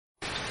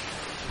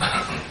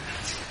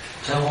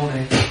然后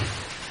呢？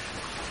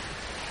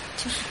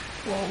就是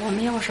我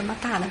没有什么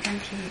大的问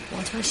题，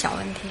我就是小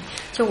问题。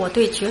就我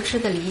对觉知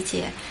的理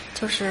解，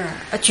就是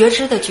觉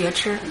知的觉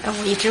知，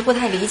我一直不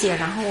太理解。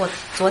然后我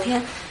昨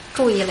天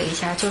注意了一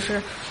下，就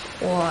是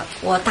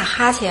我打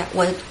哈欠，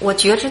我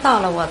觉知到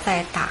了我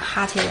在打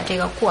哈欠的这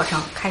个过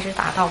程，开始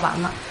打到完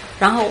了。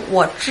然后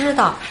我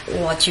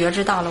觉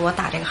知到了我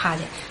打这个哈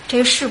欠，这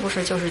个是不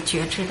是就是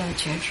觉知的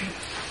觉知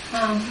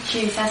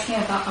？She is asking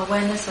about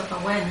awareness of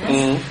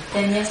awareness.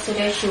 Then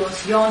yesterday she was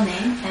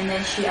yawning, and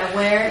then she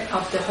aware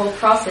of the whole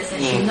process,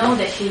 and she know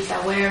that she is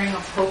aware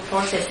of the whole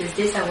process. Is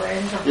this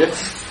awareness of awareness?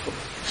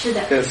 Yes. 是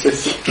的。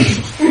Yes.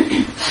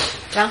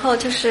 然后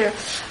就是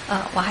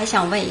我还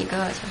想问一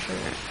个，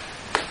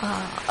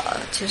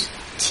就是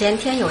前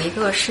天有一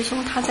个师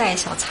兄他在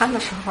小餐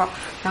的时候，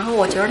然后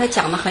我觉得他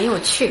讲的很有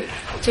趣，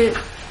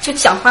就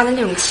讲话的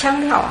那种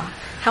腔调啊，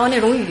还有那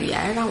种语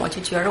言，让我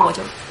就觉着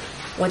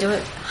我就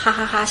哈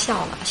哈哈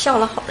笑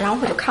了，然后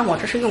我就看我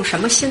这是用什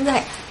么心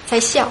在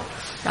笑，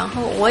然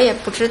后我也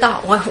不知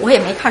道，我也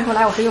没看出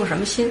来我是用什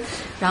么心，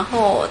然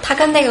后他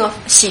跟那个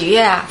喜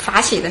悦啊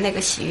法喜的那个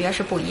喜悦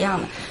是不一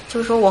样的，就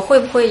是说我会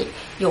不会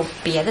有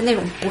别的那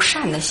种不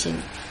善的心。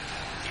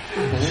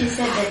She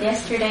said that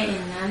yesterday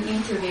in an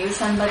interview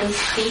somebody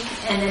speak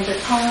and then the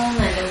tone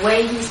and the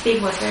way he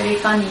speak was very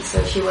funny, so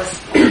she was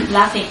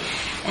laughing.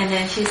 And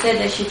then she said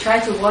that she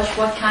tried to watch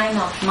what kind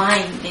of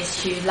mind is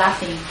she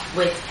laughing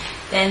with.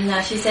 Then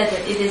she said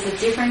that it is a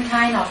different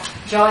kind of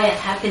joy and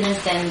happiness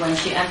than when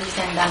she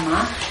understands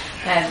Dhamma.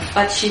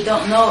 But she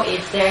don't know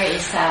if there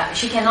is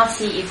she cannot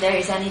see if there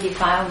is any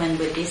defilement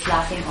with this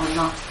laughing or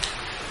not.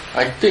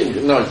 I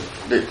think not.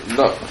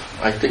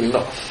 I think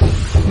not.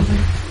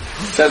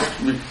 That's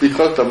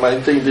because the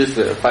mind think this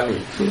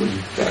funny. So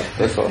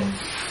that's all.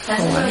 但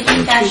是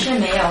应该是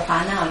没有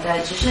烦恼的，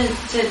只是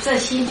这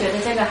心觉得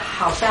这个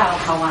好笑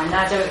好玩，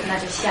那就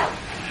笑，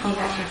应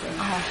该是这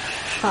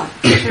样。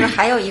就是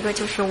还有一个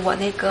就是我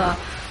那个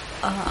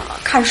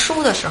看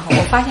书的时候，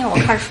我发现我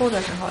看书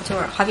的时候，就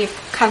是好比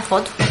看佛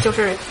图，就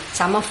是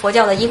咱们佛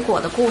教的因果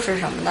的故事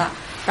什么的，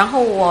然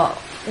后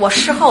我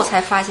事后才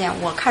发现，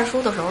我看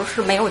书的时候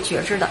是没有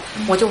觉知的，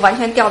我就完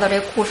全掉到这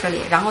个故事里，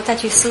然后再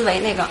去思维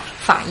那个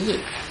法义，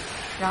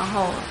然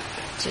后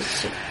就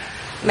是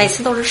每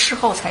次都是事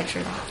后才知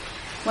道。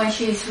When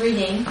she is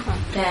reading,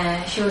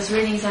 she was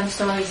reading some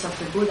stories of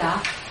the Buddha,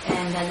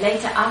 and then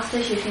later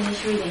after she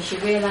finished reading, she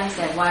realized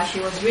that while she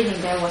was reading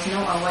there was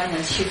no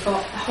awareness. She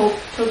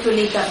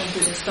totally got into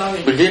the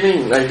story.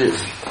 Beginning like this.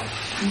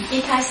 一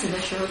开始的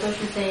时候都是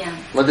这样。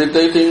But the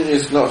dating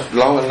is not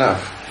long enough.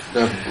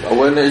 The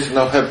awareness is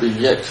not happy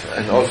yet,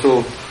 and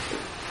also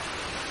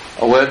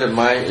aware the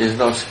mind is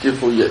not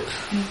skillful yet.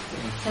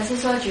 但是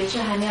说觉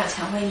知还没有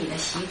成为你的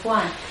习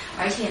惯，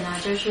而且呢，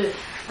就是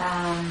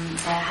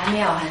还没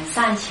有很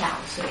善巧，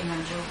所以呢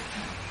就。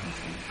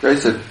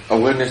There's an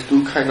awareness,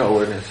 two kind of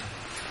awareness.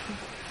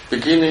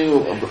 Beginning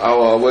of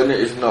our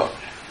awareness is not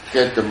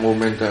get the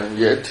momentum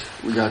yet.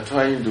 We are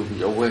trying to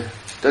be aware.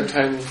 That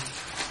time,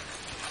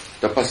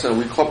 the person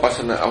we call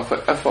personal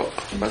effort.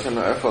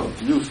 Personal effort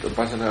use the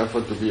personal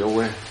effort to be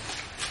aware.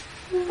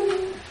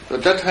 So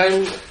that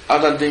time,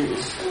 other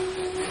things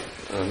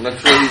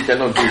naturally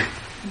cannot do.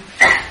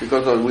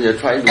 Because we are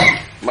trying to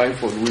be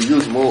mindful, we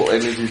use more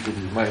energy to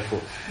be mindful.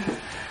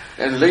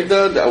 And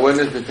later the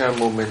awareness become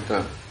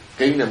momentum,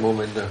 gain the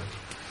momentum.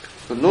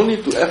 So no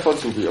need to effort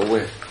to be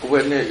aware.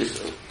 Awareness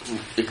is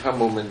become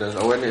momentum.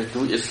 Awareness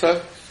do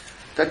itself.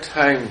 That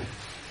time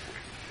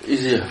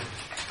easier.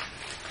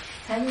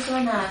 还是说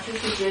呢，就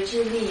是觉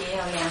知力也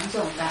有两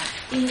种的。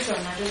第一种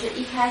呢，就是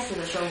一开始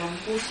的时候我们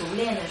不熟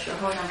练的时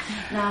候呢，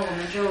那我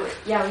们就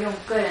要用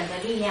个人的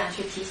力量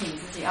去提醒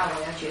自己啊，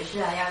我要觉知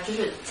啊，要就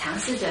是尝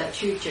试着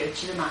去觉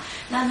知嘛。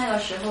那个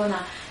时候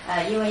呢，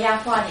因为要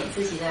花点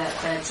自己的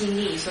精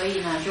力，所以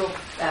呢，就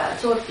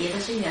做别的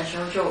事情的时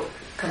候就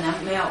可能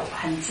没有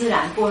很自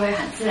然，不会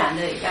很自然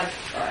的要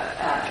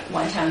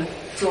完成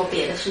做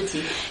别的事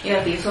情，因为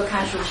比如说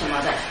看书什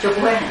么的就不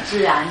会很自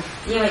然，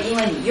因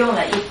为你用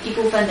了一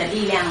部分的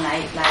力量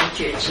来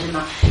觉知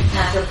嘛，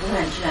那就不会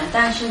很自然。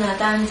但是呢，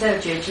当这个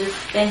觉知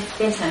变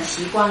成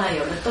习惯了，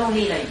有了动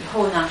力了以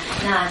后呢，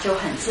那就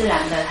很自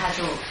然的，他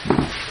就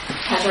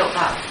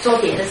做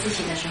别的事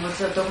情的时候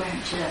就都会很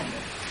自然的。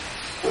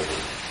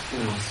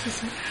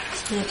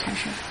谢谢禅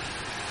师。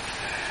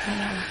没有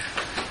了。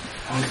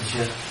好，你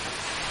先。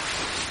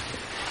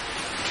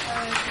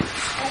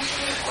但是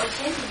我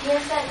前几天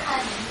在看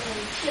您的《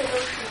一切都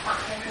是法》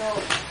的时候，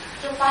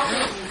就发现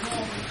里面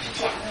只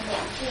讲了两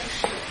件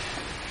事，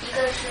一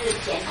个是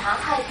检查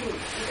态度，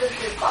一个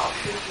是保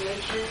持觉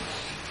知。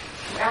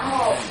然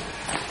后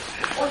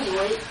我以为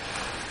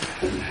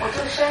我就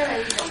生了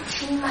一种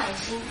轻慢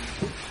心，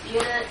觉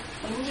得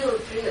您就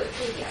只有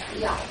这点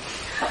料。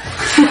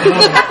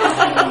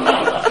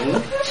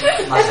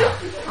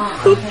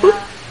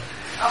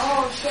然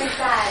后现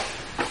在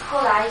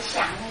后来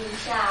想了一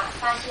下，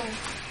发现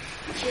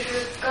其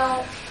实跟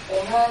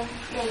我们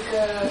那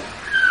个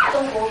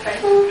中国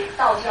本土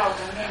道教的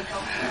那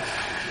种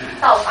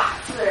道法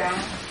自然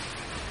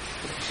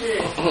是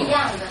一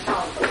样的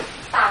道理，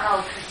大道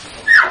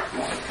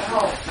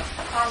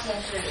现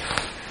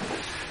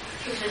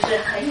确实是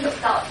很有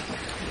道理。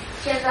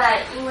现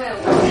在因为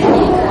我是一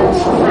个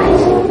情脉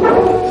型，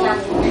像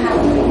您看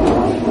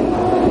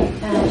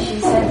She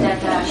said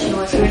that she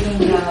was reading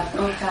the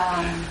book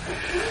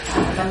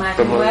The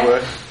Mindful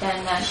Way. Then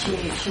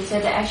she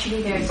said that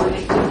actually there's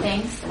only two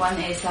things. One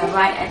is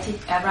right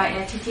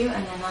attitude,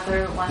 and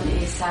another one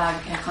is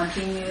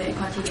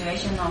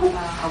continuation of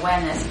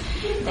awareness.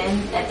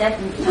 Then at that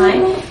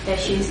time, that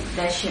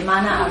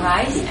mana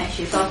arise, and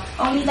she thought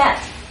only that,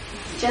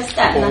 just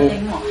that,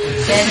 nothing more.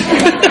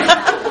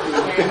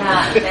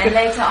 Then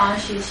later on,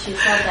 she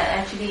thought that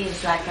actually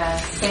it's like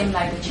same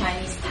like the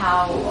Chinese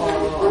Tao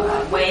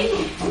or way,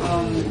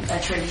 a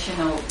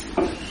traditional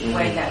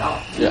way that all.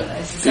 Yeah,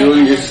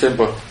 theory is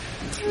simple.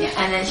 Yeah,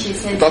 and then she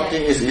said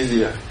talking is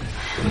easier.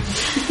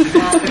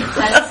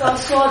 还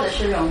是说的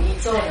是容易，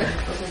做的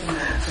不是那么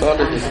说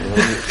的是容易。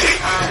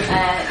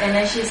And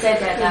then she said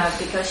that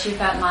because she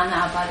felt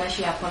mana about that,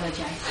 she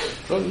apologized.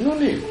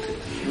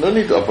 No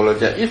need to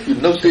apologize. If you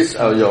notice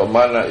your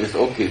mana is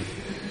okay,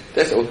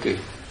 that's okay.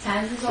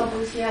 禅师说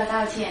不需要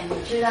道歉，你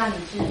知道你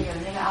自己有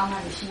那个傲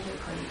慢的心就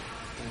可以。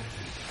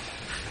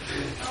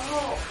然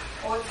后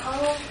我从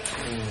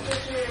就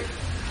是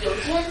有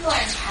间断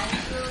禅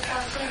师到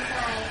现在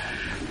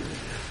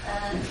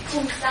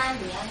近3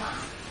年嘛，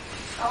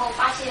然后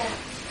发现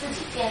自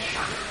己变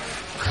傻，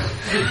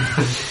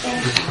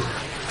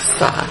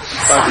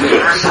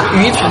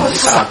愚蠢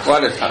傻瓜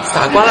的傻，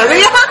傻瓜了，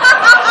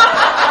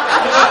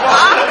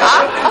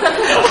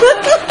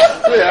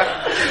对啊，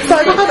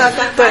傻瓜的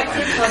傻，对。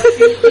For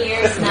 3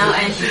 years now,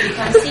 and she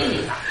becomes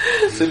silly.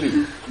 Silly.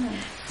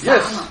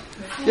 Yes.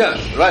 Yeah,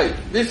 right.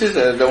 This is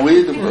the way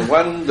in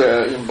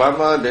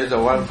Burma there's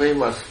one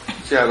famous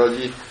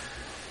Sayadaw.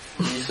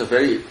 He's a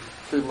very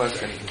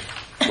famous and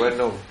well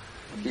known.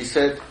 He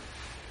said,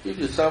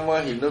 if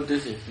someone he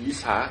notices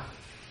he's hard,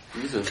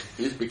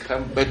 he's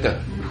become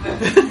better.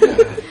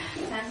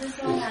 禅师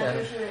说呢，就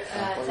是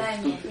在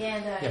缅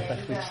甸的有一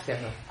个长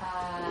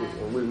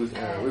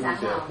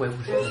老，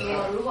就是说，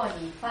如果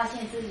你发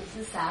现自己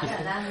是傻的，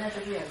那就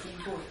是有进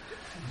步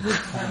的。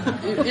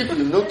If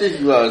you notice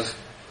you are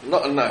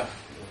not enough,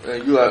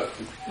 you are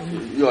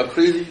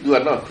crazy, you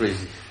are not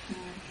crazy.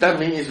 That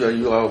means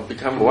you are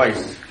become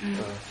wise.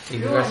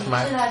 如果你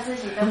知道自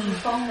己都是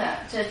疯的，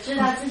知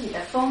道自己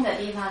的疯的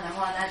地方的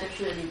话，那就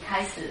是你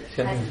开始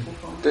不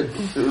疯。The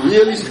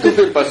really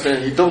stupid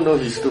person, he don't know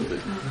he's stupid.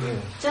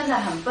 真的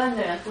很笨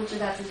的人不知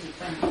道自己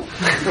笨。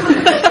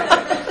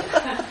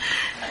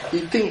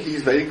He thinks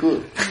he's very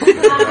good.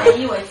 他还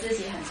以为自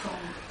己很聪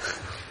明。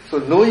So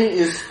knowing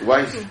is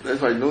wise. That's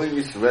why knowing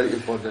is very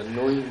important.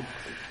 Knowing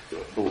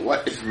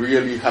what is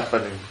really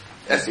happening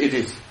as it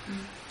is.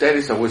 That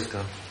is a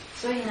wisdom.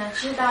 所以呢，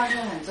知道是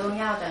很重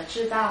要的，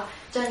知道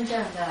真正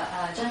的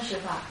真实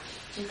法，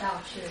知道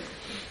是。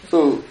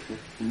So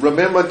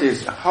remember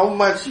this: how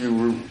much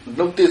you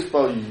notice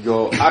about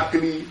your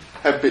ugly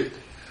habit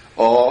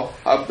or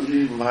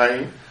ugly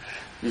mind,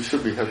 you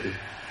should be happy.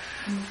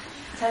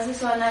 才是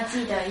说呢，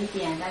记得一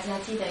点，大家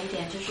记得一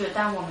点，就是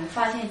当我们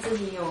发现自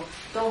己有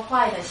多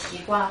坏的习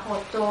惯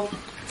或多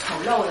丑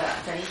陋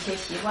的一些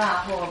习惯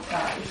或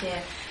一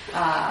些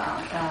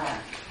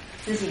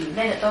自己里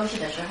面的东西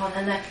的时候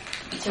呢，那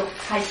就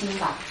开心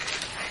吧，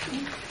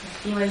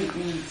因为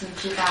你已经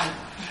知道了。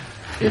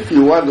If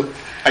you want to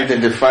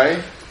identify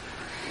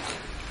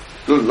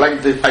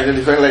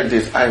like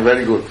this, I'm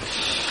very good.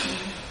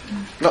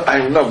 No,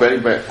 I'm not very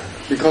bad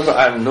because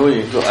I'm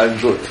knowing, so I'm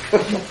good.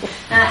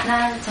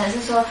 那禅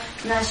师说，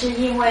那是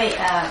因为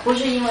不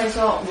是因为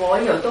说我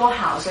有多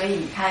好，所以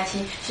你开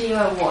心，是因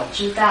为我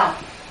知道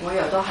我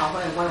有多好，或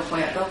者我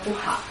有多不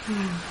好。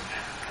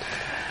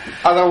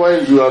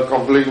Otherwise, you are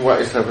complaining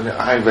what is happening.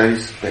 I'm very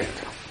bad.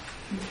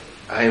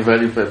 I'm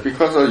very bad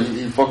because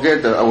you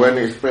forget the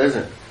awareness is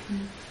present.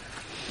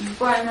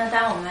 不然呢，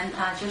当我们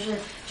就是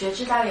觉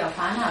知到有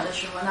烦恼的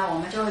时候，那我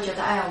们就会觉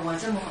得，哎呀，我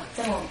这么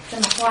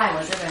坏，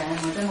我这个人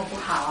我这么不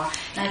好啊。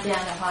那这样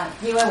的话，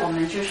因为我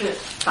们就是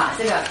把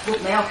这个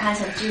没有看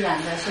成自然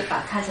的，是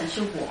把看成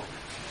是我。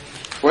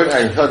When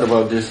I heard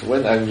about this,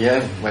 when I'm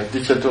young, my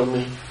teacher told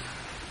me,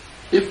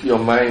 if your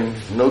mind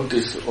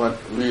notice what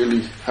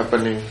really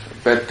happening,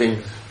 bad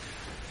things,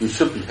 you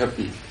should be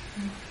happy.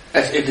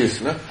 As it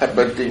is, no?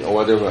 Bad thing or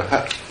whatever.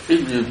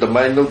 If the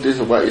mind notice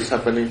what is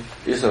happening,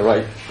 it's a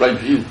right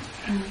view.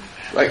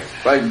 Right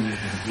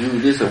view,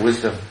 this is a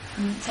wisdom.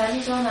 禅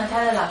师说呢，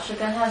他的老师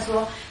跟他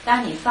说，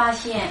当你发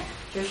现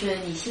就是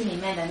你心里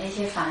面的那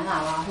些烦恼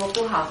啊或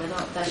不好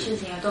的事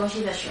情的东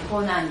西的时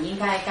候呢，你应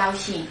该高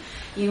兴，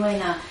因为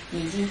呢，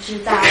你已经知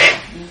道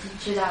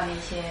那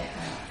些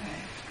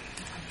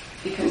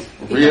because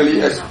really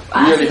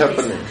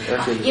happening.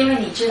 因为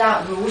你知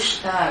道如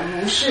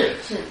是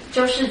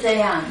就是这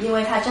样，因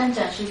为它真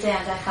正是这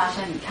样在发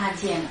生，你看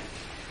见了。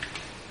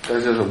That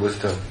is a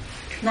wisdom.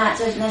 那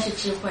是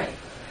智慧。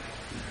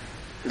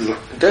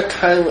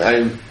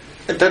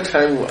At that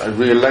time I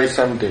realized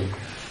something.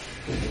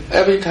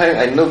 Every time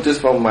I notice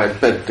from my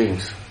bad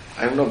things,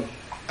 I'm not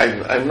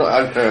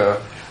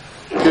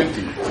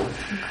guilty.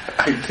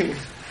 I think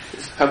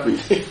happy.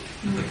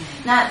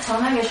 那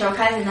从那个时候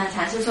开始呢，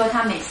禅师说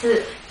他每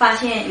次发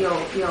现有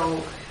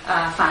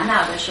烦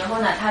恼的时候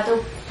呢，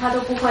他都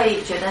不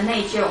会觉得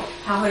内疚，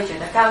他会觉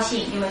得高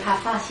兴，因为他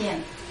发现。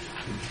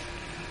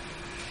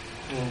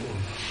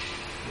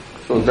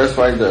So that's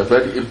why it's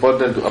very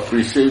important to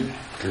appreciate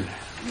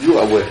you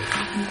aware.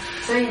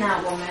 所以呢，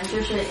我们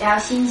就是要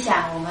心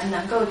想我们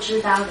能够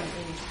知道的这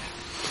一种。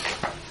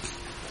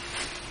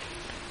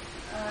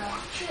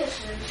确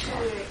实是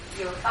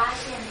有发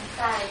现，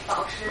在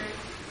保持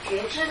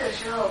觉知的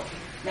时候，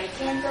每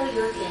天都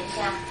有点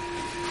像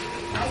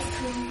nice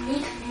to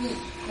meet me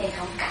那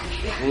种感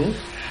觉。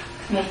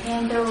每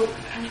天都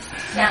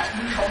想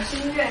重新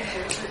认识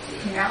自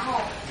己，然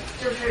后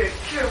就是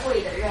智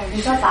慧的认识。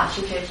你说保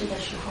持觉知的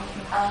时候，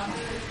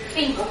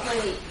并不会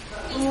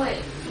因为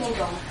那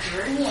种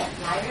执念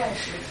来认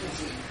识自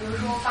己。比如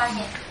说发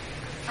现，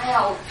哎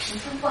呀，我皮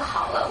肤不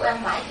好了，我要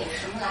买点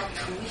什么来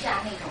除一下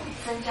那种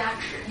增加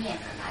执念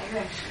的来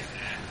认识。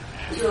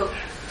就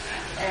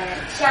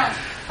像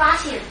发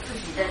现自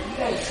己的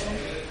内心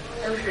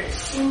都是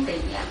新的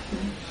一样。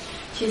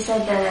She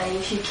said that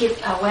if she keep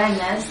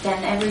awareness,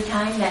 then every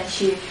time that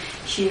she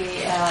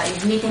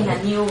is meeting a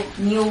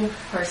new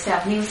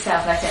herself, new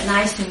self, like that,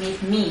 nice to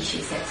meet me,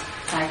 she says,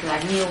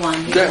 like new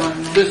one, new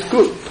one. That's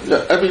good.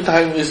 Yeah, every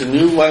time is a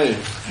new one.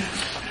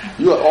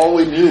 You are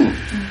always new.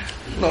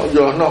 No,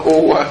 you are not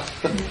old one.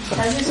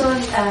 他是说，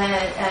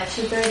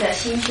是对的，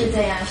心是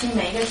这样，心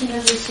每一个心都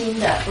是新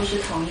的，不是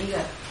同一个。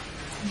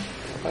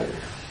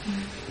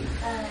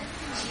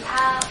其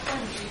他问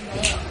题没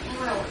有，因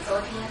为我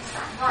昨天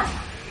散乱了。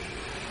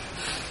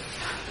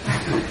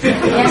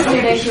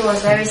Yesterday she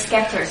was very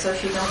scattered, so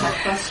she don't have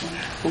questions.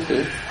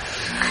 Okay.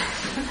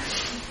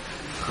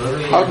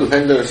 How to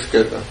handle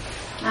scatter?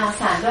 那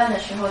散乱的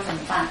时候怎么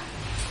办？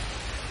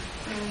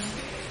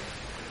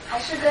还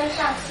是跟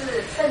上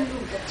次愤怒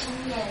的经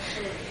验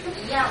是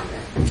一样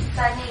的，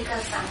在那个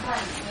散乱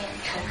里面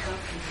沉沉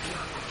浮浮，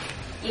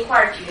一会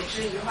儿觉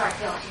知，一会儿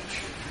掉进去。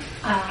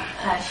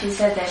She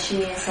said that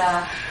she is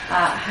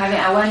having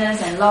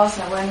awareness and loss,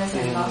 awareness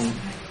and loss.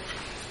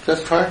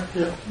 Just try,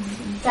 yeah.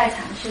 再尝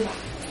试吧。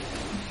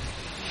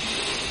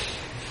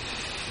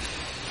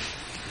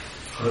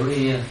何瑞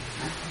燕。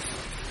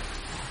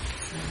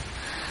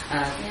这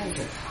样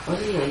子，我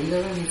是有一个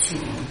问题，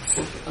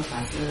请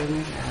法师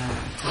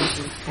同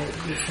时开示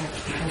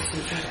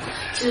下，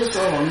就是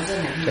说我们这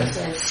两天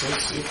在学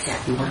习讲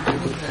话那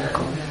个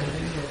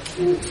技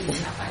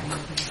巧吧，那个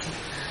东西，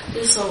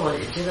就是说我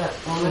觉得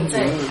我们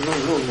在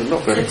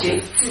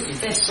自己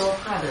在说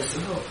话的时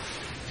候，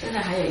现在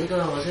还有一个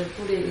我就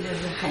顾虑就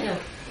是还要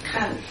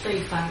看对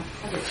方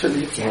或者自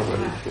己讲话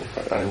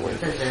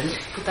的人，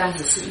不单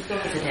只是一个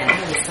或者两个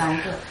或者三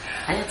个，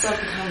还要照顾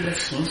他们的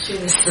情绪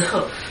的时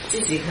候，自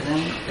己可能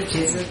的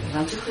觉知可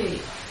能就会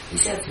一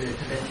下子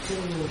可能就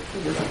会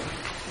有点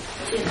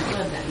间断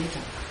的那种，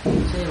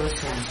所以我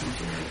想请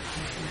这位。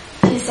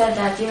She said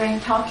that during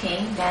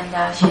talking, then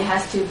she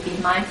has to be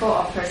mindful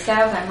of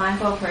herself and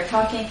mindful of her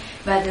talking,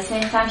 but at the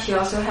same time she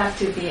also has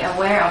to be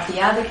aware of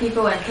the other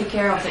people and take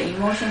care of the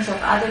emotions of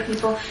other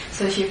people.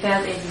 So she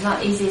felt it's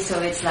not easy,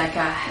 so it's like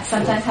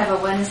sometimes have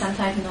awareness,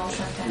 sometimes no,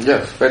 sometimes.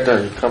 Yes,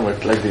 better you come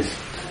like this.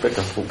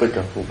 Better.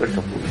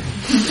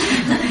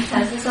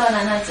 禅师说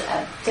呢，那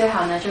最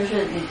好呢就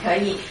是你可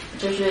以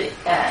就是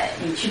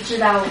你去知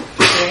道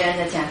别人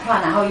的讲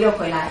话，然后又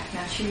回来，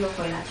然后去又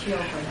回来，去又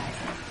回来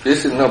这样。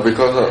This is not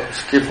because of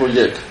skillful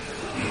yet.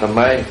 The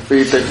mind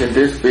pay attention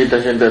this, pay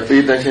attention that, pay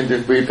attention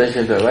this, pay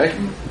attention that, right?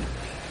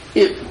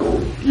 If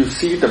you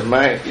see the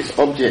mind is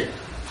object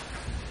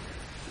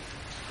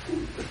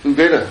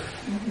together,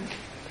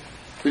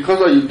 because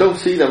you don't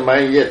see the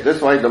mind yet,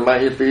 that's why the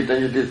mind is pay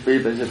attention this, pay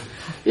attention.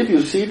 If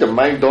you see the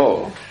mind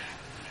door,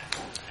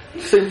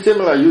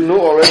 similar, you know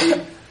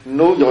already,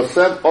 know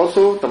yourself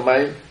also, the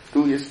mind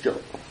do its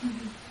job.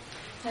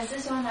 还是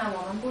说呢，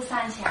我们不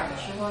善巧的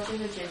时候，就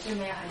是觉知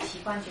没有很习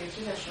惯觉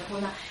知的时候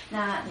呢，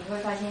那你会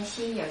发现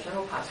心有时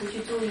候跑出去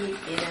注意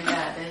别人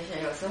的，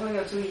有时候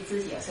又注意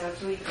自己，有时候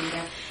注意别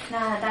人。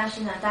那但是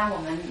呢，当我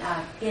们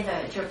变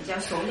得就比较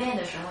熟练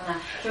的时候呢，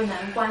就能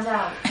关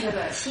照这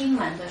个心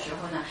门的时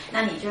候呢，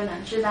那你就能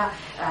知道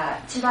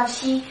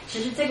心，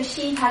其实这个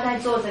心他在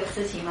做这个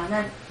事情嘛，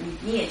那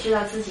你也知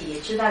道自己也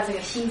知道这个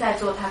心在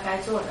做他该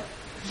做的。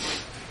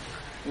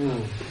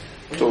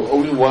So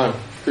only one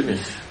finish.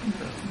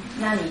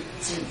 那你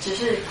只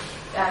是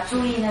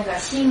注意那个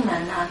心门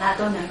啊，那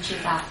都能知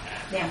道，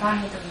两方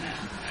面都能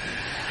知道。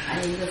还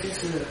有一个就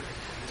是，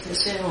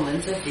虽然我们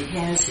这几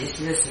天学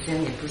习的时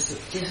间也不是，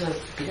就是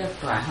比较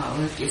短哈，我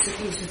们也是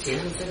第一次接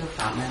触这个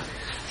法门，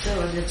所以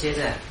我就觉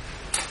得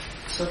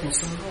说点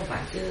收获吧，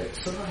就是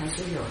收获还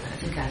是有的，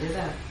就感觉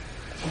到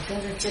我现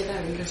在最大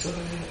的一个收获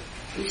就是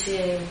一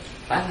些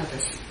烦恼的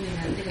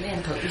那个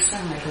念头一上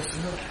来的时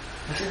候，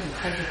我就很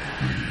快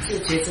就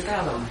觉知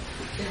到了嘛，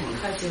就很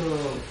快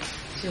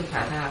就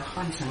把它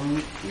换成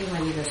另外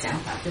一个想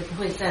法，就不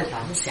会再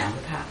老是想着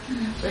它，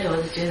所以我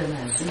就觉得呢，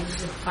真的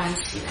是欢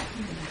喜的。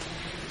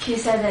she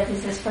said that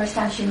this is the first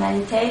time she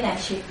meditated and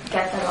she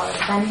gets a lot of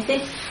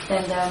benefit.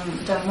 Then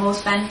the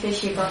most benefit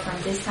she got from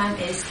this time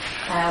is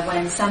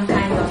when some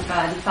kind of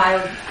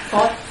defiled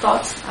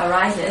thoughts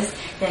arises,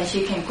 then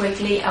she can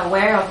quickly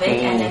aware of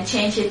it and then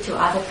change it to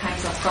other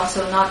kinds of thoughts,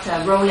 so not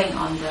rolling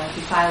on the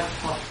defiled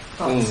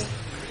thoughts.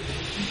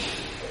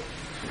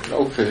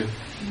 Okay.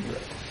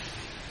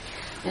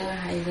 另外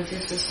还有一个就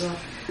是说，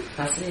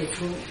法师也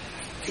出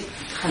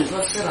很多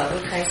次了，都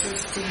开始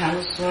经常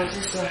说，就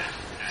是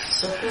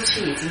说过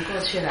去已经过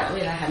去了，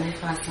未来还没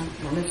发生，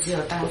我们只有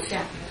当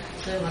下。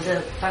所以我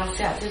的当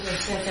下就是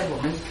现在，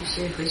我们必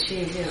须回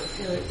去就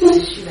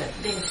持续的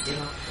练习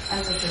了，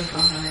按照这个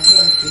方法来练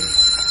习，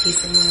提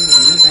升我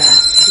们的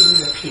心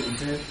的品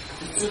质，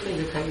智慧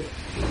就可以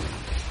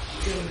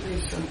就会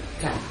生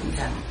长，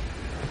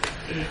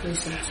就会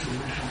生成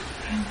了哈。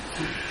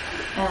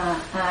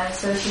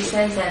So she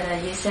says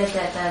that you said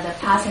that the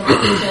past and the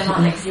future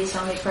not exist,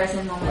 only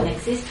present moment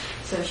exists.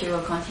 So she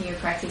will continue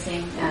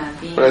practicing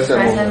being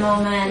present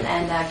moment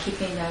and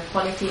keeping the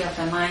quality of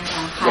the mind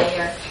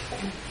higher.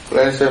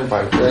 Present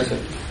by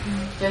present.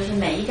 就是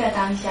每一个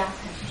当下。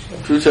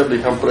Future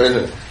become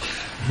present.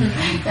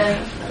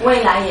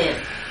 未来也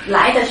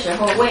来的时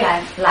候，未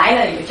来来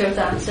了也就是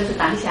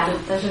当下，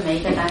都是每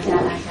一个当下。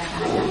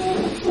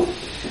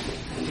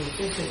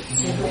就是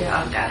机会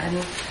要感恩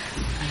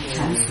禅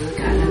师，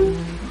感恩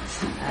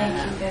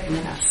梅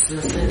老师，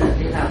所有的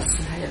李老师，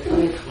还有各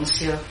位同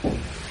修，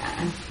感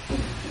恩。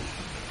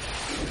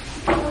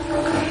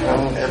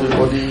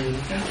Everybody.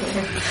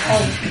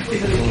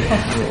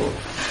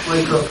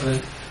 威哥朋友，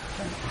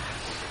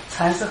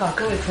禅师好，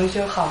各位同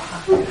学好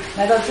哈！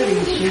来到这里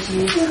学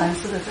习禅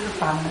师的这个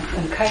法门，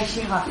很开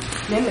心哈，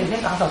连每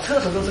天打扫厕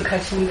所都是开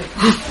心的。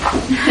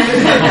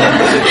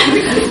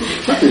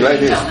Like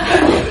this.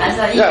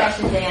 应该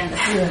是这样的。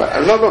But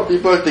a lot of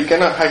people they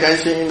cannot 开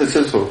心 in the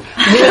厕所。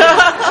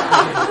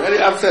Very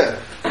upset.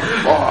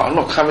 Oh, I'm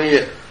not coming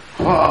yet.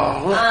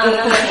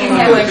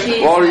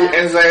 Worry,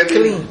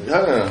 anxiety.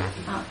 Yeah.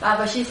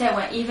 But she said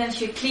when even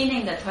she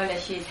cleaning the toilet,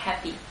 she is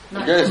happy.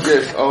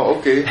 Yes. Oh,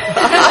 okay.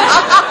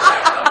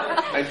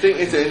 I think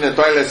it's in the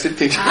toilet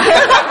sitting.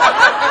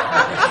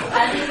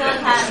 他是说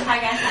他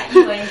刚才以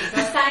为你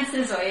说上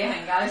厕所也很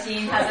高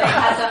兴，所以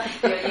他说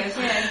有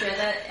些人觉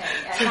得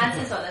上厕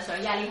所的时候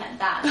压力很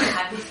大，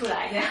还不出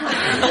来这样。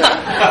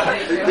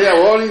They are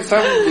worried,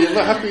 some they are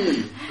not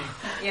happy.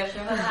 有时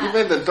候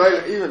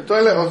even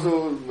toilet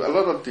also a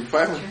lot of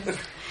defilement.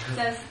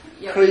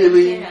 有些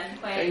Craving, 人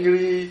会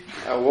angry,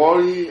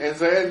 worry,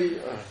 anxiety.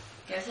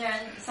 有些人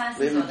上厕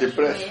所的时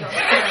候也有各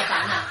种烦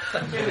恼，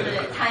就是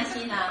贪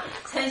心啊、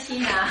嗔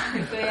心啊，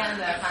各样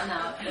的烦恼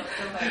都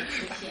会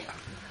出现。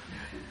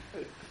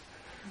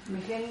每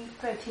天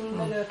在听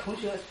那个同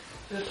学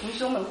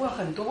们问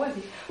很多问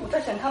题，我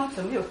在想他们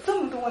怎么有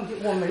这么多问题，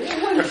我没有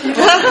问题。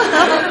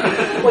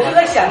我就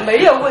在想，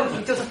没有问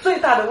题就是最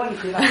大的问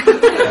题了。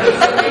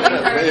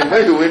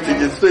没有问题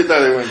就是最大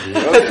的问题。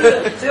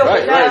只有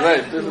更加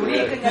努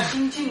力、更加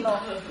精进咯。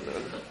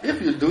If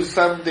you do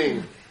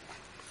something,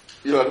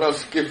 you are not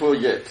skillful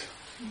yet.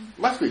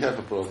 Must we have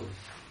a problem?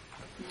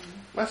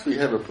 Must we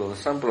have a problem?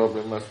 Some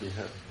problem must we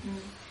have.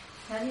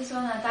 他就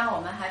说呢，当我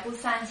们还不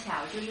善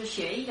巧，就是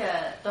学一个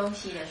东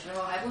西的时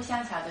候，还不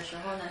善巧的时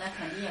候呢，那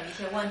肯定有一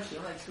些问题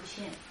会出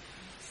现。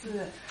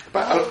是。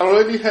But I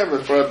already have a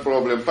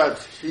problem, but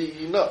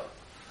he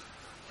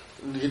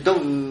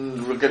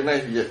don't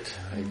recognize yet.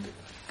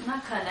 那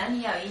可能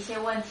你有一些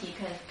问题，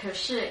可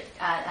是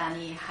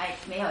你还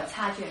没有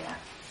察觉的。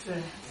是。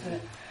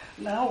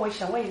然后我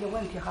想问一个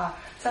问题哈，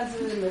上次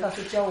梅老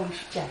师教我们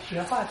讲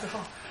学话之后，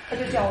他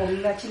就讲我们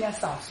应该尽量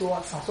少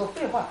说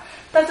废话。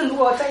但是如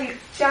果在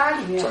家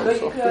里面和一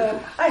个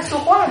爱说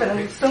话的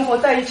人生活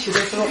在一起的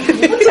时候，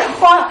你不讲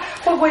话，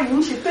会不会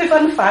引起对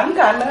方的反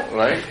感呢？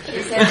 Right.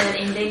 She said that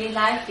in daily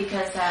life,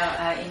 because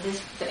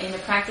in the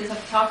practice of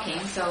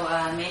talking, so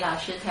Mei Lao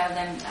Shi tell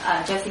them,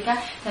 Jessica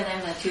tell them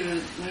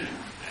to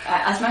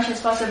as much as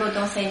possible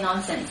don't say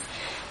nonsense.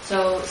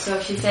 So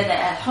she said that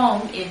at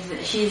home,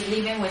 if she's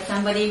living with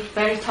somebody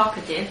very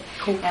talkative,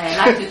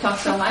 like to talk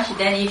so much,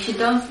 then if she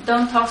don't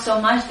talk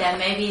so much, then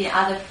maybe the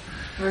other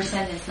person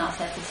is not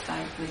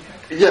satisfied with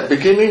her. Yeah,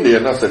 beginning they are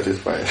not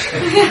satisfied.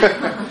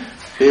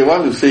 They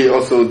want to say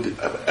also,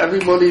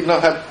 everybody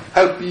not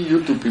helping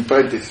you to be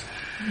practice.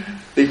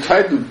 They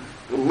try to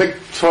make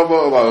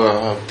trouble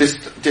about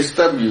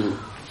disturb you,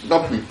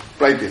 not to be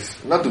practice,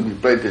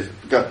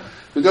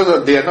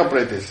 because they are not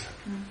practice.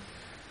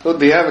 So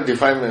they have a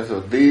defilement, so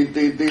they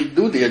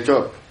do their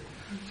job.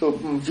 So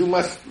you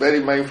must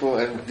very mindful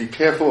and be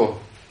careful.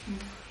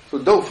 So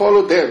don't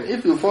follow them.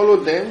 If you follow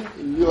them,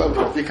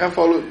 you can't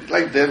follow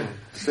like them.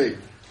 Say,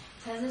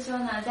 才是说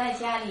呢，在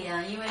家里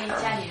呢，因为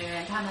家里的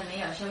人他们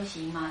没有修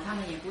行嘛，他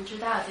们也不知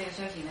道这个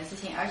修行的事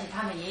情，而且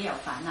他们也有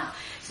烦恼，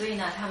所以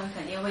呢，他们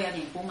肯定会有点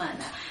不满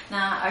的。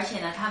那而且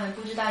呢，他们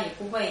不知道也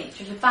不会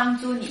就是帮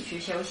助你去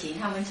修行，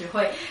他们只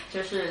会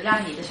就是让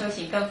你的修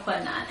行更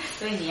困难，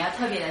所以你要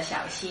特别的小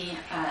心，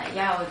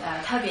要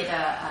特别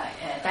的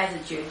带着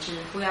觉知，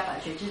不要把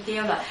觉知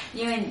丢了，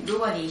因为如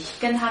果你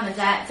跟他们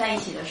在一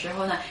起的时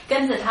候呢，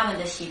跟着他们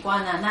的习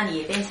惯呢，那你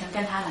也变成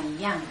跟他们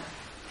一样的。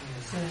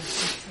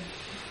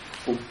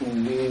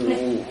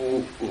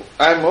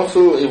I'm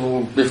also,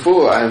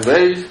 before I'm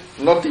very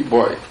naughty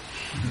boy.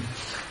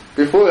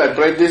 Before I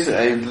practice,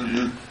 I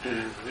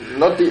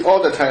naughty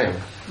all the time.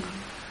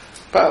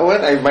 But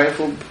when I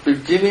mindful,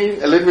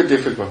 beginning a little bit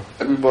difficult.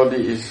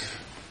 Everybody is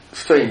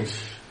strange.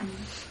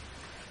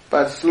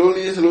 But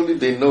slowly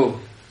they know.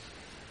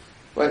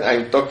 When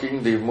I'm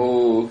talking, they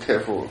more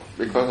careful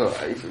because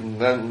if it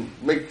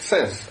make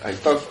sense, I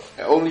talk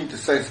only the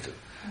sense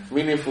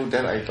meaningful.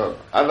 Then I talk.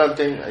 Other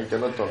thing I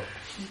cannot talk.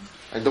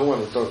 I don't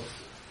want to talk.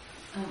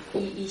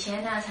 以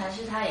前呢，禅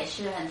师他也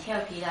是很调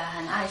皮的，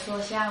很爱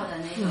说笑的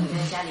那种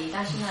在家里。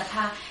但是呢，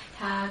他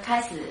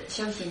开始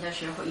修行的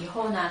时候，以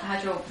后呢，他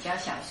就比较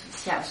少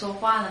说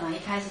话了嘛。一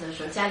开始的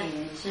时候，家里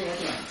人是有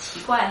点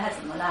奇怪他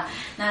怎么了。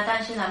那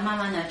但是呢，慢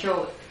慢的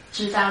就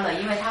知道了，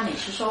因为他每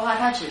次说话，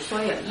他只说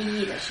有意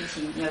义的事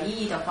情，有意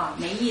义的话，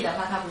没意义的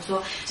话他不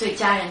说，所以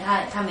家人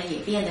他们也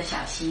变得小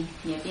心，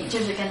也变就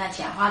是跟他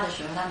讲话的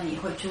时候，他们也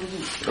会注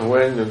意。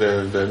When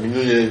the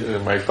New Year,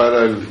 my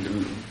father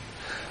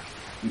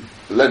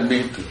let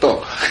me to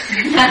talk.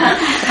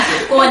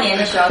 过年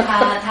的时候，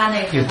他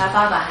那个他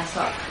爸爸还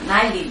说，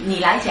来你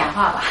来讲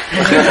话吧，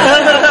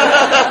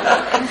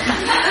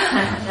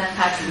让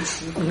他主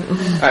持。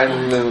I'm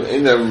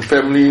in the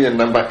family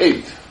number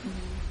 8.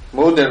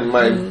 More than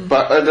my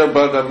other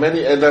brother,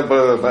 many other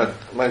brother, but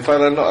my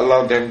father not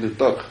allow them to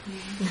talk.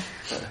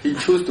 He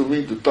choose to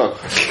me to talk.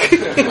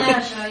 那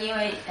个时候，因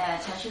为禅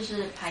师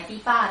是排第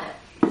8的，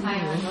他有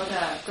很多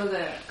的哥哥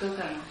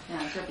嘛，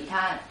就比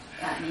他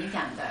年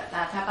长的，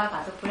他爸爸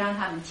都不让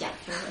他们讲，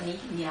就是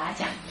你来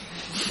讲。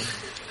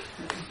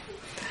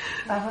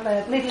然后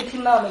呢，那天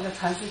听到那个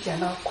禅师讲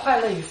到快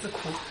乐也是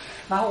苦，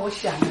然后我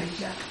想了一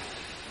下，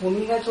我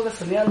们应该做个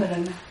什么样的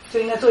人呢？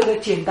就应该做一个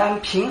简单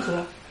平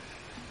和，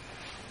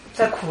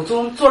在苦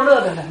中作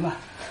乐的人嘛。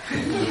The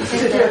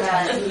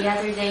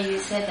other day you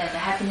said that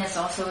happiness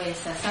also is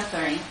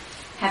suffering.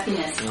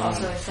 Happiness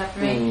also is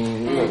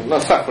suffering.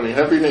 Not suffering.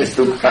 Happiness is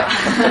dukkha.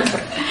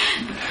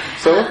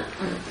 So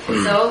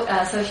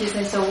she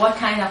said, so what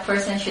kind of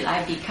person should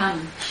I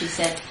become? She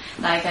said,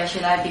 like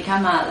should I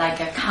become like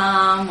a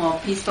calm or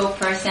peaceful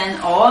person,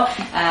 or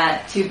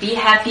to be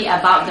happy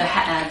about the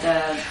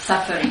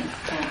suffering?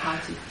 How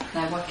to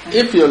like what kind?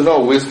 If your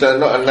not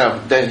wisdom not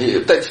enough, then he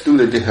attached to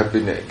the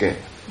happiness again.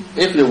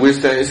 If your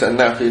wisdom is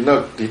enough, he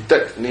not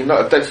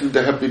attached to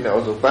the happiness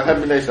also. But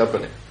happiness is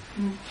happening.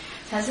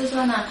 禅师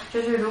说呢，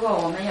就是如果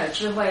我们有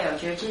智慧、有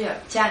觉知、有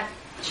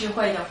智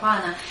慧的话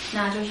呢，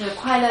那就是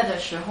快乐的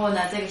时候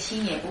呢，这个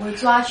心也不会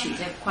抓取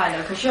这个快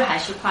乐，可是还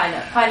是快乐，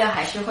快乐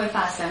还是会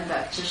发生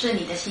的，只是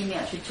你的心没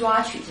有去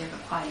抓取这个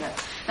快乐。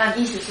那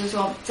意思是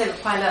说，这个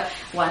快乐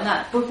完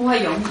了不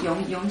会永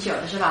久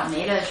的是吧？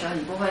没了的时候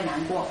你不会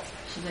难过。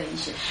是这个意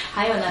思。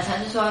还有呢，禅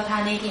师说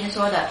他那天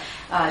说的，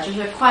就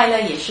是快乐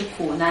也是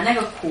苦呢。那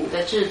个苦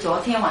的字，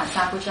昨天晚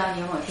上不知道你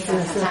有没有听到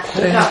禅师？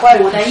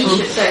苦的意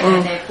思，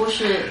对，不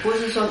是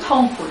说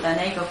痛苦的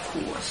那个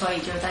苦，所以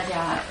就大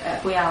家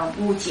不要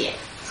误解。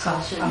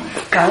是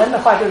感恩的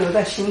话就留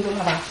在心中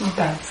了吧？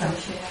感恩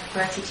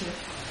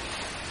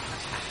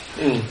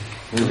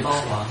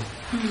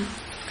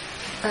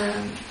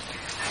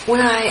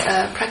 ，gratitude。When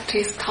I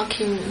practice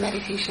talking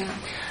meditation,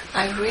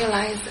 I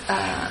realize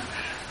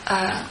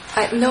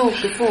I know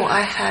before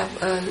I have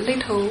a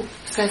little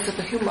sense of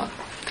humor.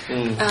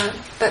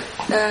 But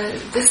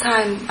this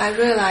time I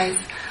realize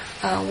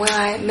when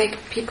I make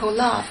people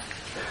laugh,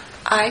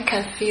 I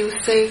can feel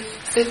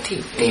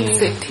safety, deep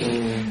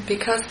safety.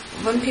 Because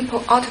when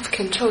people out of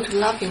control to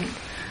laughing,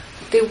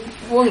 they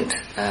won't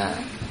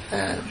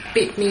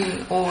beat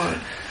me or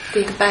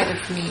think bad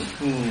of me.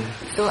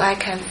 So I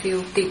can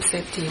feel deep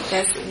safety.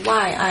 That's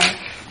why I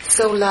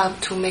so love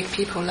to make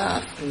people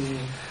laugh.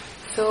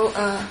 So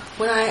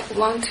when I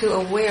want to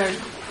aware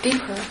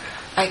deeper,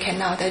 I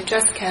cannot. I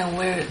just can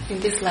aware in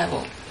this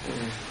level.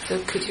 So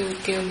could you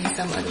give me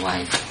some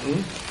advice?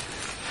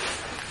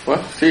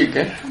 What? Say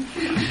again.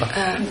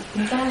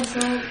 你刚才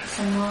说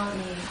什么？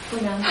你不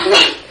能？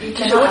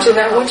就是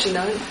我只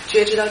能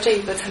觉知到这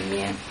一个层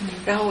面，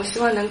然后我希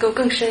望能够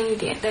更深一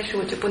点，但是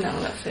我就不能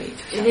了，所以。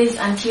It is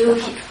until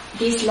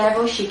this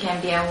level she can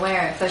be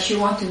aware, but she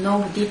want to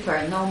know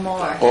deeper, know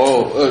more.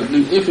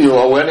 If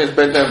your awareness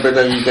better,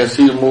 you can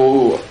see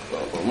more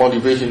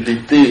motivation,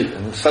 deep,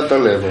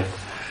 subtle level.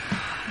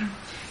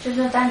 就是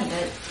说，当你的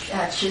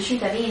持续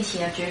的练习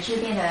持知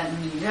变得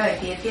敏锐，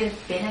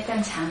变得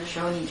更强的时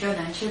候，你就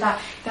能知道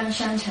更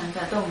深层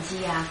的动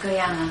机啊，各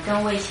样啊，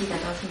更微细的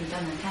东西你都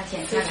能看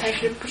见。所以才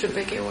是不准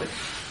备给我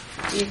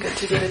一个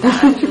直接的答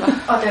案是吧？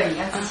哦，对，你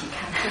要自己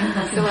看。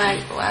So I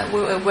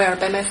will aware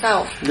by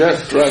myself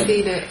Yes, to right.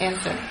 see the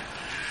answer.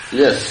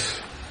 Yes.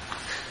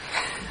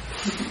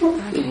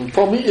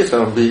 For me, it's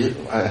a be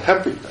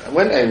happy.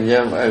 When I'm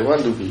young, I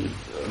want to be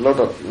a lot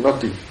of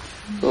naughty.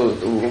 So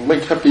to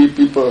make happy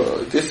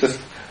people, this is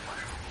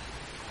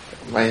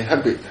my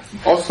habit.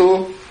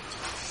 Also,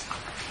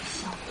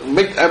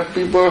 make up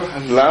people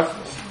laugh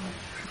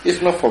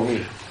is not for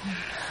me,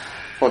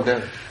 for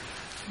them.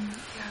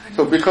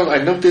 So because I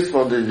noticed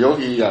for the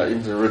yogi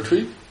in the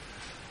retreat,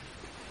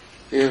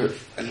 it's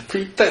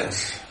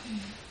pretense.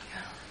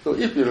 So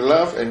if you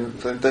laugh and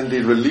then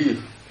they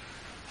relieve,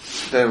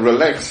 then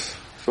relax.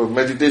 So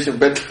meditation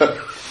better.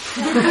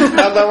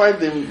 Otherwise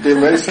they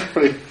very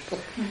suffering.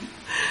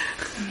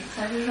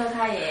 他是说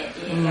他也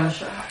要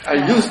说。I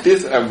use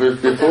this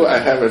before I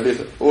have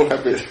this old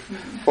habit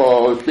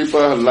for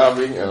people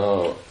laughing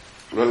or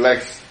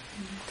relax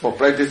for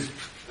practice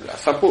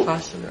support.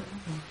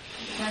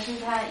 但是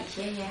他以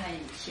前也很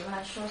喜欢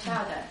说笑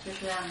的，就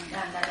是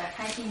让大家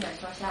开心的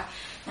说笑。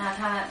那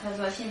他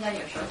说现在有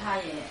时候他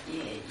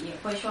也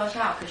会说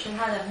笑，可是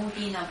他的目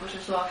的呢，不是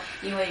说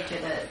因为觉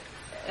得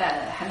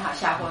很好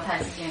笑或他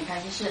自己很开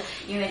心，是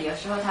因为有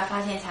时候他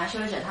发现禅修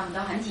者他们都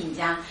很紧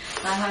张，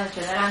然后他觉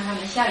得让他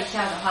们笑一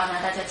笑的话呢，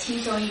大家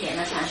轻松一点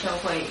的禅修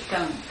会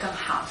更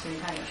好，所以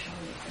他有时候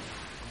也会。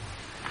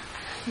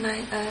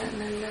My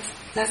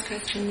last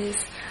question is,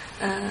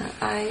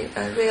 I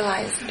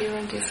realized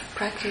during this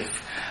practice,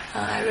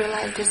 I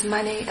realized there's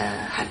many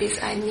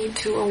habits I need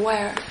to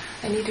aware,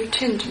 I need to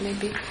change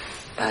maybe,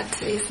 but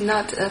it's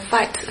not a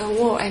fight, a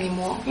war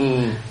anymore.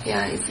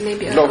 Yeah, it's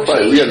maybe a not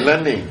fight. We are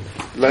learning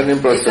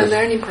process. It's a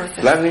learning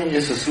process. Learning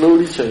is a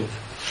slowly change.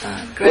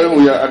 When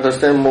we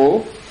understand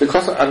more,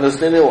 because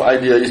understanding our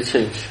idea is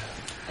change,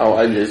 our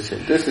idea is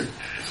change. This is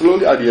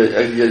slowly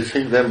idea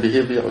change, then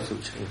behavior also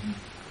change.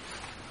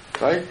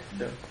 Right?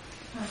 Yeah.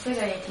 这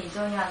个也挺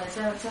重要的。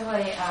这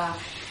位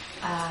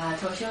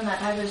头修呢，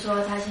他就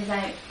说他现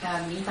在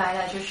明白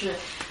了，就是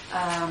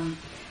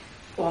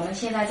我们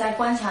现在在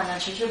观察呢，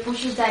其实不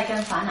是在跟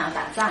烦恼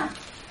打仗。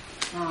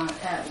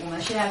我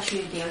们需要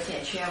去了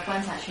解，需要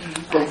观察，去明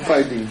白。Don't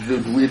fighting.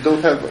 We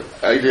don't have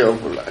idea of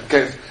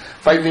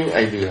fighting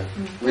idea.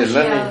 We are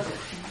learning.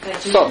 对，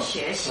只是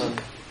学习。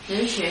只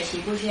是学习，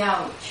不需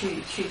要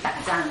去打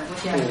仗的，不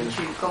需要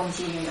去攻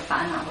击那个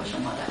烦恼或什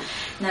么的。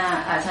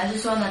那禅师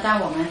说呢，当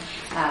我们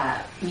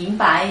明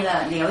白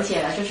了、了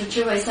解了，就是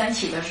智慧升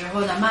起的时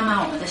候呢，慢慢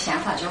我们的想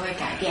法就会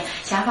改变，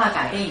想法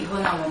改变以后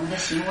呢，我们的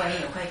行为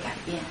也会改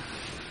变。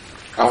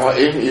Our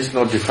aim is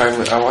not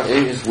defilement. Our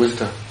aim is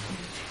wisdom.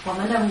 我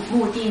们的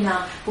目的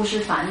呢，不是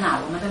烦恼，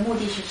我们的目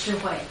的是智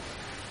慧。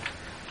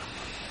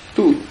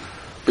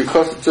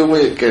Because 智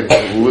慧 can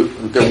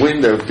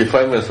win the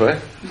defilements, right?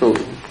 So.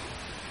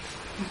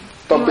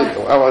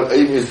 Our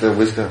aim is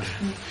wisdom.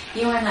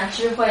 因为呢，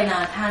智慧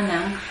呢，它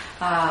能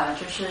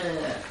就是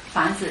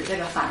防止这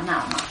个烦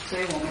恼嘛，所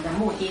以我们的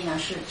目的呢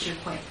是智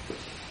慧。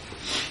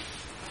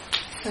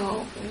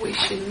So we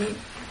should need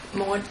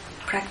more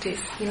practice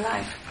in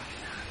life.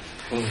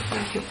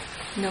 Thank you.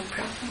 No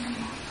problem.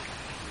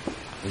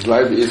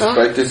 Life is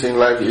practicing.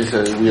 Life is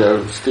we are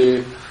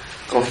still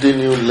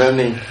continue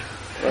learning,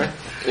 right?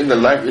 In the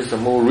life is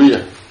more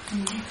real.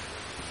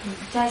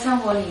 在生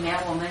活里面，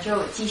我们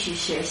就继续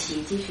学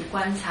习，继续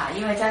观察，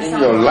因为在生活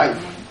In your life,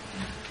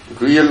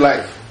 real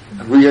life,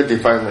 real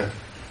defilement,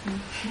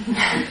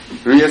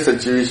 real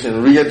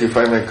situation, real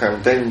defilement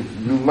come. Then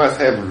you must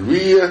have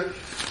real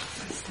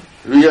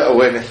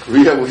awareness,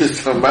 real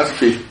wisdom must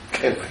be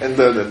can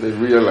enter the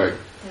real life.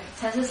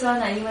 禅师说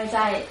呢，因为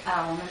在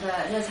我们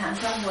的日常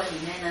生活里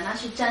面呢，那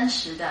是真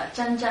实的、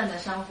真正的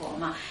生活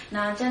嘛。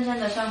那真正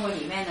的生活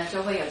里面呢，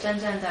就会有真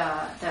正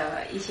的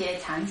一些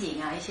场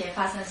景啊，一些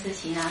发生事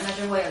情啊，那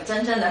就会有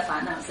真正的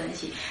烦恼升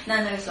起。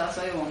那个时候，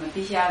所以我们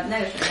必须要那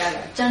个时候要有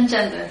真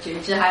正的觉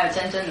知，还有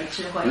真正的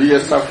智慧。Real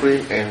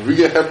suffering and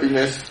real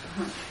happiness.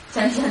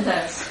 真正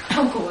的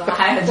痛苦啊，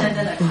还有真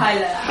正的快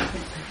乐啊。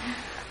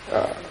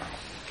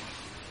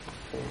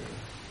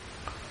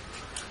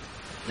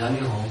杨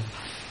明红。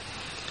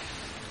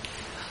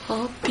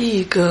第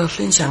一个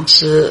分享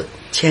是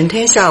前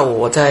天下午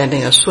我在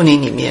那个树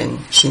林里面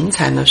行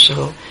禅的时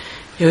候，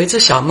有一只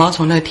小猫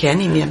从那个田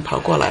里面跑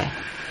过来，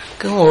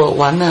跟我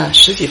玩了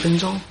10几分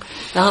钟，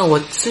然后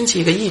我升起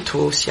一个意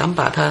图，想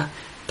把它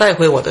带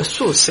回我的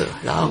宿舍，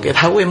然后给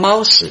它喂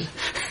猫食。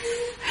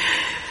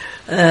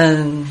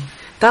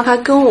当它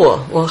跟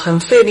我很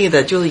费力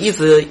的就是一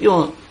直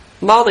用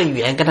猫的语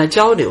言跟它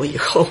交流以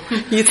后，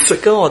一直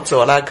跟我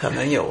走了可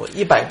能有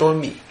100多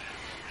米。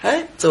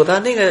走到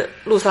那个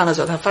路上的时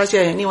候，他发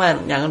现另外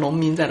2个农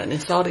民在那里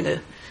烧那个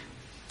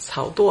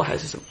草垛还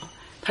是什么，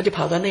他就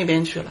跑到那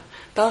边去了。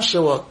当时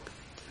我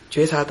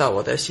觉察到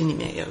我的心里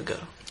面有一个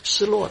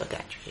失落的感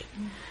觉，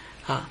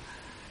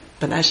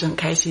本来是很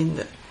开心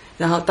的，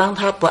然后当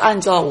他不按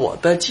照我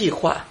的计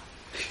划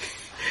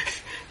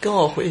跟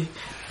我回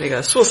那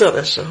个宿舍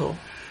的时候，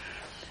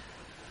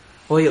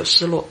我有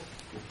失落。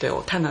对，我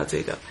看到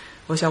这个，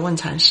我想问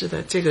禅师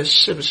的，这个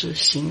是不是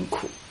行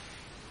苦？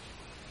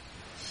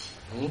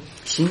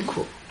辛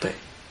苦，对。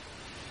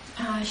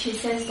She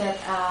says that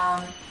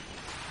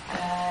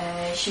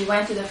she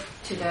went to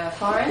the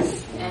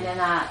forest and then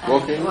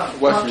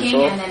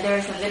walking and then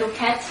there's a little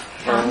cat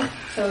come,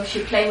 so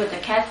she played with the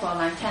cat for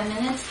like 10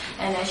 minutes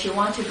and then she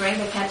wanted to bring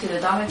the cat to the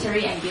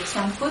dormitory and give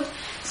some food,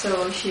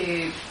 so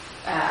she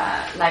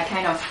asked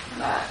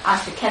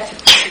the cat to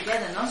come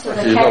together, no? So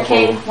the cat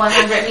came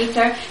 100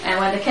 meters and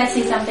when the cat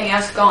sees something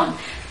else gone,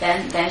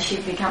 then she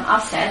become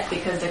upset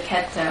because the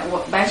cat,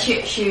 but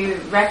she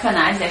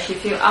recognized that she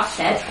feel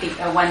upset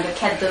when the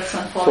cat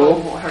doesn't follow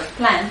her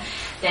plan.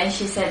 Then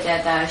she said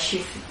that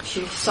she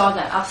saw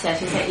the upset.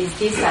 She said, "Is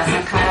this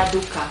Sankhara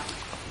Dukkha?"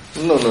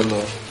 No.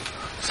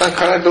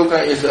 Sankhara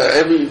Dukkha is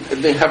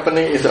everything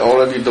happening is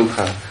already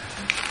Dukkha.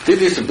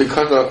 This is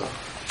because of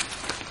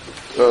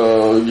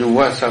you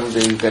want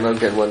something, you cannot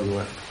get what you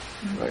want,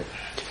 right?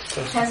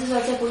 他是说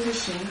这不是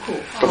行苦，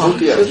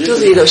就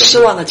是一个失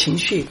望的情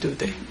绪，对不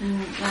对？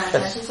那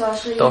他是说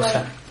是因为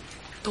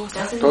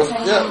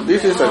Yeah,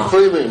 this is a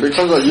craving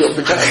because of you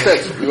become upset.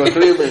 You are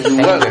craving,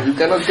 you want, you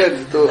cannot get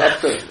so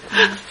upset.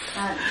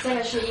 这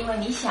个是因为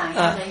你想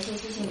要的一些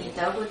事情你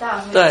得不到，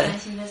所以伤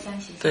心的伤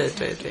心。对，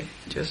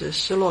就是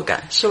失落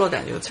感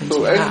就成绩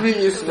So angry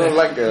is not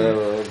like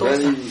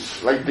very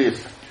like this.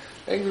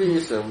 Angry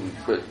is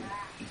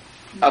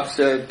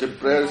upset,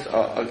 depressed,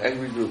 or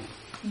angry group.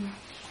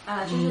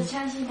 就是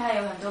嗔心它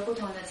有很多不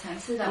同的层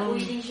次的，不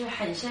一定是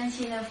很生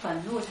气的愤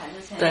怒才是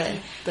嗔心，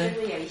就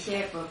是有一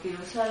些比如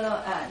说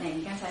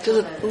你刚才就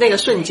是那个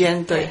瞬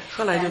间，对，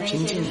后来就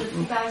平静了。就是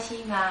不高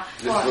兴啊，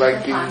或者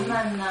是烦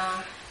闷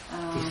啊，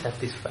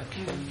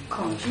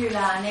恐惧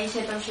啦，那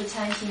些都是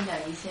嗔心的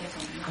一些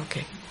种类。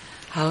OK，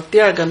 好，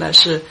第二个呢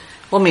是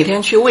我每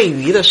天去喂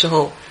鱼的时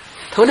候，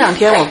头2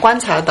天我观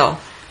察到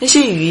那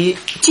些鱼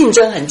竞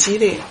争很激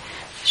烈。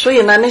所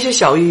以呢，那些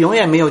小鱼永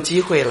远没有机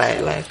会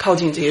来靠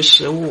近这些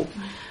食物。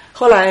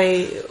后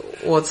来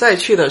我再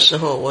去的时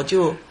候，我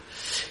就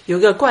有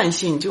个惯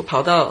性，就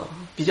跑到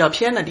比较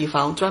偏的地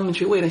方，专门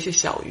去喂那些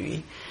小鱼。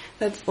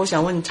那我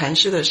想问禅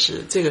师的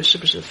是，这个是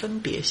不是分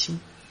别心？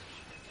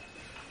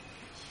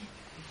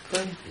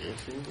分别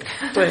心，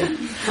对，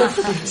分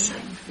别心。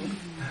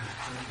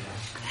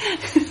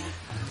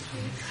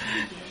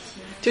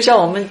就像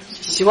我们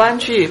喜欢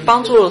去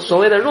帮助所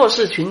谓的弱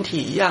势群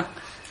体一样。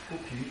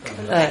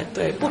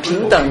对，不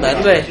平等的，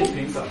对，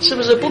是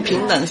不是不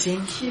平等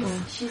心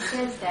？She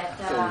says that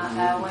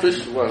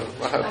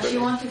she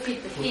wants to feed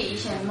the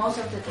fish, and most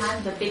of the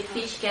time the big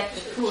fish get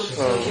the food,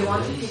 so she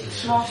wants to feed the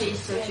small fish.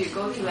 So she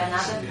go to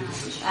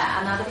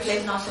another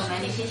place, not so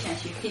many fish, and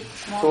she feed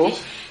small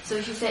fish.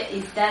 So she said,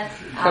 "Is that?"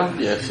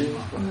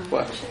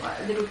 What?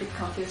 A little bit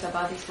confused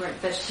about this word,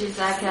 but she's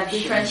like a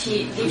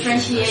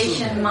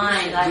differentiation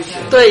mind, like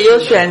对，有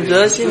选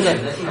择性的。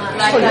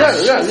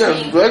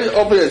Yeah, very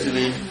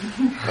obviously.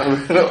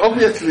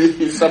 Obviously,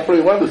 he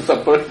suffering, want to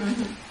suffer.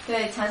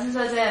 对，禅师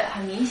说这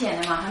很明显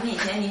的嘛，很明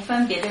显你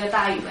分别这个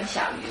大鱼跟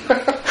小鱼。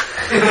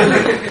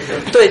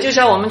对，就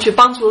像我们去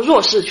帮助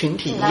弱势群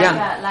体一样。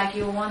Like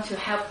you want to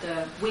help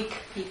the weak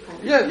people.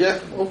 Yeah,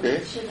 okay.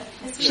 是的，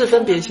是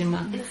分别心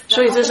吗？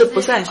所以这是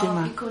不善心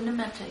吗？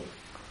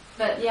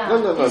 But yeah.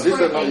 No. This is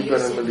not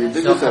equanimity.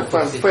 This is a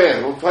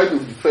fair. Try to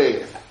be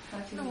fair.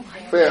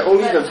 Fair.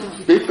 Only the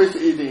big fish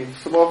eating,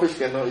 small fish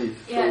cannot eat.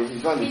 So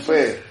it's not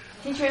fair.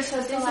 Teacher, so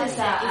this is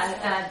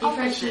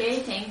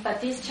differentiating, but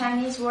this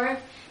Chinese word,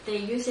 they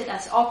use it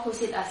as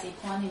opposite as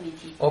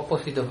equanimity.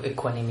 Opposite of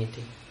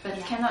equanimity. But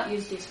you cannot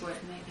use this word,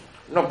 maybe.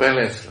 Not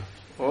balanced.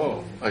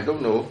 Oh, I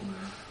don't know.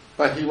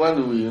 But he want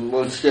to be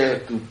more share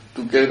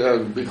together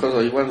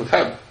because he want to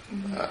help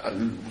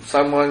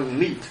someone in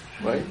need,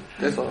 right?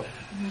 That's all.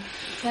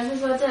 他是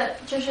说，这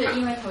就是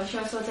因为头秀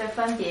说这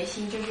分别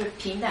心就是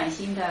平等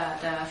心的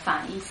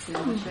反义词，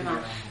是吗？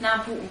那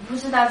不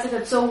知道这个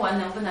中文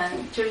能不能，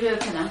就是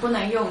可能不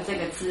能用这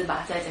个字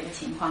吧，在这个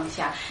情况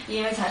下，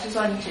因为才是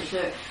说你只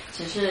是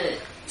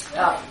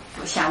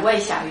想喂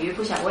小鱼，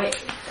不想喂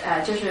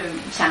就是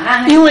想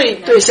让因为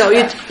对小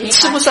鱼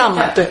吃不上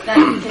嘛，对，但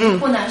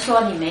不能说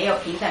你没有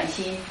平等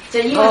心，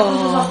这因为不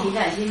是说平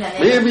等心的那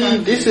个。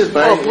Maybe this is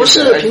by 不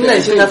是平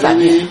等心的反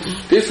面。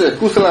This is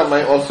kusala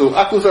mind also,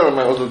 akusala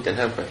mind also can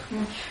happen.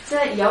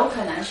 这有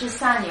可能是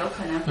善，有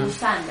可能不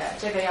善的，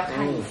这个要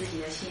看你自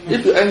己的心。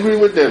If you angry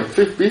with them,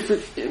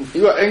 if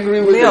you are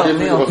angry with them,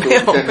 没有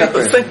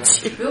生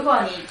气。如果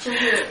你就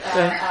是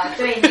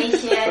对那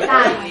些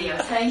大鱼有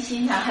嗔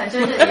心的，就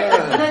是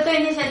对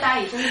那些大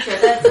鱼就是觉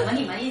得怎么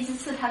你们一直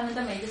吃，他们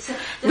都没吃，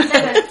就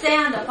这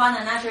样的话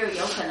呢，那就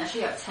有可能是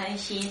有嗔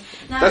心。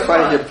那如果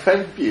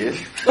分别，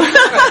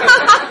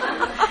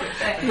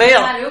没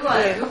有。那如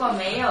果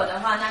没有的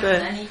话，那可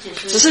能你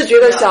只是觉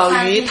得小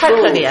鱼太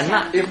可怜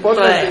了。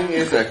Important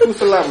thing is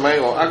kusala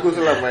mind or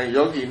akusala mind.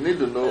 Yogi need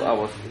to know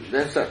our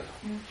lesson.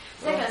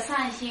 这个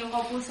善心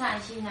或不善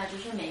心呢，就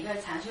是每个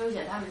禅修者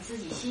他们自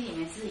己心里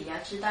面自己要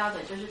知道的，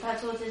就是他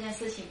做这件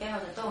事情背后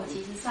的动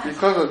机是善心。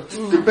Because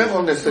depend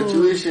on the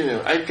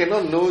situation, I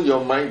cannot know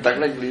your mind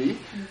directly.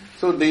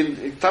 So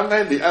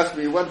sometimes they ask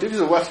me, "What this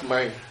is what's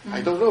mine?"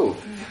 I don't know,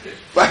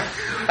 but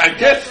I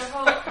guess.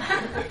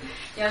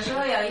 有时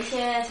候有一些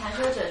禅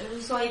修者就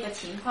是说一个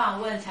情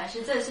况问禅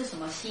师这是什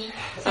么心，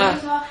所以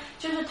说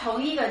就是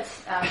同一个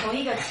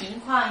情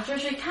况，就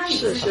是看你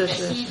自己的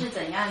心是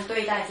怎样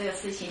对待这个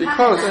事情。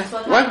Because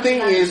one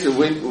thing is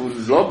when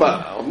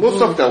loba, most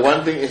of the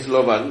one thing is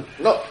loba.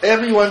 Not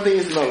every one thing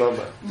is not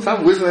loba.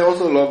 Some wisdom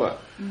also loba.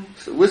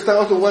 Wisdom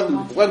also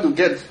want to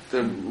get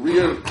the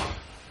real,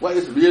 what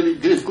is really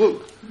good.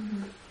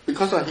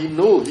 Because he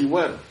know he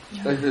want.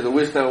 That is the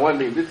wisdom one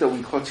thing. This is what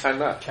we call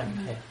chana.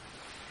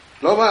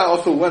 Loba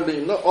also one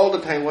thing. Not all the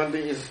time one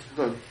thing is.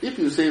 If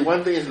you say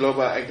one thing is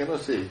loba, I cannot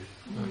say.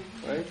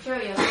 Right?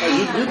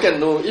 You can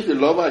know if you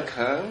loba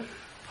calm,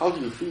 how do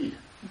you feel?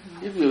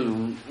 If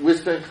you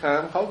wisdom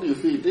calm, how do you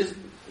feel? This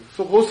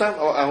so Hosan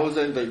or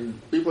Ahosan, the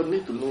people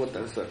need to know the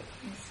answer.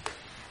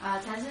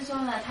 禅师说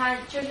呢，他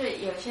就是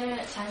有些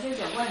禅修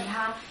者问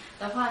他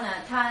的话呢，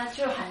他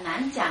就很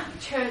难讲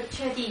确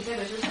定这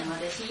个是什么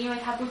的心，因为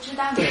他不知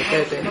道你那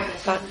个时候的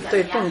心是怎么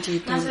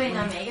样。那所以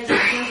呢，每一个禅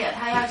修者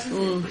他要自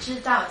己知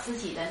道自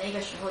己的那个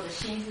时候的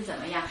心是怎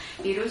么样。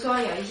比如说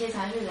有一些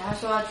禅修者他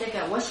说这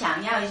个我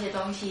想要一些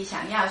东西，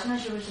想要那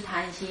是不是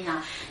贪心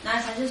呢？那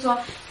禅师说。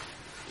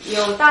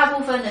有大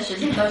部分的时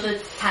间都是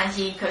贪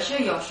心，可是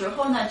有时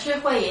候呢，智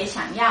慧也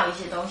想要一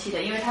些东西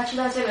的，因为他知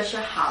道这个是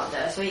好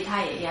的，所以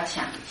他也要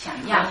想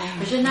要。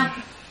可是那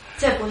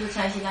这不是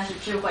贪心，那是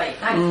智慧。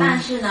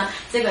但是呢，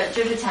这个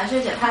就是禅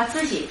修者他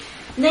自己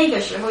那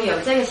个时候有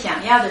这个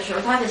想要的时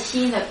候，他的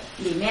心的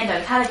里面的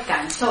他的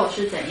感受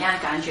是怎样，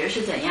感觉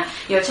是怎样。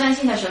有贪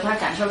心的时候，他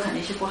感受肯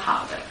定是不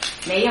好的；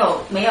没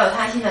有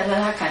贪心的时候，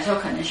他感受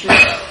可能是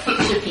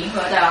平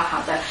和的、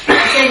好的。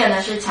这个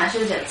呢是禅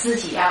修者自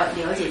己要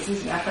了解，自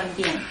己要分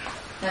辨。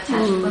那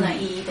禅师不能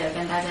一一的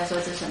跟大家说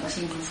这是什么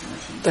心，这是什么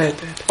心。对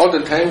对。All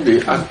the time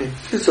they ask me,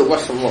 this is what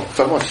什么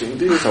心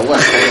 ，this is what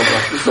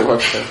this is what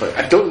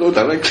I don't know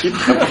that I keep.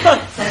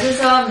 禅师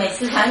说，每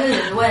次禅师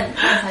者问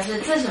禅师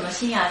这是什么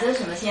心啊，这是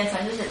什么心啊？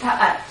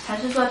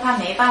禅师说他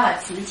没办法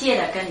直接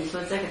的跟你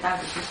说这个到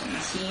底是什么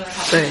心，因为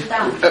他不知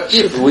道。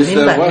If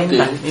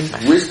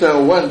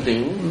wisdom one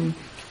thing,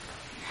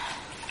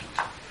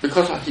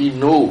 because he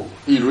know,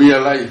 he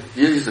realize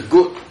this is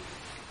good.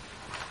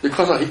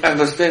 Because he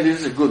understands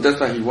this is good, that's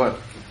what he wants.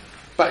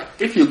 But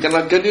if you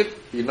cannot get it,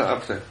 he's not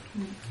upset.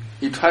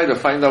 He try to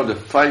find out the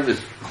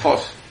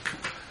cause.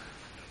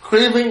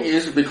 Craving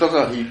is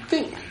because he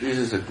thinks this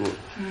is good.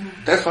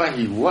 That's why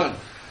he wants.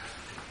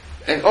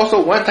 And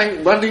also one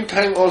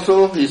time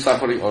also he's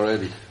suffering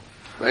already.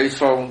 Very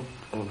strong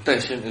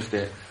tension is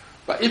there.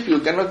 But if you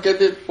cannot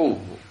get it,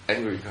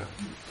 angry.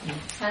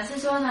 禅师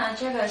说呢，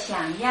这个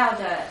想要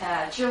的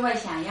智慧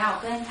想要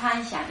跟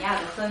贪想要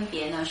的分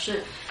别呢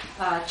是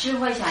智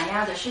慧想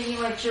要的是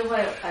因为智慧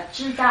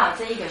知道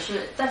这一个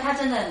是，但他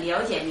真的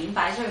了解明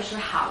白这个是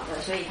好的，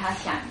所以他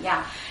想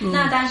要。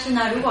那但是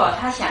呢，如果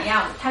他想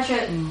要他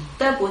却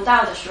得不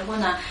到的时候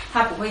呢，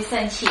他不会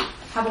生气。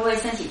他不会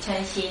升起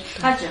嗔心，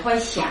他只会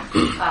想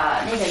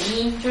那个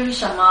因，就是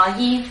什么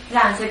因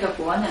让这个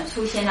果能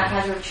出现，那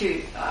他就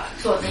去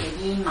做这个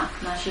因嘛，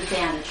那是这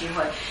样的智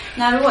慧。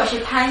那如果是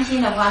贪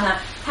心的话呢，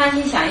贪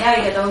心想要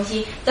一个东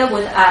西得不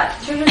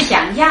就是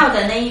想要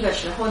的那一个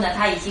时候呢，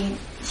他已经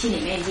心里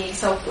面已经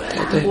受苦了、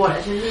难过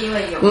了，就是因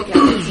为有不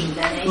紧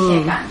的那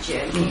些感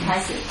觉，已经开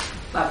始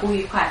不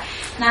愉快。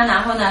那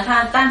然后呢，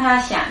当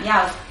他想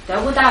要得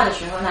不到的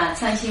时候呢，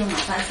嗔心马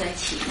上升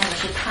起，那个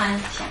是贪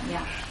想要。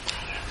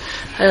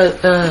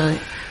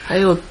还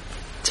有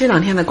这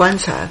两天的观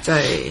察，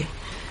在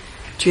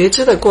觉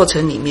知的过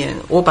程里面，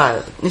我把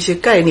那些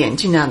概念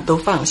尽量都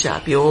放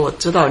下。比如我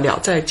知道鸟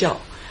在叫，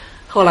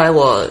后来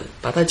我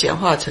把它简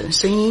化成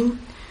声音，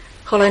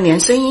后来连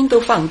声音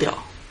都放掉，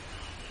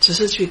只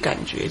是去感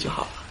觉就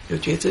好了，有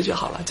觉知就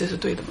好了，这是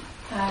对的吗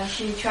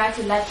？She tried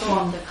to let go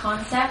of the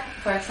concept.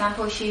 For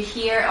example, she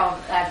hear of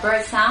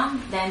bird sound,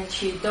 then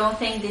she don't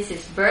think this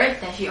is bird,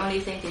 then she only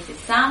think this is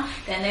sound,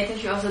 then later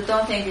she also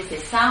don't think this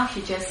is sound,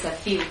 she just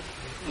feel.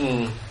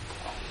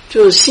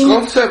 就是心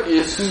Concept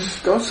is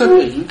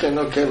you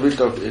cannot get rid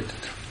of it,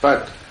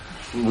 but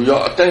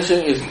your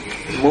attention is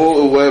more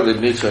aware of the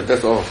nature,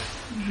 that's all.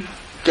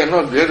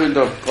 Cannot get rid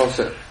of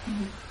concept.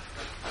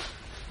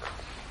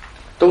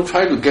 Don't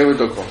try to get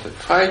rid of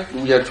concept.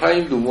 We are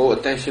trying to more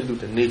attention to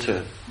the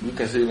nature. You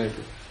can say like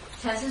that.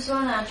 禅师说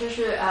呢，就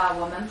是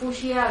我们不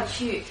需要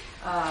去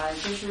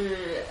就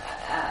是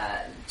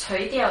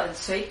垂掉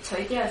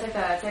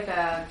这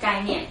个概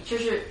念，就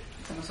是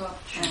怎么说？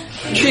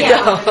去掉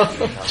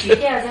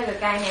这个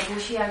概念，不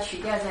需要取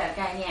掉这个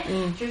概念。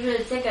就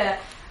是这个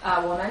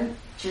我们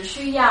只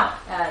需要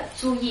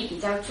比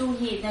较注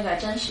意那个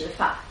真实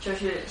法，就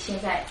是现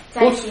在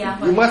在西安。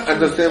You must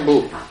understand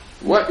both.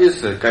 What is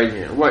the 概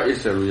念 ？What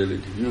is the reality?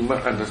 You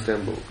must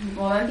understand both.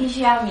 我们必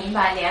须要明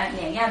白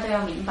两样都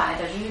要明白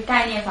的，就是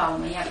概念法我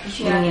们必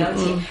须要了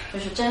解，就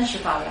是真实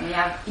法我们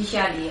必须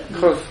要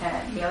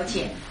了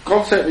解。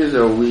Concept is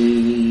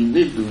we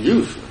need to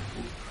use.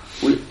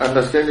 We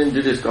understanding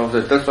this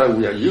concept. That's why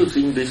we are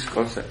using this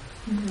concept.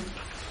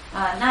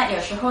 那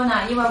有时候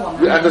呢，因为我们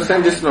we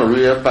understand this not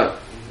real, but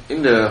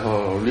in the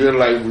real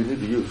life we need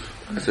to use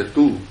as a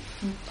tool.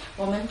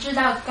 我们知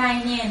道概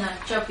念呢，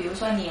就比如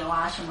说牛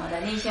啊什么的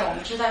那些，我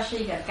们知道是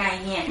一个概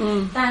念。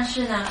但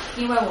是呢，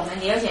因为我们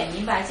了解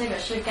明白这个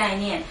是概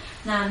念，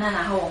那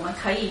然后我们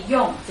可以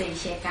用这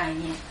些概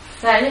念。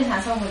在日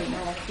常生活里面，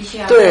我们必须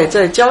要对，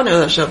在交流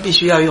的时候必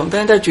须要用，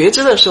但是在觉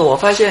知的时候，我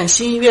发现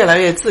心越来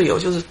越自由，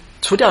就是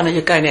除掉那些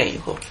概念以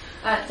后，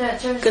对，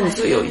就是更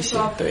自由一些。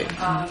对。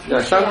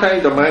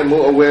Sometimes the mind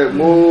more aware,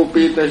 more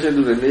pay attention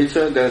to the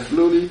nature, then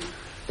slowly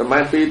the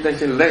mind pay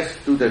attention less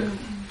to the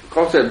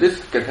concept. This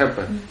can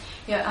happen.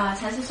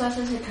 才是说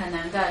这是可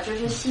能的，就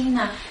是心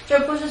呢，就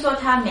不是说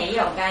它没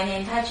有概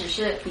念，它只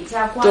是比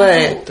较关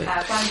注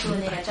关注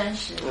那个真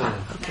实法。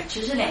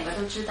其实两个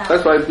都知道。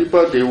That's why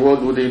people they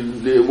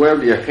wear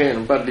their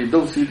hand, but they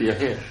don't see their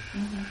hand.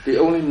 They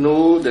only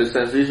know the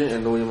sensation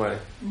and know your mind.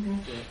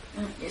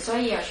 所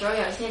以有时候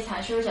有些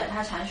禅修者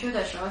他禅修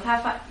的时候，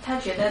他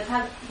觉得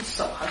他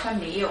手好像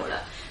没有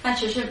了，那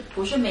其实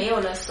不是没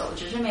有了手，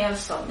只是没有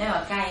手那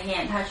个概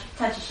念，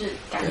他只是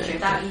感觉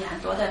到很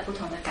多的不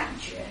同的感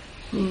觉。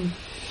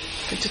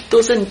这都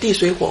是地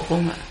水火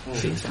风嘛，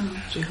实际上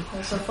最后。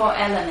So 4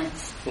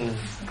 elements.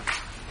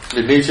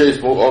 The nature is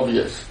more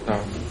obvious now.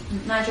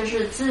 那就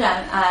是自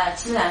然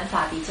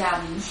法比较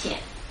明显。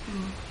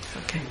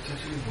OK。在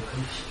这里我可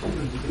以提问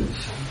一个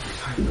小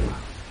参与吧。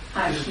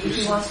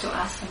He wants to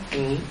ask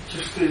something.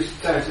 就是对，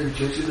在这个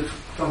觉知的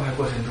状态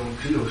过程中，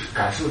只有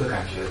感受的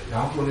感觉，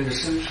然后那个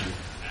身体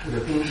或者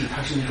边际，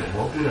它是一种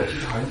模糊的，就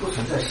是好像不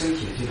存在身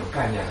体的这种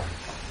概念了。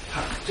它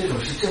这种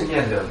是正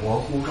念的模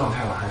糊状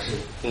态吗？还是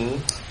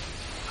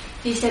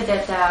？He said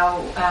that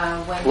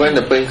when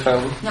the brain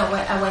comes. No,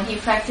 when he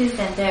practiced,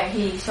 and there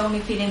he's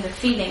only feeling the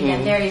feeling,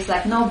 and there is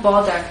like no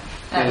border,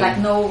 like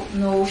no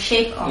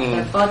shape of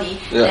the body.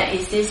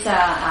 Is this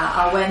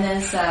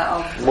awareness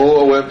of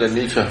more aware of the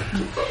nature?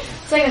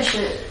 这个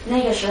是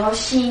那个时候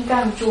心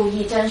更注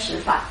意真实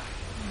法，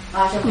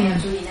就没有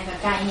注意那个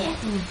概念。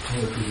没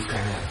有注意概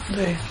念。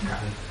对，感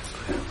恩。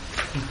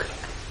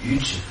愚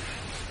痴。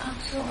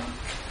是我。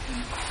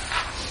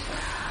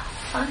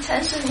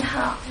禅师你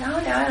好，然后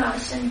两位老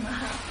师你们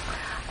好。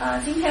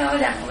今天有2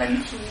个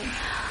问题。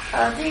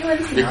第一个问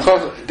题。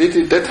Because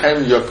that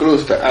time you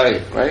close the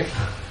eye, right?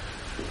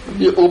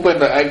 You open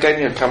the eye,概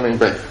念 coming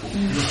back.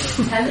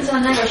 禅师说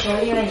那个时候，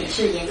因为你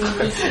是眼睛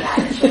闭起来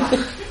的，是吧？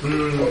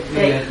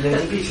对，眼睛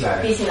闭起来。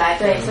闭起来，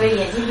对，所以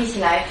眼睛闭起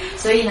来，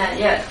所以呢，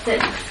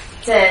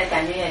这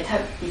感觉也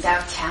比较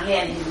强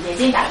烈。眼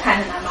睛打开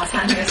的呢，马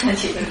上那个身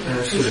体就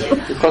出现了。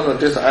Because of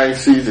this eye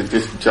sees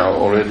this 脚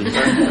already.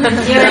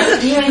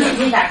 因为眼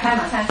睛打开，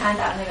马上看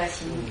到那个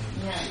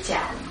脚。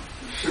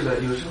是的，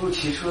有时候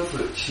骑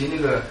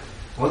那个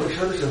摩托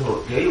车的时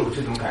候也有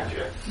这种感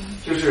觉，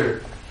就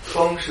是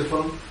风是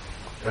风，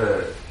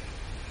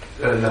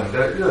冷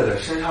的、热的、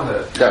身上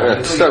的。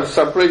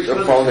Separate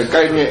from the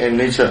概念 and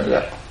nature.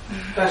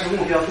 但是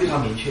目标非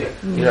常明确，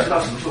你知道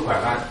什么时候拐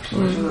弯，什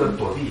么时候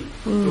躲避，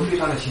都非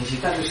常的清晰。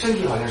但是身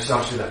体好像是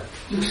消失的，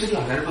这个身体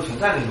好像是不存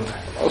在的那种感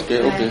觉。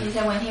Okay. He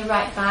said when he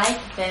ride bike,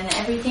 then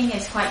everything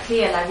is quite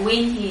clear. Like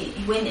wind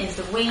is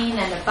the wind,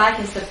 and the bike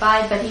is the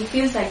bike. But he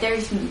feels like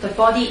the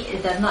body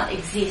does not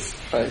exist.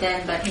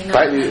 Then, but he knows.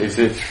 Bike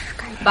exists.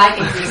 Bike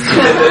exists.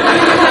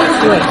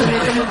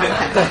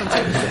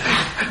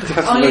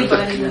 Only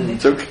body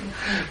exists. Okay.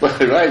 But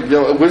right,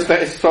 your wisdom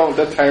is strong.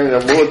 That time you're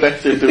more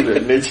attention to the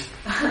nature.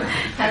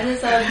 还是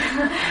说，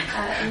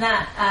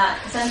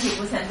身体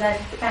不存在，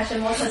但是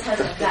摩托车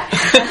存在。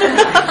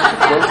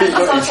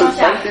说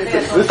下这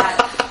个说下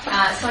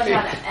说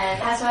下的，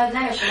他说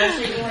那个时候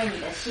是因为你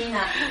的心呢，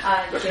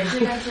觉知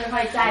跟智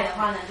慧在的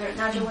话呢，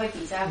那就会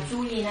比较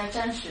注意那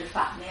真实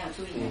法，没有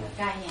注意那个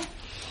概念。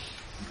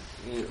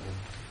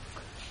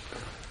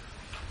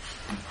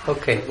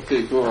Okay,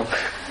 go on.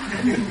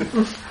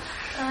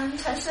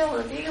 禅师，我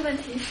的第一个问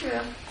题是，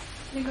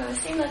那个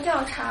新的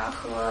调查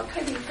和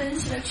推理分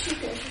析的区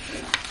别是什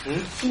么？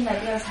新的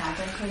调查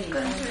跟推理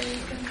分析。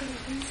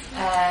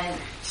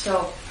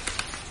So,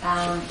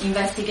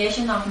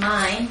 investigation of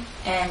mind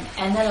and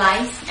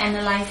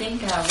analyzing.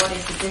 What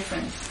is the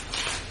difference?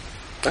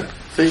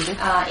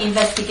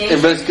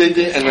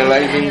 Investigating,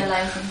 analyzing.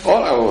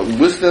 All our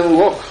wisdom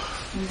work.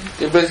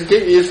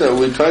 Investigate is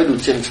we try to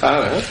检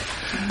查.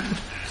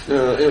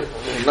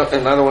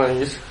 Another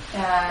one is.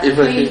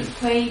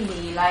 推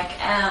理 like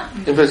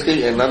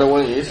investigate. Another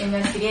one is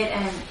investigate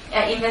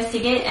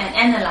and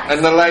analyze.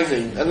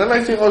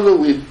 Analyzing also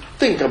we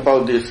think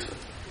about this.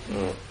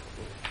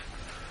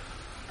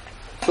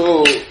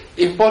 So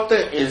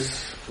important is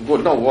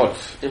not what.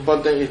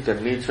 Important is the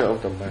nature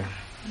of the mind.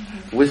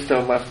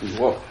 Wisdom must be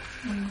what.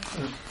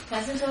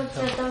 禅师说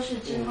这都是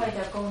智慧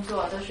的工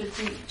作，都是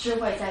智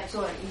慧在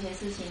做一些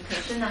事情。可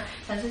是呢，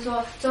禅师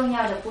说重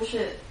要的不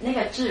是那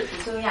个智不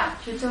重要，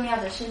最重要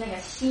的是那个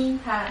心，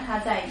它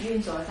在运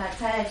作，它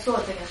在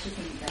做这个事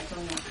情比较重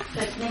要。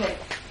所以那个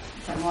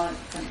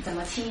怎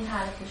么清它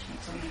不是很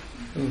重要。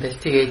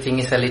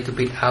Investigating is a little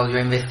bit how you're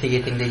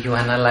investigating that you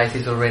analyze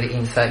is already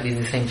inside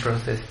in the same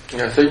process.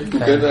 Yeah, so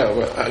together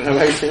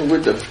analyzing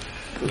with the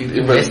you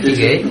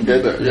investigate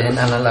together, and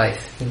analyze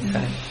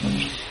inside.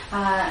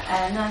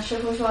 那师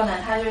父说呢，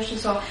他就是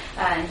说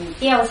你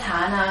调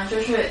查呢，就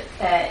是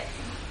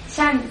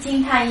像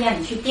惊叹一样，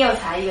你去调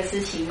查一个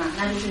事情嘛，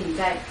那就是你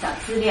在找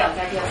资料，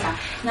在调查。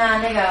那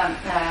个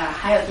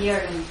还有第二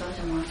个你说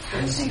什么？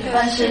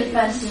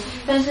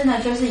分析呢，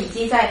就是你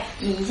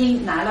已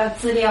经拿到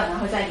资料，然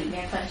后在里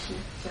面分析，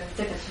就是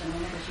这个是什么，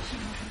那个是什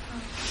么？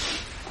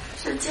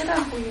是阶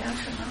段不一样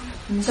是吗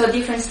？So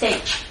different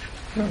stage.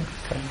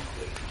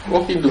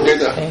 Working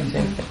together.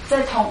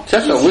 在同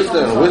Just a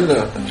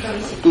wisdom.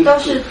 都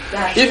是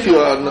If you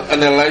are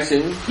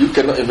analyzing, you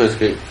cannot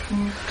investigate.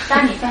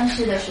 当你分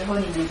析的时候，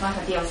你没办法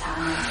调查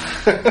呢。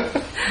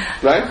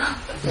Right?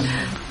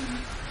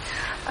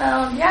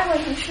 第二个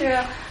问题是，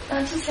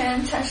之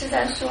前禅师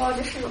在说，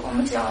就是我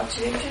们只要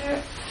觉知，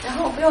然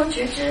后不用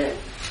觉知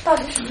到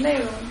底什么内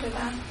容，对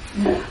吧？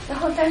然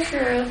后但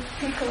是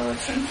那个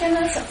前天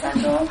的小赞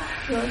中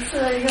有一次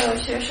一个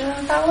学生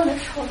发问的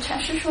时候，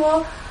禅师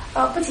说，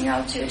不仅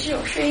要觉知有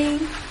声音，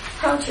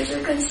还要觉知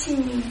更细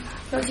腻，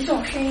有几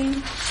种声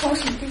音从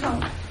什么地方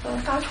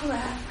发出来。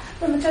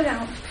那么这两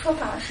个说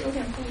法是有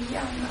点不一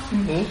样的。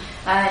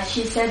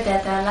She said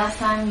that last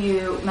time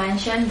you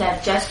mentioned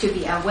that just to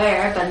be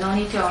aware, but no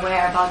need to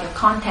aware about the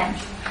content.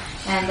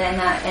 And then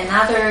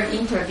another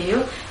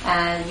interview,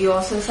 you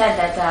also said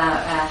that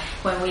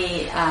when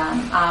we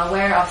are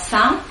aware of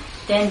sound,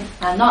 then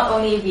not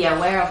only be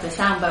aware of the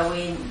sound, but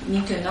we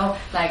need to know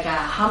like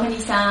how many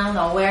sounds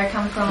or where it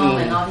come from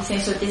and all these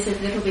things. So this is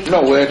a little bit.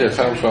 Not where the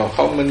sound from,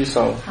 how many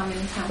sounds? How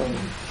many sounds?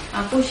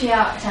 不需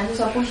要，禅师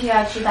说不需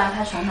要知道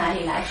它从哪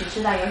里来，只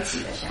知道有几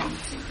个声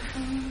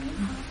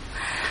音。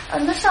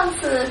那上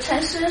次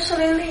禅师说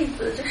了一个例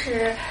子，就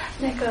是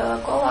那个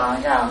国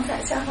王让宰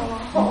相和王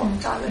后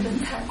找个人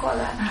才过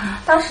来，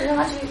当时让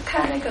他去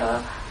看那个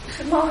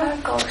是猫还是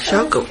狗生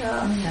了几个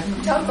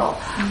小狗，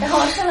然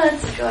后生了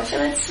几个，生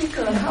了7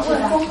个，然后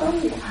问公跟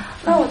母。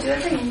那我觉得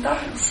这已经到很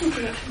细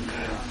致的程度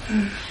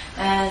了。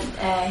And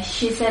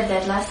she said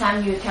that last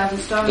time you tell the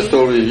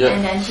story, yeah.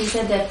 And then she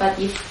said that, but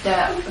if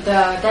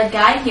that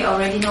guy, he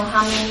already know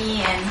how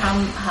many and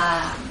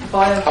how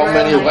boy or girl, how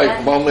many like white,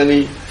 that. how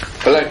many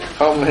black,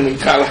 how many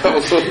color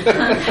also.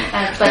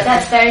 But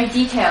that's very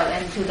detailed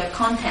and to the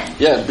content.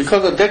 Yeah,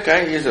 because that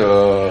guy is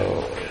a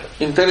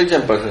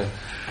intelligent person.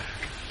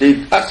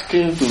 They ask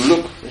him to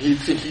look. He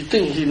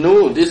think he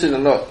know this is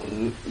not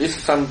this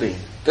is something.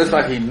 That's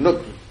why he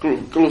look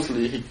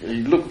closely.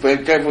 He look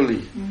very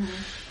carefully.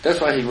 That's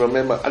why he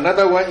remember.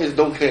 Another one is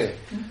don't care.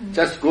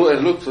 Just go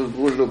and look,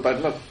 but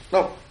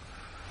not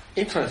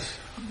interest.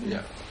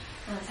 Yeah.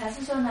 才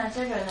是说呢，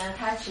这个呢，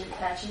他其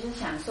实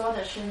想说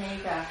的是那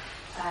个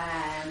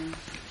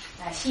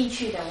兴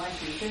趣的问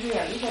题，就是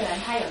有一个人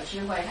他有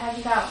智慧，他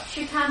知道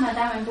去看嘛，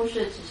当然不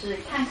是只是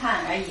看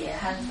看而已，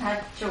他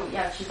就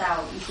要知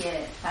道一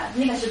些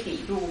那个是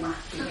笔录嘛，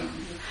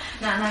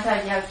那他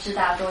要知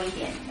道多一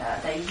点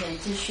的一些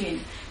资讯。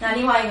那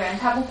另外一个人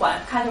他不管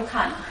看就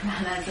看了，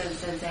那就是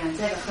这样，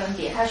这个分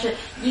别，他是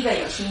一个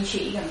有兴趣，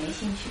一个没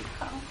兴趣。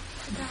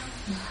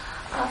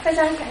好，非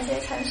常感谢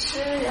禅师，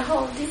然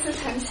后第4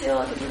禅修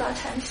就遇到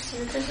禅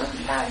师，这是很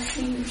大的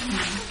幸运。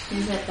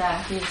He said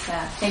that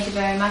thank you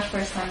very much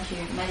first time to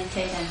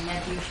meditate and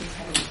met you, she's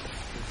happy.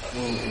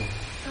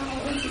 然后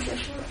问题结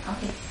束了。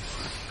OK。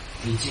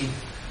李静。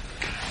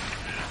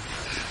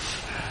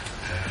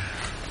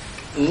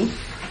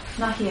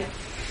Not here.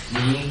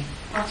 你。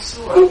是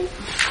我。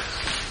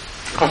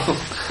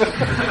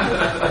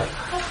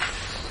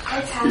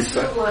禅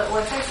师，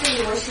我在这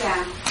里，我想。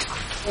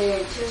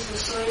就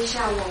是说一下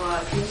我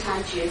平常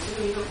觉知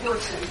的一个过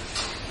程，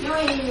因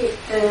为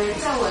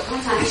在我通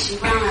常习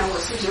惯呢，我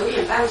是9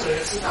点半左右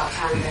吃早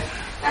餐的，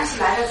但是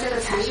来到这个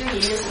禅修营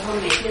的时候，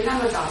每天那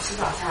么早吃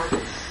早餐，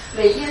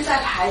每天在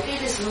排队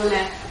的时候呢，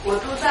我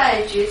都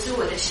在觉知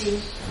我的心，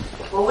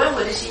我问我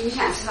的心，你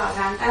想吃早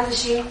餐，但是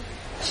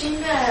心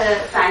的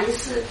反应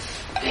是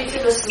对这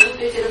个食物，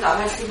对这个早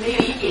餐是没有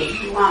一点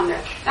欲望的，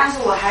但是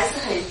我还是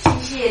很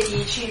机械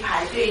地去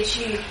排队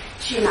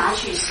去拿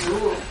取食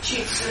物去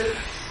吃。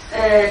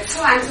吃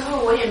完之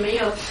后我也没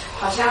有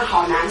好像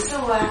好难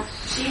受啊，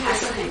心还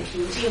是很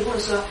平静，或者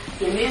说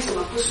也没有什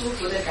么不舒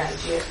服的感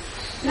觉。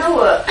那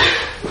我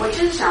就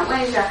是想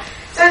问一下，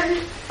在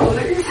我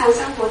们日常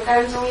生活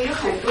当中有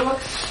很多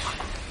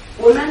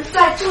我们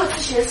在做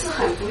之前是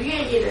很不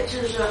愿意的，就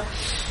是说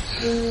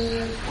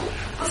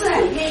不是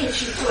很愿意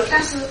去做，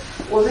但是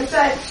我们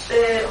在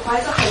怀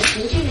着很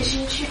平静的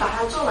心去把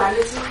它做完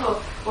了之后，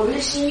我们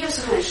的心又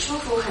是很舒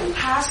服很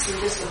踏实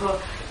的时候，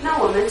那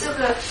我们这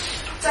个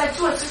在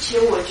做之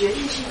前我决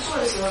定去做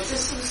的时候，这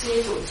是不是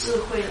一种智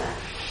慧呢？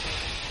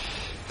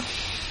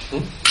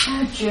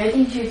他决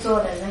定去做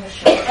的那个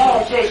时候。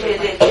对。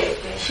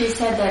She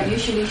said that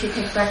usually she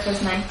takes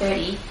breakfast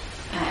 9:30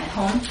 at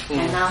home,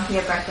 and now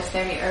here breakfast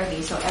very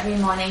early. So every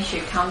morning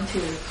she come to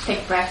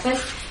take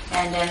breakfast,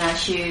 And then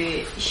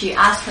she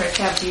asked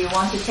herself, do you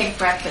want to take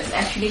breakfast?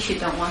 Actually, she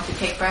don't want to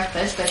take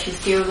breakfast, but she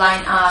still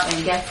line up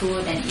and get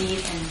food and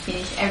eat and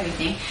finish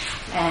everything.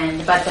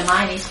 But the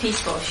mind is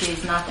peaceful. She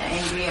is not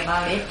angry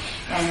about it.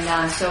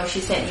 And so she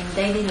said in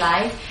daily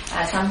life,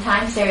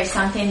 sometimes there is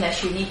something that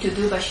she need to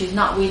do, but she's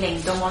not willing,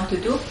 don't want to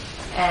do.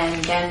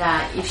 And then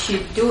if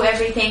she do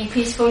everything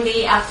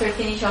peacefully, after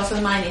finish also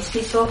mind is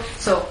peaceful.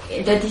 So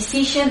the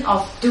decision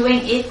of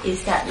doing it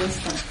is that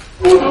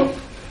wisdom.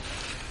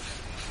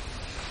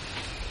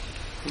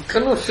 You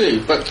cannot say,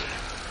 but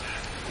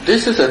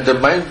this is the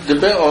mind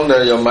depend on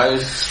your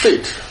mind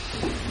state.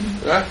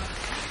 Right?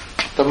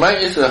 The mind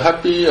is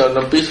happy or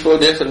not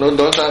peaceful, yes or no,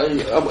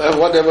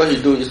 whatever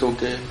he do is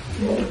okay.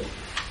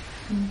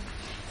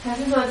 他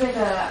是说这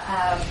个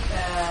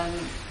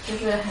就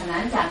是很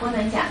难讲，不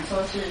能讲说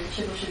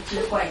是不是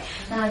智慧。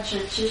那只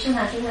是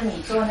呢，就是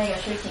你做那个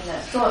事情的，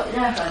做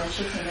任何的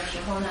事情的时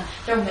候呢，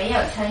就没有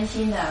嗔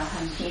心的，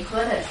很平和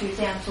的去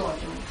这样做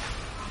就。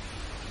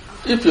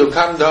If you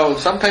calm down,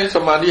 sometimes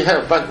samadhi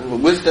help, but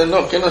wisdom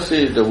cannot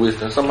say the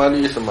wisdom.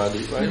 Samadhi is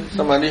samadhi, right?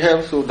 Samadhi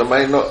helps, so the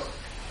mind not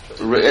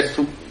react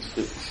too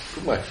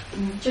much.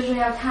 就是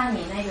要看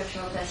你那个时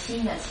候的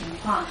心的情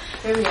况。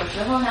就是有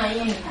时候呢，因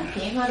为你很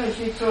平和的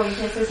去做一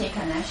些事情，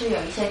可能是有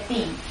一些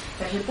病，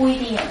可是不一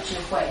定有智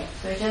慧，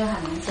所以这个很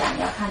难讲，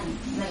要看你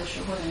那个时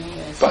候的那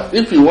个。But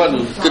if you want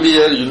to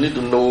clear, you need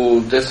to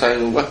know that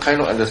time what kind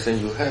of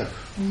understanding you have.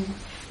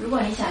 如果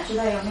你想知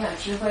道有没有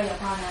智慧的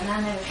话呢，那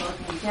个时候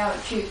你就要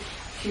去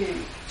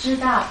知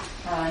道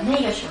那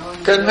个时候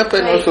你 can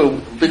happen also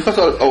because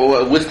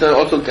our wisdom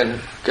also can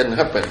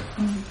happen.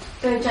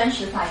 对真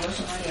实法有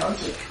什么了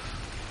解？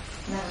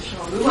那个时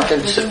候如果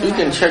you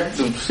can check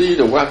to see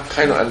the what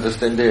kind of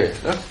understanding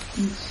there.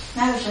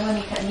 那个时候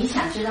你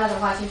想知道的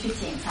话，就去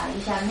检查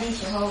一下那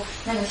时候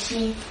那个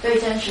心对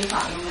真实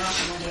法有没有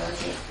什么了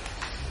解。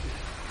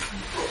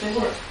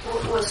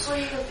我说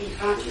一个比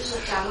方，就是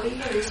假如一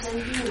个人生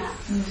病了，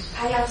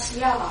他要吃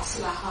药了，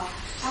是吧？哈，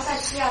他在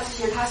吃药之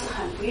前他是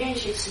很不愿意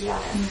去吃药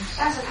的，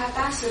但是他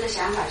当时的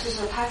想法就是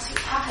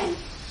他很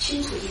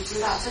清楚地知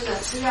道这个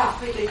吃药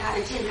会对他的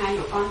健康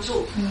有帮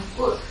助，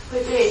会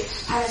对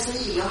他的身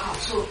体有好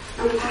处，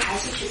那么他还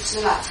是去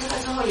吃了，吃了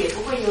之后也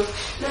不会有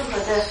任何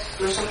的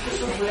有什么不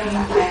舒服的反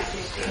应。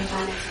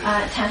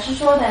禅师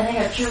说的那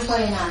个智慧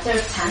呢，就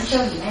是禅修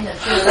里面的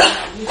智慧的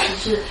意思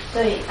是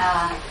对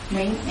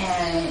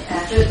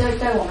就是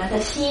对我们的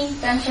心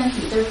跟身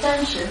体对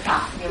真实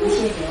法有一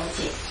些了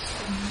解。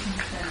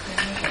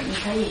你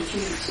可以去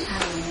看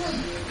有没有那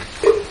个。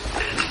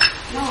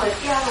那我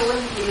第二个问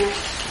题呢，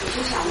我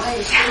就想问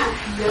一下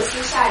刘师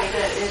下一个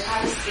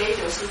他的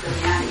schedule 是怎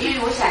么样？因为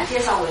我想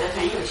介绍我的朋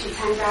友去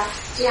参加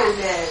这样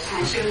的禅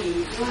修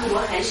营，因为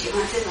我很喜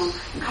欢这种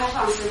开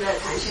放式的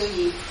禅修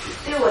营。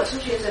对我初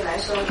学者来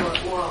说，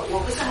我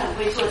不是很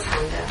会做禅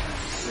的。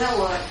那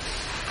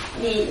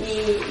你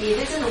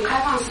的这种开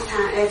放式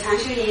禅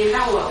修营，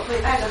让我会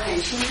带着很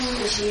轻松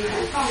的心、很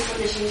放松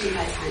的心情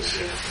来禅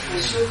修，很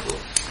舒服。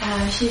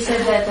She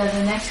said that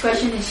the next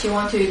question is she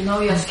wants to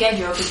know your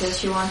schedule because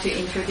she wants to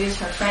introduce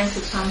her friends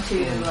to come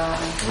to.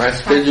 My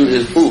schedule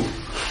is full.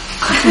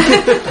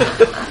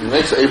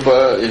 Next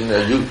April in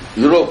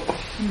Europe.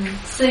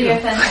 4月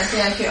份还是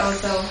要去欧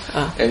洲。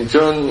And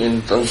June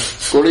in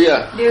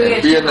Korea. 6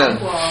月去韩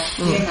国、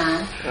越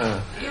南。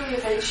6月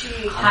份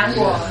去韩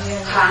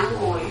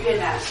国、越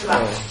南是吧？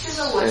就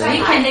是我在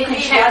哪里可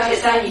以了解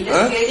到你的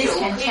schedule，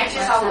 我可以介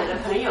绍我的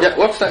朋友。Yeah,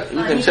 website.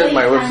 You can check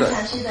my website.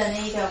 禅师的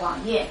那个网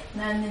页，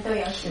那都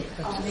有写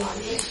的。网页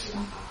是吧？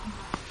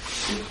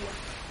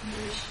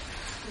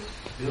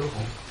刘红。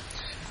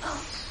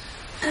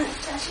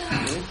早上好。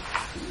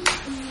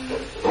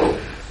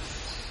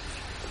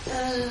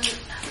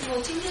我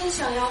今天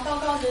想要报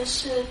告的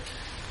是，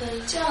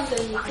这样的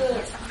一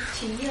个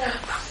体验。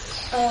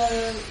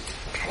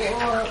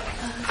我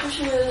就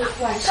是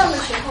晚上的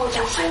时候的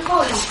最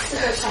后一次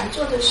的禅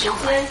坐的时间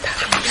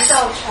比较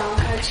长，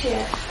而且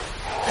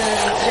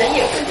人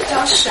也会比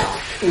较少。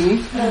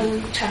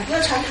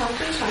禅堂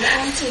非常的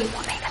安静。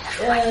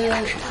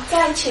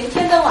在前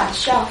天的晚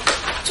上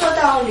做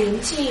到临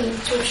近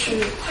就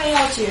是快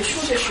要结束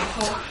的时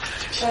候。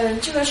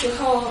这个时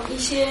候一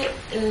些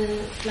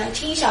来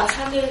听小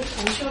餐的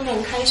同修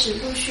们开始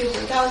陆续回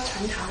到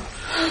禅堂，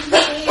所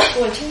以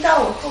我听到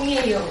我后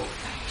面有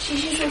稀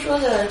稀疏疏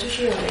的，就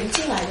是有人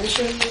进来的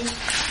声音。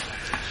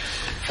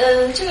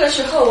这个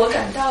时候我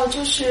感到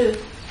就是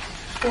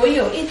我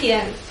有一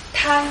点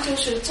瘫，就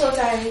是坐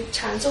在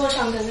禅座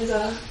上的那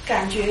个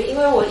感觉，因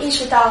为我意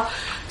识到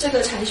这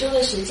个禅修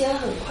的时间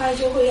很快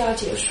就会要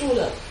结束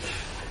了。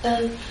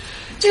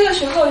这个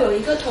时候有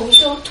一个同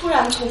修突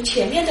然从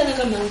前面的那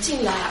个门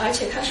进来，而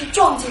且他是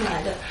撞进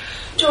来的，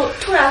就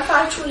突然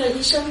发出了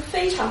一声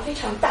非常非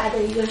常大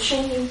的一个声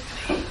音。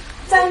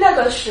在那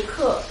个时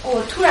刻，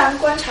我突然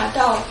观察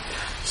到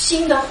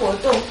心的活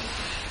动，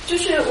就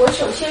是我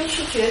首先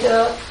是觉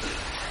得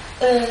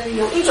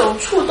有一种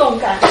触动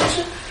感，就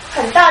是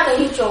很大的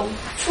一种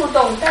触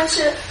动，但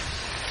是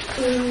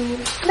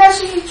那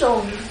是一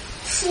种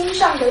心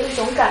上的一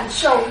种感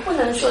受，不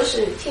能说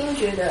是听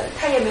觉的，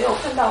他也没有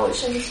碰到我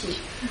身体，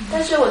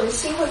但是我的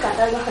心会感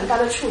到一个很大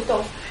的触动。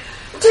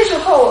这时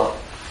候我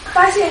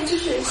发现，就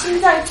是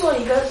心在做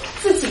一个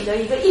自己的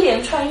一个一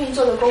连串运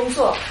作的工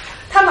作，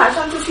他马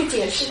上就去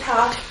解释，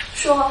他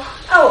说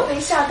我被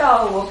吓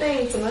到，我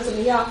被怎么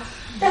样。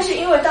但是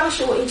因为当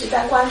时我一直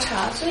在观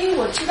察，所以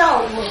我知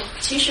道我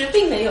其实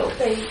并没有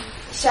被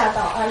吓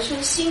到，而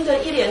是心的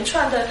一连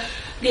串的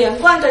连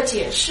贯的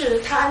解释，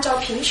他按照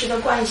平时的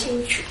惯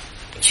性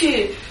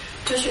去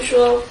就是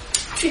说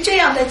去这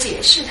样的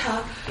解释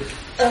它。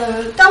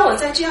当我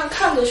在这样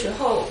看的时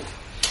候，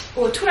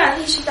我突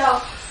然意识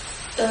到，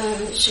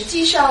实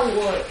际上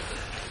我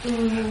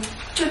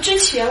就之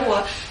前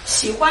我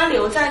喜欢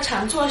留在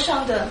禅坐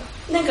上的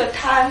那个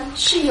贪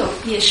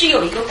也是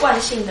有一个惯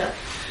性的，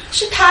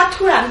是它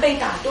突然被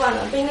打断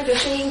了，被那个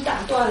声音打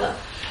断了。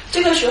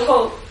这个时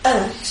候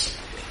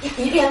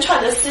一连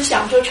串的思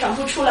想就全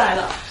部出来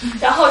了，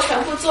然后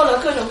全部做了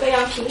各种各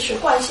样平时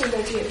惯性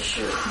的解释。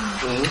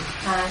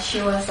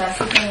She was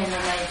sitting in the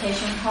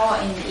meditation hall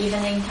in the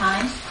evening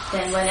time.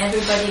 Then when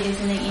everybody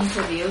listening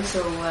interview,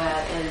 so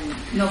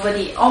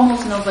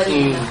almost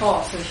nobody in the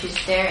hall, so she's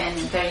there and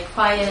very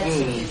quiet, so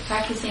she's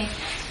practicing,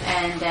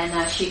 and then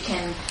she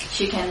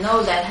can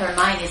know that her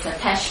mind is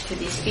attached to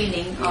this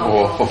feeling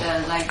of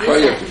like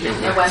this.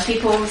 And when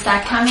people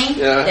start coming,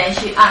 then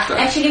she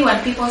actually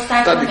when people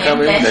start coming,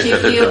 then she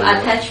feel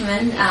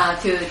attachment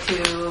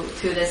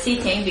to the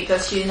sitting,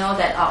 because she know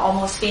that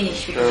almost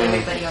finished because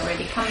everybody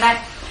already come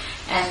back.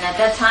 And at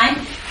that time,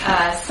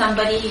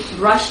 somebody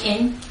rushed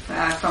in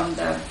from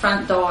the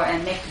front door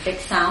and make a big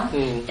sound.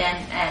 Then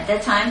at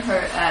that time,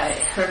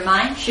 her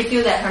mind, she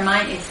feel that her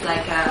mind is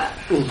like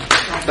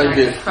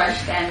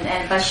crushed.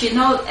 But she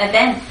knows, and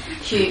then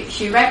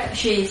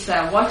she's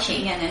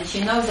watching, and then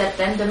she knows that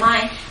then the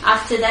mind,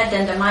 after that,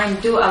 then the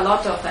mind do a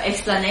lot of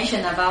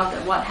explanation about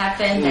what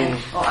happened, and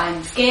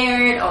I'm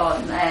scared, or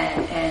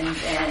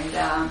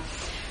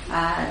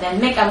then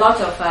make a lot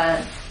of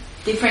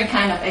different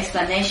kind of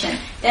explanation.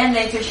 Then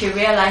later she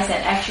realized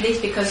that actually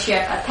it's because she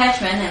have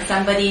attachment and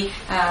somebody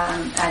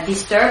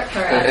disturbed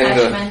her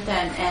attachment,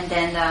 and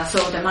then so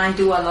the mind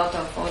do a lot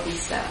of all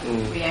these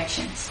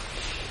reactions.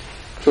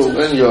 So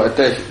when you're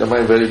attached, the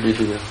mind very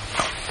busy.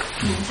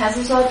 他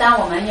是说当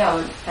我们有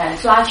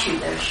抓取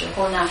的时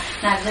候呢，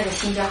那这个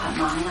心就很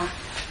忙了，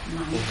很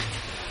忙。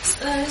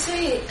所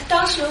以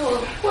当时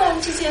我忽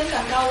然之间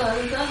感到了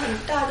一个很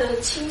大的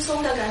轻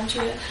松的感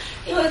觉，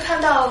因为看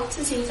到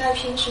自己在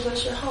平时的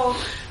时候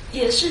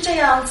也是这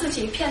样自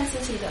己骗自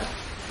己的。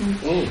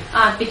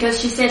Because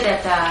she said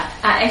that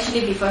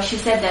actually before she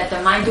said that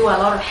the mind do a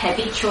lot of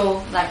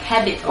habitual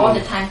habit all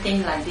the time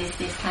things like this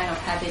kind of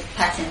habit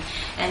pattern,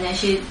 and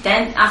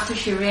then after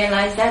she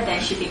realized that,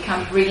 then she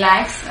become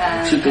relaxed.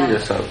 Cheating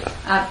yourself.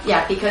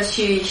 Because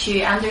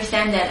she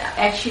understand that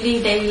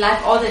actually daily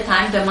life all the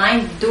time the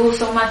mind do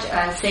so much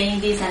saying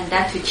this and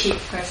that to cheat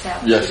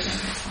herself. Yes.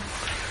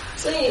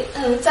 所以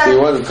they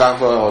want to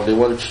cover or they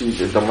want to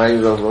cheat. The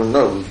mind no,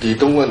 they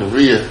don't want to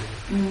real.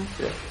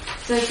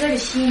 所以这个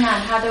心呢，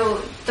他都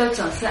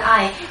总是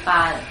爱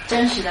把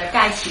真实的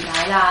盖起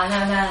来啦，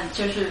那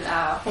就是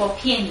或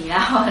骗你啦，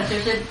或者就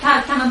是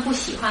他们不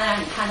喜欢让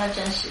你看到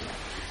真实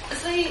的。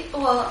所以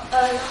我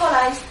后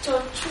来就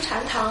出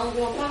禅堂，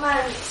我慢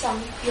慢想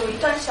有一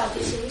段小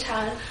的行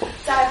禅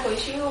再回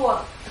去，因为我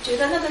觉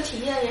得那个体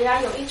验仍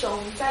然有一种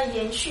在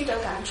延续的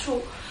感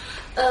触。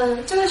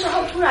这个时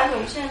候突然涌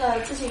现了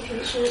自己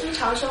平时日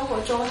常生活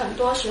中很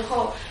多时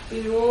候，比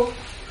如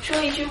说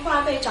一句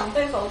话被长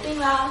辈否定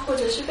啦，或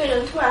者是被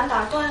人突然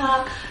打断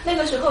啊，那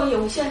个时候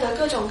涌现的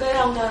各种各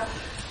样的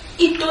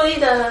一堆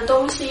的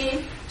东西。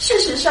事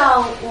实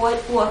上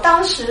我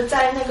当时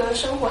在那个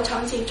生活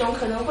场景中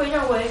可能会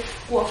认为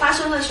我发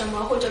生了什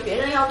么，或者别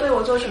人要对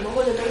我做什么，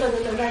或者等等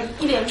等等的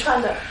一连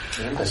串的。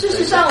事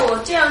实上我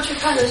这样去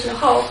看的时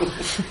候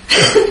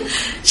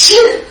是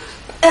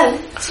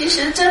其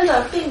实真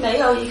的并没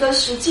有一个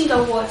实际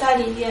的我在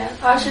里面，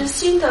而是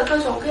新的各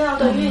种各样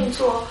的运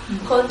作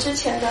和之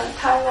前的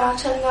贪啊、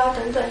嗔啊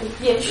等等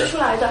延续出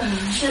来的，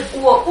是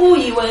我误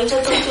以为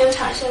这中间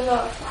产生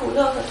了苦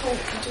乐和痛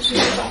苦，就是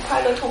那种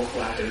快乐、痛苦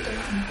啊等等。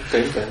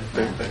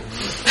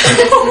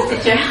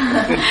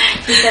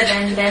She said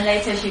then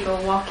later she go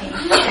walking,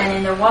 and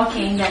in the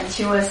walking then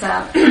she was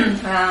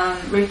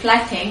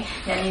reflecting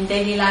that in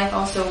daily life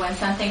also when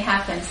something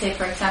happens, say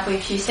for example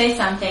if she says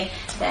something,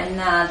 then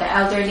the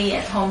elderly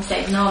at home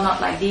say no,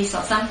 not like this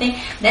or something,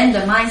 then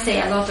the mind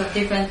say a lot of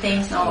different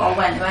things, or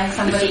when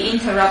somebody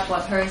interrupt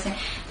what her saying,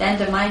 then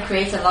the mind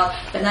creates a lot.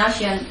 But now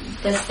she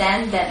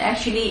understands that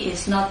actually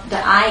is not, the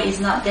I is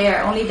not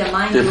there, only the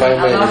mind doing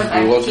a lot of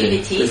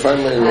activities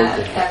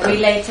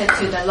related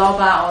to the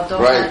loba or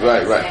dosa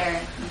that is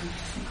there.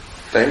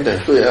 等等，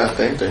对啊，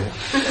等等。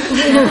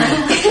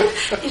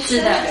是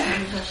的，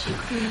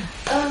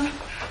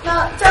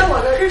那在我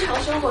的日常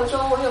生活中，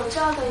我有这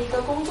样的一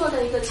个工作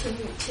的一个情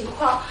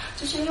况，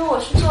就是因为我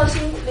是做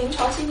临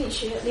床心理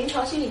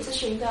咨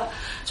询的，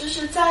就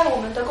是在我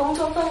们的工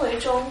作氛围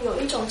中有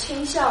一种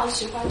倾向，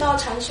喜欢到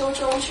禅修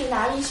中去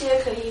拿一些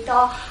可以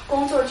到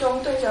工作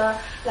中对着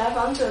来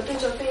访者、对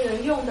着病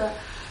人用的。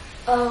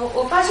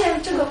我发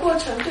现这个过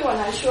程对我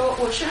来说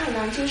我是很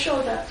难接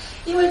受的，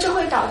因为这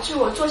会导致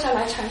我坐下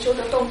来禅修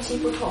的动机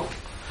不同。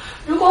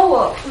如果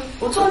我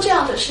不做这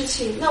样的事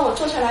情，那我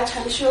坐下来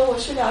禅修，我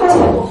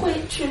会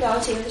去了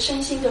解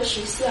身心的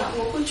实相，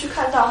我会去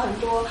看到很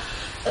多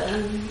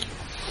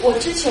我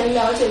之前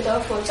了解的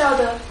佛教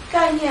的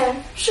概念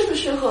是不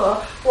是和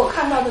我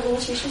看到的东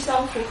西是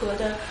相符合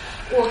的，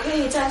我可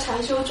以在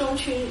禅修中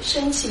去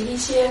升起一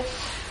些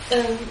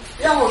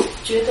让我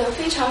觉得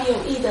非常有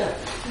益的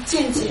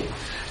见解。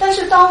但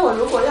是当我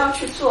如果要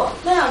去做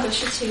那样的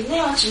事情，那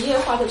样职业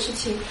化的事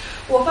情，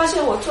我发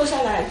现我坐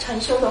下来禅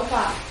修的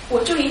话，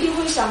我就一定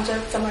会想着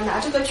怎么拿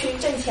这个去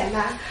挣钱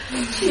啊，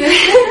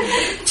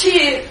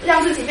去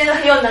让自己变得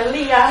很有能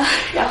力啊，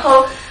然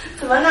后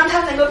怎么让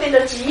它能够变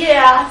得职业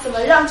啊，怎么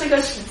让这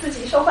个使自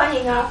己受欢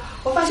迎啊，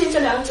我发现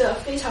这两者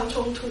非常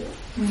冲突。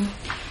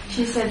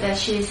She said that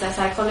she is a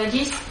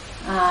psychologist,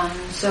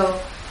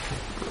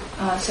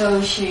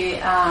 so she,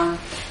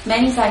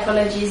 many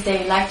psychologists,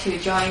 they like to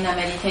join a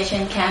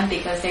meditation camp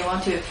because they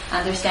want to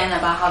understand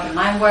about how the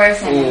mind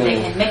works and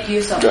they can make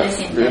use of this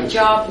in their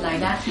job like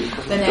that.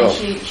 But then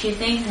she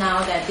thinks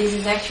now that this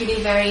is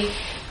actually very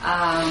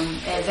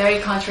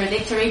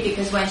contradictory,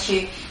 because when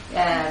she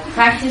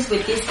practice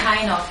with this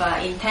kind of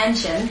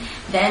intention,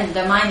 then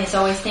the mind is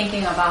always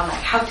thinking about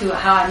like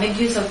how I make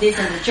use of this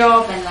in the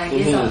job and like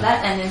this or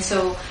that, and then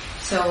so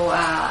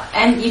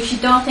and if you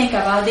don't think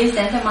about this,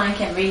 then the mind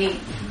can really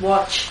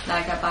watch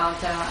like about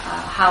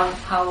how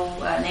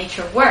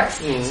nature works.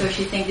 So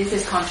she thinks this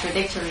is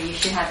contradictory. You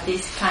should have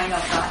this kind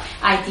of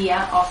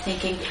idea of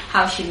thinking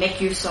how she make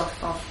use of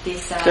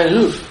this. Can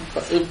use,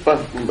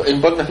 but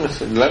important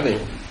is learning.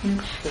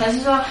 他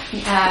是说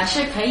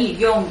是可以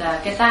用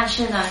的，但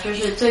是呢，就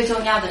是最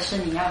重要的是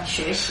你要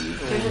学习，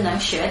就是能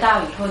学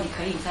到以后，你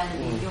可以在那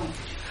边用。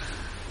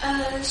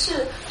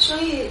是，所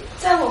以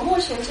在我目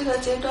前这个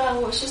阶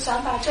段，我是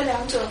想把这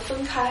两者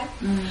分开，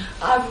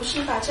而不是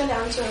把这两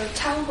者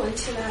掺混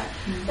起来。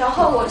然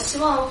后我希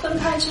望分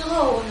开之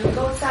后，我能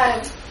够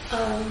在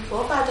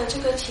佛法的这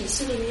个体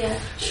系里面，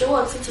使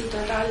我自己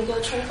得到一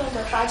个充分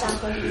的发展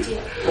和理解。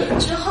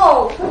之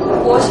后，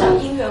我想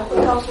因缘会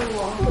告诉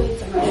我会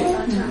怎么去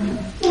发展。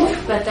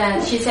But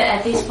she said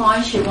at this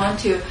point she want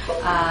to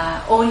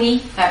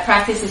only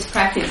practice,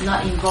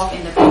 not involved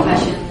in the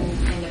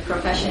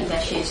profession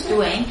that she is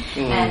doing,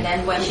 and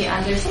then when she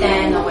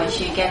understand or when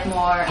she get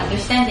more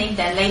understanding,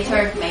 then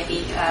later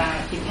maybe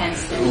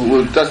depends.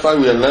 Well, that's why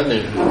we are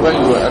learning. When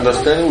you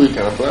understand, we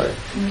can apply.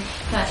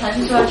 那禅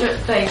师说这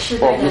对是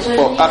对的，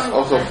 for us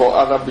also for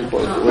other people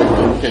when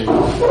you can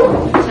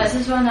use. 禅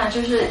师说呢，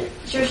就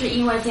是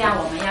因为这样，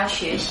我们要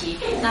学习。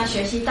那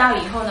学习到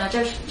以后呢，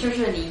就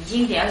是你已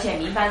经了解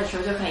明白的时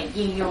候就可以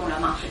应用了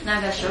嘛。那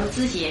个时候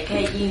自己也可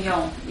以应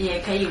用，也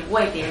可以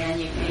为别人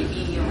也可以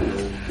应用。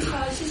好，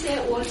谢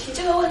谢。我提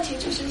这个问题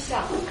就是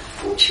想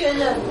确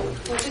认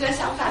我这个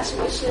想法是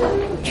不是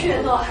确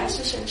诺还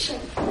是神圣。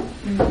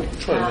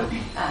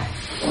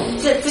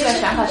这个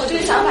想法，我这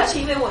个想法是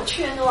因为我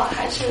确诺，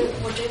还是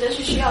我觉得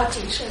是需要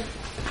谨慎。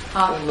She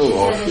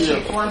said that she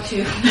want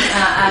to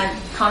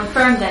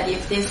confirm that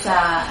if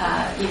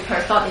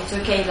her thought is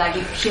okay, like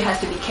if she has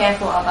to be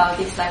careful about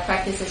this, like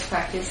practice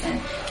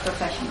and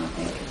professional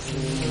things.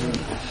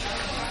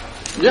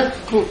 Yeah,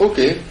 cool,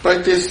 okay.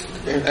 Practice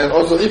and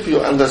also if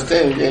you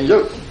understand,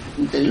 you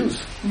can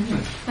use.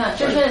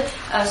 就是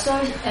说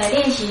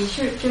练习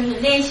就是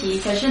练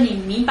习，可是你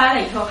明白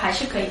了以后还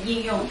是可以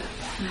应用的。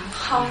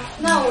好，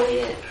那我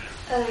也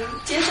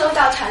接收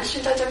到禅师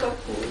的这个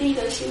鼓励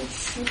的信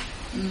息。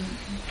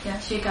Yeah,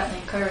 she got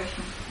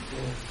encouragement.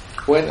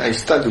 When I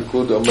start to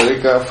go to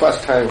America,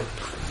 first time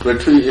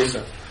retreat is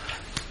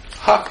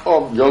half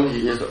of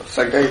yogi is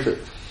psychiatric.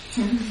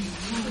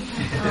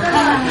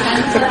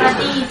 他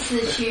第一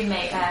次去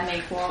美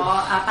国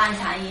办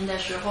禅营的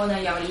时候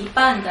呢，有一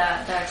半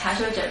的禅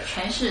修者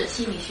全是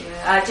心理学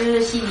就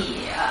是心理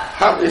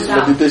Half is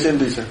meditation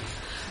teacher.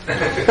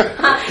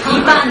 一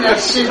半呢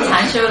是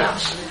禅修老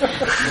师。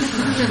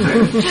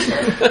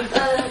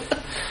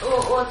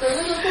我的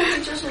那个故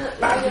事就是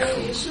来源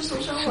于世俗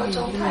生活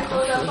中太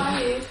多的关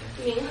于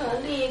名和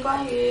利，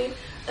关于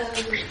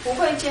不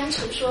会坚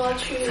持说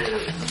去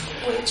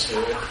维持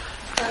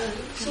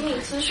心理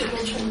咨询的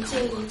纯净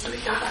以及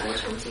佛法的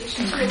纯净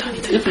是这个样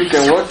子。 If you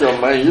can watch your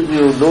mind, if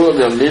you know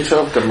the nature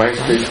of the mind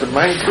space, the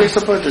mind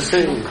principle is the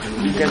same.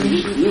 You can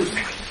use.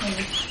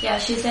 Yeah,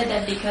 she said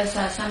that because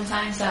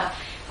sometimes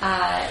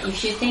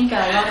if you think a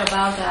lot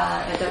about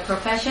the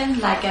profession,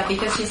 like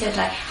because she said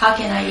like how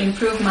can I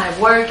improve my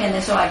work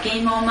and so I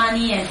gain more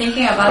money and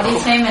thinking about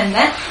this same and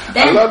that,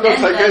 then a lot of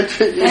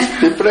psychiatry is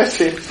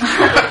depressing.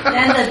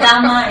 Then the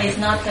Dharma is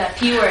not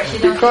pure. She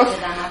don't think the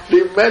Dharma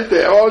pure. They meant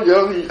that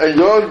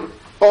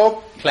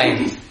all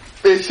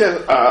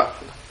patients are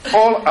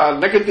all are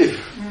negative.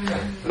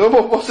 No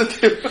more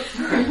positive.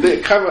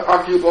 They come and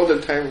argue all the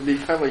time. They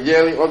come and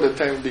yelling all the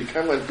time. They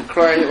come and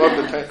crying all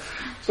the time.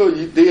 So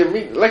they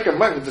mean like a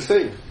monk the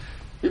same.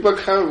 People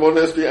come to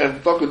monastery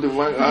and talk to the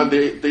monk.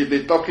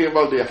 They talking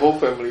about their whole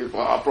family.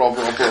 Blah.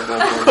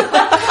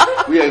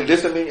 We are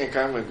listening and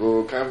come and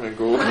go.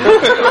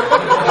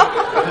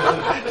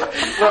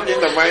 Not in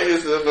the mind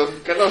is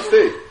cannot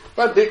stay.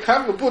 But they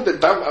come and put the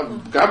dump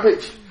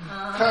garbage.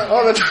 Come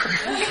all the time.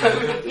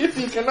 If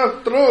you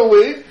cannot throw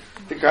away,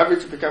 the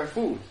garbage become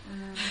full.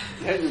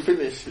 And you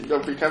finish, you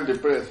become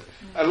depressed.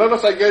 A lot of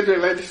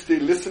psychiatrists like this, they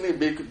listening,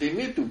 they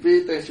need to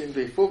pay attention,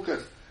 they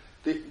focus.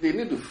 They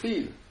need to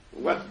feel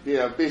what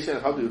their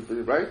patient, how do you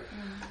feel, right?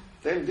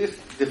 Then this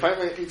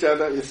defining each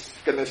other is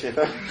connection.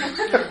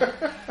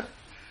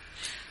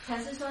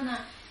 禅师说呢，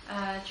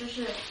就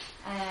是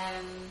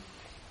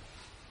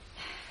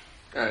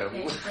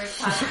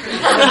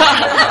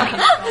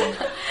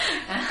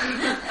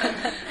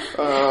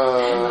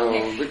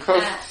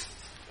because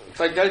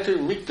psychiatry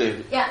meet the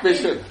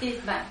patient.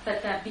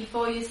 But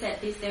before you said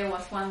this, there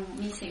was one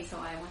missing, so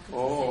I wanted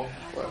to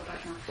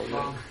say.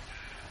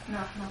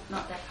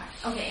 Not that part.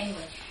 Okay,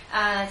 anyway,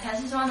 禅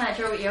师说呢，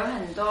就有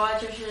很多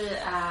就是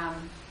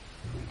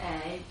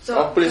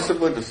All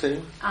principle the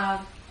same.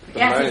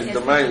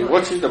 The mind,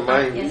 watching the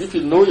mind. Yes. If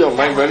you know your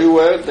mind very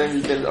well, then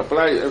you can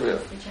apply it everywhere.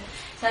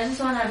 禅师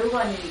说呢，如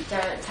果你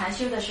的禅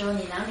修的时候，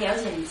你能了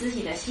解你自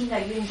己的心的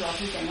运作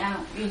是怎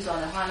样运作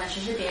的话呢，其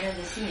实别人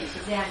的心也是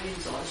这样运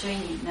作，所以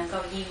你能够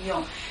应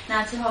用。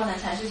那之后呢，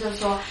禅师就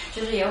说，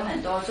就是有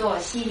很多做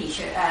心理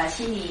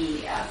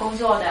工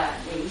作的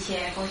一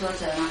些工作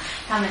者呢，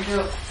他们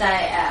就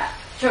在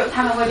就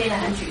他们会变得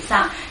很沮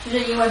丧，就是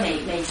因为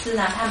每次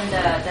呢，他们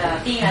的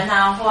病人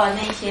啊，或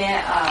那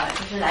些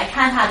就是来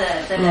看他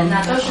的人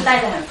呢，都是带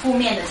着很负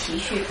面的情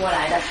绪过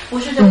来的，不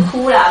是就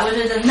哭了，或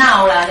者是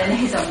闹了的那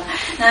种的。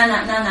那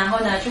然后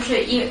呢，就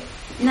是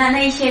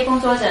那一些工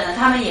作者呢，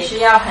他们也是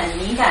要很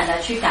敏感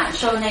的去感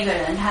受那个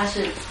人他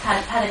的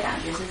感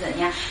觉是怎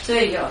样，所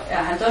以有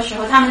很多时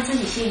候他们自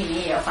己心里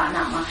面也有烦恼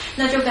嘛，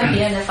那就跟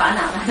别人的烦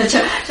恼呢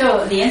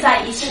就连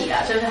在一起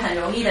了，就是很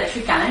容易的去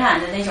感染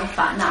的那种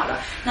烦恼了。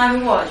那如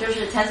果就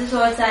是禅师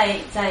说在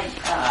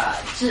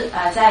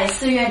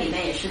寺院里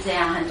面也是这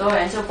样，很多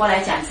人就过来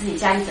讲自己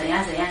家里怎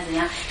样。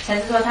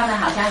禅师说他们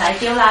好像来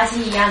丢垃圾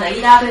一样的，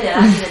一大堆的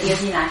垃圾的丢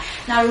进来。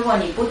那如果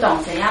你不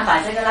懂怎样把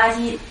这个垃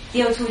圾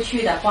丢出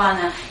去的话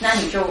呢，那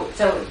你就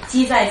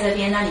积在这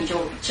边，那你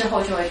就之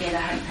后就会变得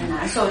很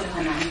难受，就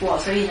很难过。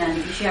所以呢，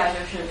你必须要就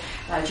是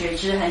觉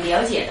知很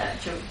了解的，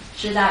就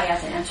知道要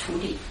怎样处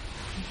理。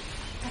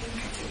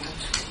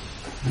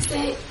所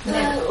以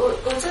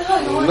我最后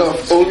一个问题 Not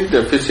only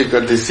the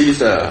physical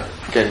disease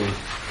can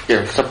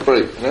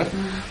separate,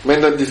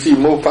 mental disease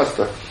more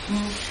faster.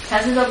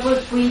 禅师说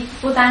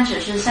不单只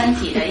是身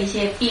体的一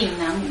些病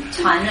能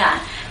传染，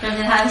就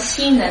是他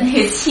心的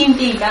那个心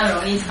病更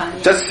容易传染。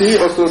Just see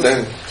also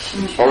then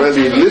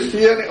already live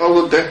here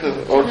also then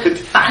already.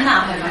 烦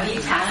恼很容易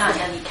传染的，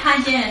你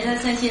看见人家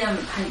生气的，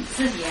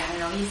自己也很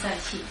容易生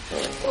气。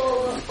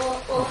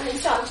我很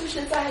想就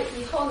是在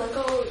以后能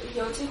够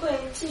有机会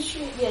继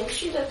续延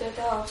续的得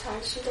到禅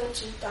师的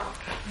指导，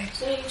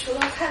所以除了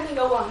看那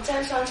个网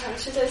站上禅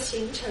师的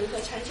行程和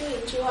禅修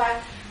营之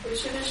外，我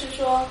是不是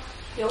说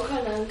有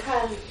可能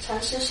看禅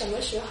师什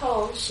么时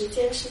候时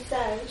间是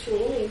在主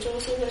引领中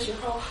心的时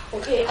候，我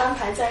可以安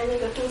排在那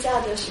个度假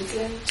的时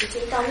间直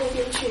接到那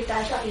边去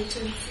待上一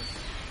阵子。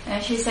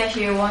She said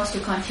she wants to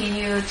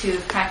continue to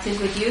practice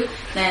with you.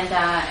 Then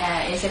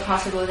is it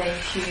possible that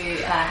if she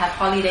have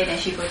holiday, then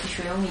she go to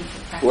Shuyong to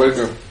practice?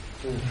 Welcome.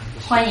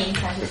 欢迎，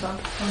禅师说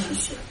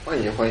欢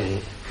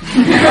迎。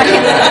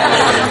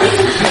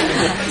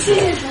谢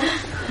谢。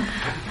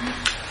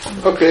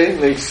Okay,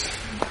 next.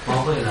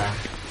 王慧来。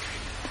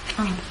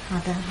好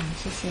的，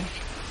谢谢。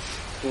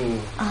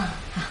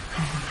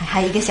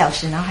还1个小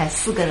时，然后还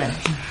4个人。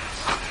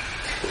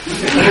你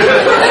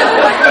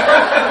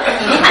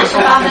还是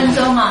8分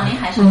钟嘛？你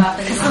还是8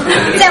分钟。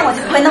这样我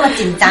就不会那么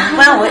紧张，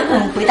不然我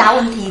回答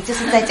问题就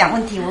是在讲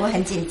问题，我会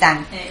很紧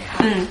张。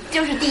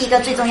就是第一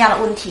个最重要的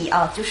问题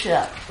就是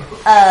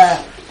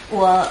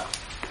我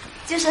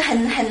就是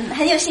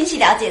很有兴趣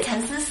了解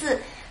禅师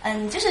是。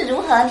就是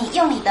如何你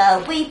用你的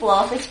微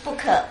博、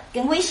Facebook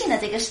跟微信的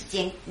这个时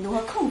间如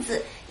何控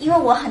制？因为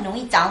我很容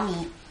易着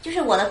迷，就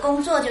是我的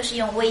工作就是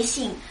用微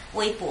信、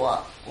微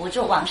博，我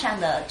做网上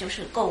的就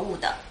是购物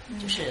的，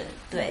就是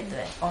对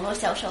网络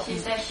销售。She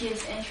said she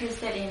is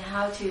interested in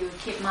how to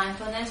keep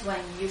mindfulness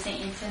when using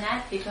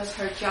internet because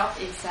her job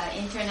is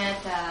internet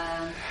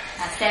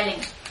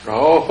selling.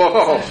 Oh,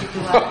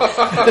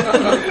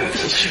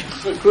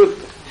 good.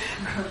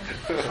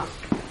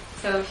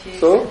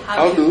 So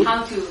how to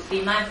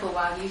be mindful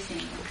while using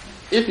it?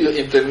 If your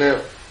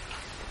internet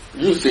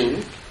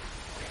using,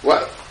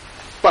 what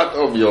part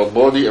of your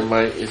body and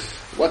mind is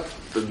what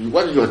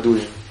you are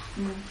doing?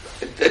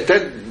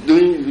 That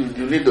doing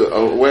you need to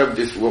aware of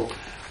this work.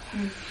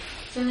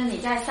 就是你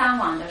在上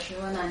网的时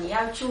候呢，你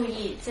要注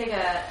意这个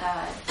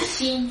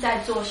心在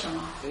做什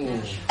么。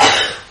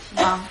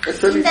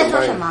心在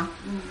做什么？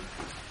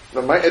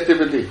 The mind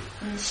activity.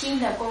 新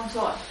的工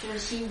作就是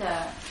新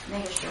的那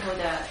个时候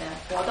的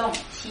活动，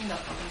新的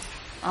活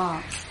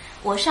动。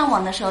我上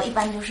网的时候一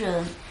般就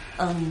是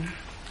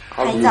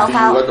拍照，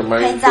然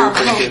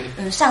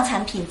后上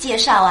产品介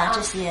绍啊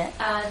这些。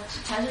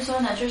禅师说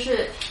呢，就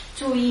是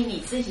注意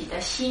你自己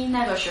的心，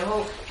那个时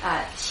候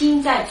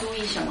心在注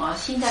意什么，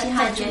心在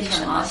看见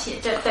什么，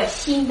对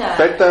心的。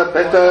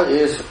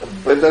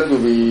Better to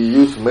be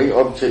use main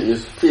object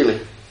is feeling.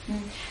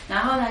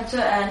 然后呢，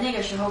那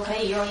个时候可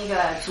以用一个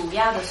主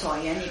要的所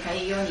缘，你可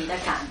以用你的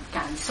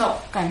感受。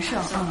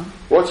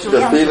Watch the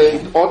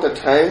feeling all the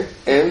time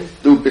and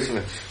do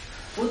business.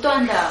 不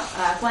断的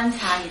观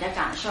察你的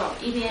感受，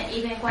一边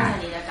观察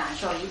你的感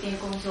受，一边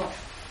工作。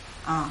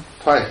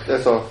Try,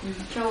 that's all.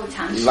 就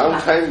尝试吧。Long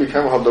time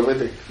become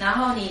automatic. 然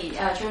后你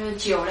就是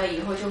久了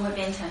以后就会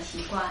变成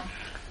习惯。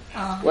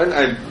When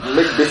I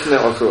make business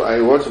also, I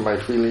watch my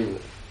feeling,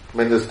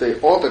 mental state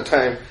all the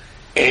time,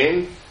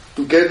 and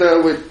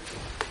together with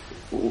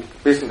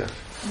business.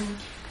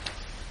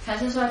 禅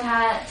师说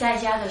他在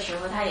家的时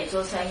候他也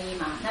做生意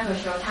嘛，那个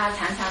时候他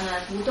常常呢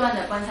不断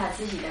的观察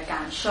自己的感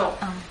受，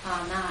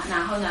那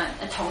然后呢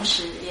同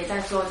时也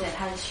在做着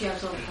他需要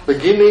做的工作。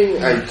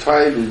Beginning I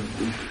try to,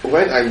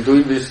 when I'm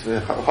doing this,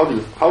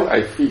 how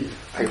I feel,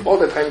 I all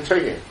the time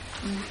checking.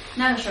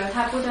 那个时候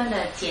他不断的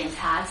检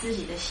查自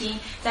己的心，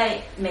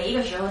在每一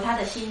个时候他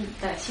的心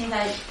的现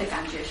在的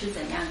感觉是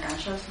怎样，感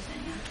受是怎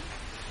样。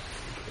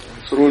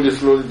Slowly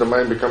the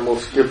mind become more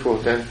skillful,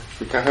 then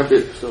become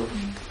habit. So.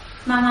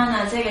 慢慢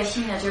呢，这个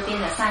心呢就变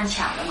得善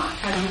巧了嘛，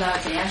他知道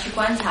怎样去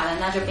观察了，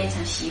那就变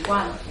成习惯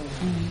了。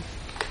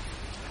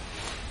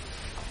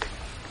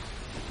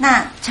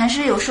那禅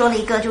师有说了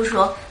一个，就是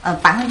说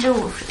50%，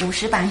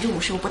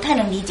我不太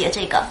能理解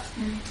这个。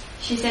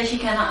She said she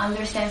cannot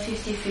understand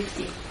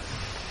 50-50.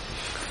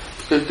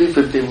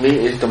 50-50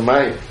 means is the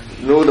mind.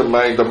 Know the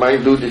mind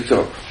do this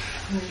job.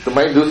 The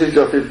mind does its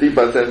job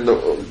 50%.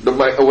 The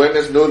mind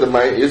awareness know the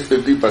mind is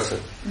 50%.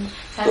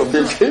 So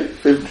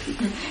 50-50.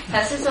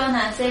 禅师说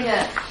呢，这个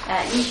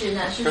意思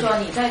呢是说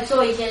你在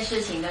做一件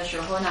事情的时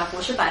候呢，不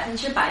是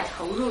100%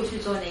投入去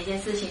做那件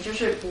事情，就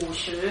是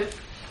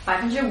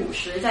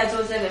50%在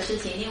做这个事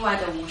情，另外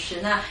的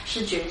50%呢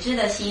是觉知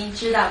的心，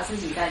知道自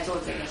己在做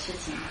这个事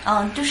情。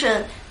就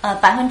是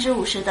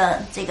50%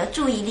的这个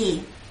注意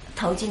力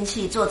投进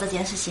去做这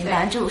件事情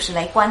，50%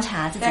来观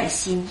察自己的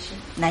心，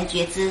来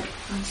觉知。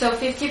So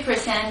 50%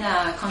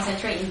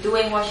 concentrate in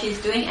doing what she's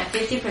doing, and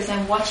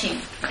 50% watching.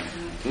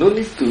 No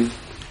need to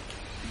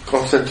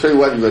concentrate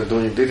what you are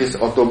doing. This is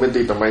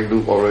automatic. The mind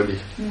do already.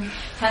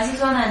 禅师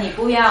说呢，你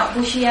不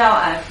需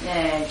要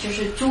就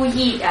是注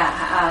意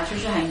就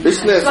是很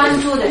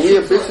专注的去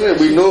做。Business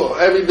we know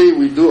every day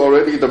we do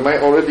already. The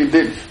mind already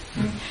did.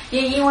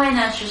 因为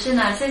呢，其实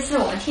呢，这是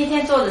我们天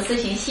天做的事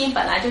情，心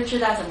本来就知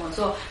道怎么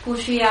做，不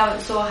需要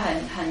说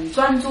很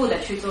专注的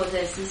去做这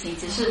些事情，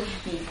只是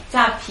你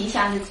在平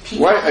常这样做。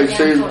Why I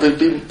say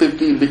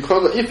 50-50?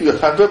 Because if you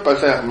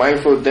 100%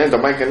 mindful, then the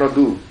mind cannot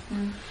do.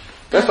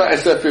 That's why I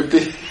said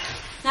 50.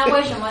 那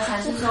为什么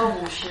禅师说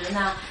50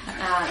呢？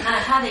那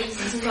他的意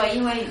思是说，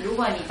因为如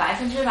果你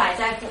100%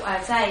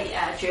在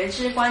觉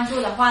知关注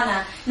的话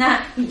呢，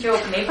那你就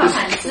没办法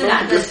很自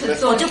然的去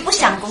做。我就不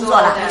想工作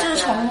了，我就是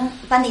从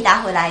班迪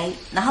达回来，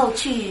然后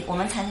去我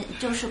们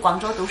就是广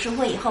州读书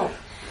会以后，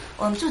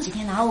我们住几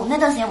天，然后那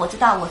段时间我知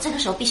道我这个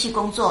时候必须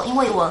工作，因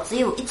为我只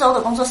有1周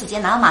的工作时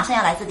间，然后马上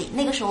要来这里。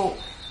那个时候，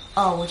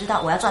我知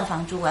道我要赚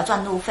房租，我要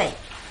赚路费。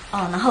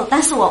然后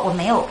但是我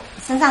没有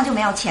身上就没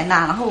有钱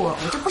啦，然后我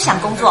就不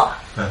想工作，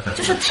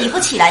就是提不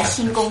起来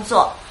新工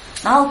作，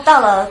然后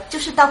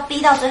逼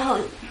到最后，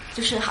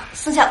就是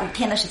剩下5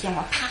天的时间，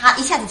我啪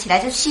一下子起来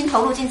就心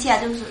投入进去啊，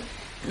就是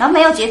然后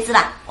没有觉知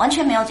啦，完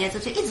全没有觉知，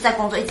就一直在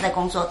工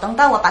作，等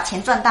到我把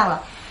钱赚到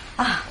了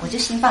我就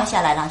心放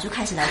下来了，就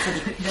开始来这里。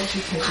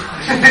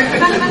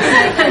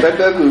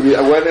Better to be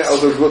awareness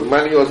also good,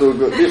 money also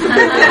good.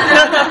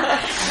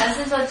 但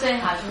是说最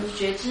好就是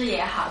觉知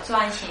也好，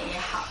赚钱也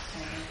好。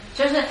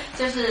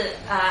就是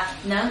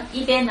能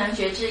一边能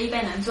觉知一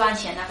边能赚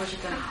钱，那不是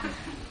更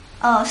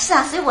好？是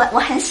啊，所以我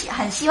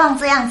很希望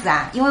这样子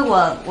啊，因为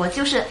我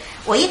就是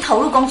我一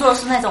投入工作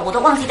是那种我都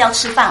忘记掉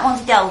吃饭，忘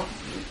记掉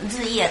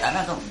日夜的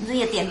那种日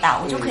夜颠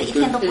倒，我就可以一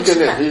天都不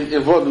吃饭。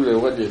Involve,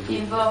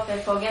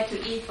 forget to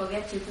eat,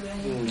 forget to do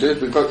anything. Just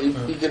because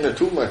eating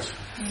too much.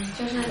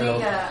 就是那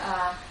个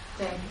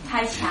对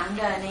太强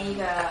的那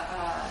个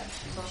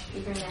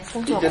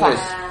工作狂。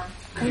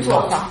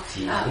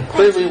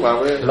非为完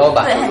美，老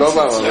板很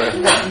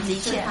急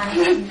切，贪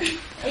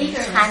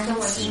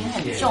心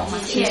很重嘛，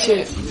急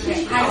切，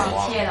太急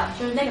切了，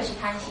就是那个是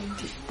贪心。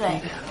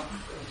对，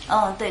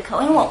对，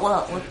因为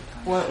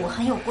我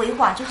很有规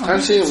划，就很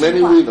贪心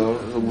many way though.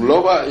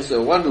 老板 is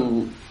want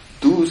to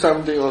do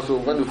something also,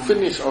 want to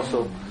finish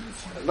also.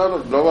 Not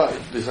老板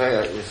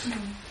desire is.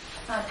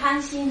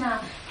 贪心呢，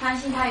贪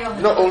心它有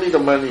很 Not only the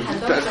money,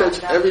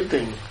 that's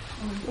everything.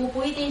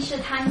 不一定是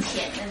贪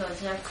钱那种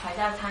才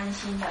叫贪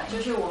心的，就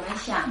是我们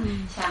想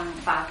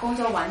把工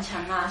作完成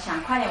啊，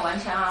想快点完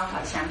成啊，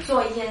想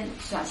做一件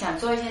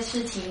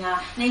事情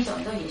啊，那种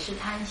都也是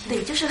贪心。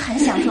对，就是很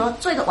想说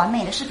做一个完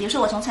美的事。比如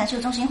说我从禅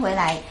修中心回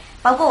来，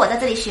包括我在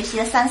这里学习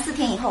了3-4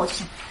天以后，我就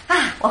想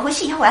我回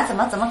去以后我要怎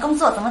么工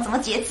作，怎么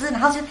觉知，然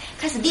后就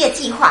开始列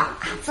计划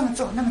这么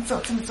做，那么做，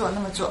这么做，那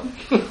么做，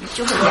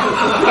就会这样。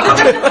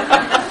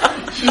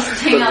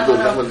这么做，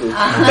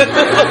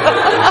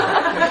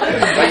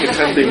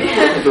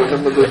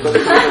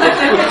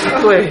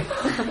对，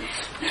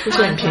出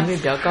现频率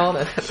比较高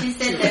的。She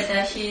said that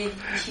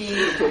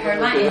her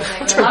mind is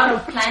like a lot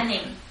of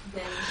planning.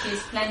 Then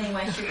she's planning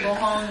when she go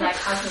home, like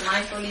how to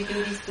mindfully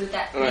do this, do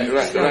that. Right.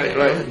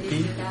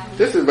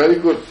 This is very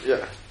good.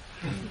 Yeah.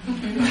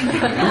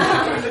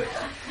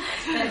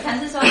 禅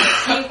师说，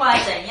计划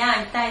怎样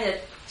带着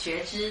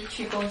觉知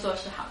去工作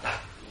是好的。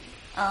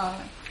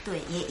对，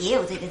也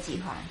有这个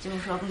计划，就是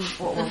说，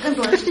我更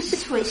多的是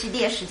会去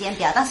列时间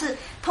表，但是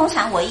通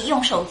常我一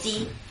用手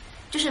机，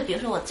就是比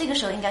如说我这个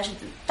时候应该是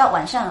到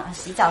晚上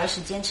洗澡的时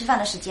间、吃饭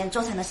的时间、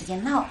做餐的时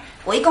间，那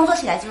我一工作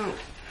起来就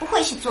不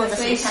会去做这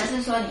些事。所以禅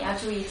师说你要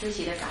注意自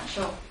己的感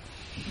受，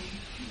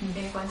你可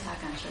以观察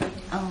感受。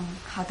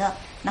好的。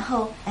然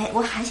后，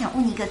我还想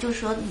问一个，就是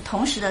说，你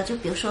同时的，就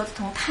比如说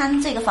从贪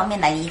这个方面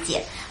来理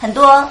解，很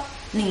多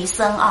女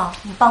生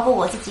包括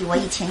我自己，我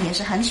以前也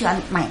是很喜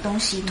欢买东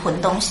西、囤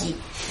东西。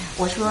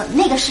我说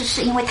那个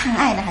是因为贪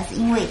爱呢，还是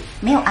因为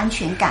没有安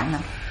全感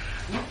呢？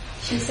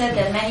 She said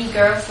that many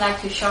girls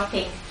like to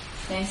shopping.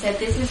 They said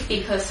this is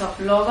because of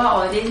lover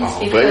or this is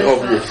because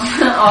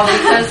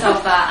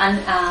of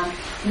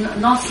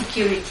not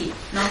security,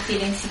 not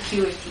feeling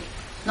security,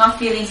 not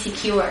feeling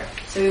secure.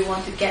 So you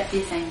want to get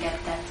this and get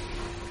that.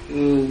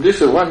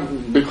 This is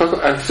one because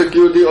of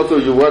insecurity. Also,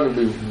 you want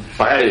to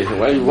buy.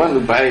 Why you want to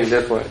buy?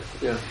 That's why.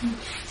 Yeah.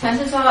 禅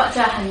师说，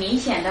这很明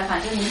显的，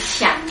反正你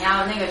想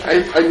要那个。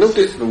I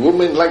noticed the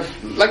women like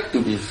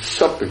to be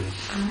shopping.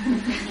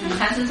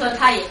 禅师说，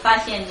他也发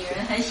现女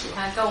人很喜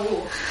欢购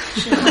物。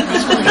是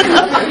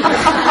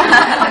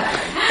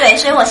对，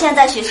所以我现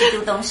在在学习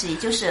丢东西，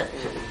就是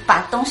把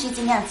东西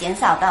尽量减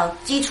少到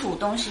基础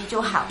东西就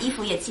好，衣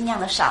服也尽量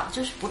的少，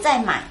就是不再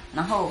买，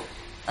然后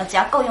只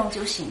要够用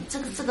就行。这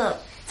个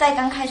在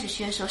刚开始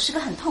学的时候是个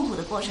很痛苦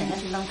的过程，要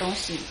去扔东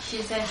西。She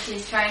said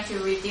she's trying to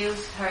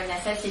reduce her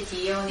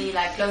necessity, only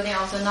like clothing,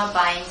 also not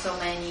buying so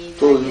many.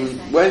 So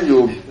when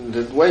you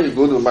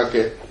go to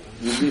market,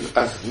 you need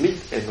as need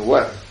and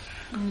want.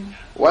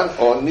 Want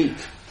or need.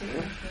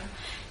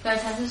 对，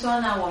禅师说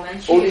呢，我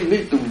们去 only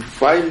need to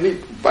buy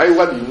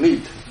what you need.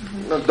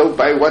 No, don't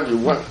buy what you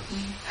want.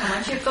 我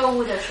们去购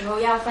物的时候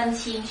要分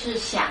清是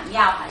想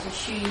要还是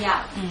需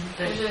要，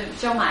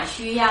就买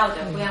需要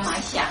的，不要买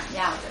想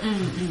要的。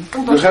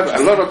更多 You have a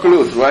lot of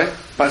clothes, right?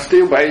 But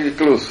still buy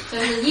clothes.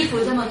 就是衣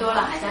服这么多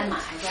了，还在买。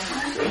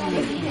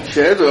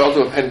鞋子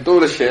also 很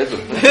多的鞋子。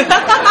也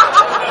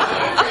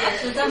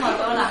是这么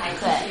多了，还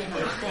继续买。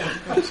对，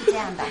是这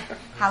样的。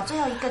好，最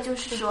后一个就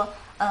是说，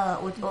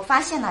我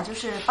发现了，就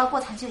是包括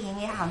禅修营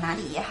也好，哪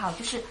里也好，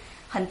就是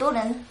很多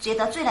人觉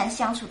得最难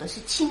相处的是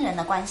亲人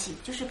的关系，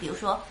就是比如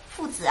说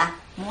父子啊、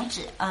母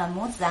子啊、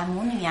母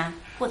女啊，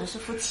或者是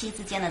夫妻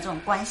之间的这种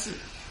关系，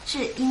是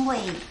因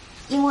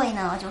为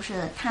呢，就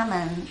是他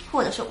们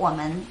或者是我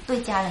们对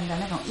家人的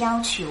那种要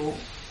求，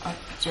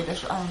觉得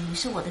说，你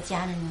是我的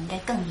家人，你应该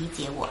更理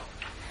解我，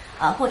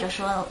或者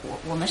说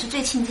我们是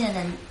最亲近的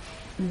人，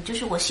就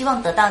是我希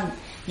望得到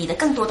你的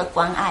更多的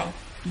关爱。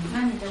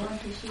那你的问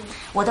题是？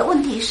我的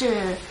问题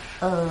是，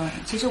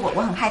其实我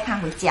很害怕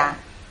回家。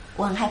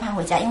我很害怕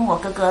回家，因为我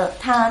哥哥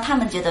他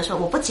们觉得说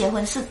我不结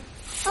婚是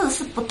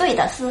不对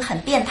的，是很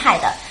变态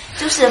的，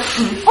就是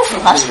不符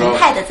合常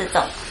态的这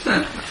种。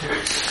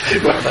She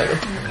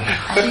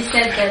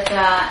said that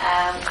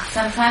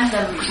sometimes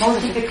the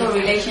most difficult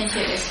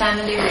relationship is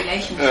family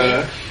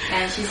relationship,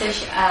 and she said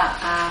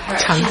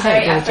she's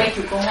very afraid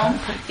to go home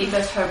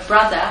because her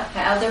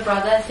elder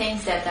brother,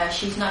 thinks that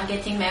she's not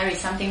getting married,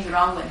 something's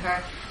wrong with her,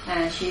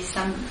 and she's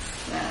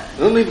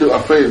No need to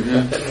afraid.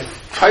 You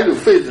try to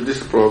face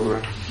this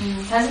problem.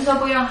 禅师说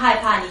不用害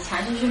怕，你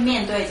尝试去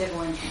面对这个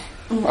问题。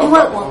因为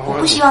我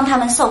不希望他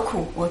们受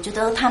苦，我觉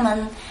得他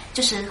们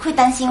就是会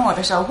担心我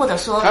的时候，或者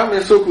说他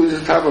们受苦是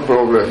他们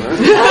problem。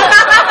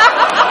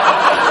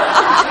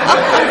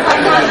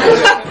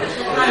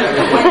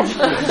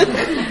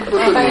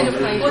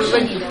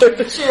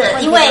是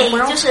因为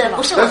就是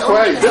不是我的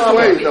问题。That's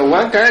why the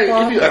one guy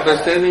give you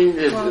understanding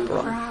is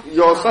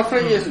your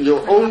suffering is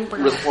your own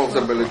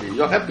responsibility.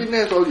 Your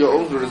happiness is your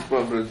own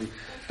responsibility.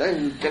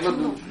 Then you cannot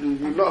no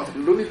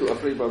need to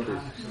afraid about this.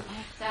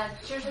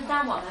 就是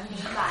当我们明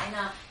白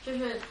呢，就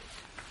是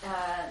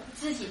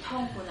自己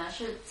痛苦呢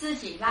是自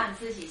己让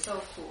自己受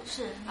苦，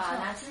是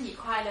那自己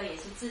快乐也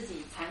是自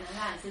己才能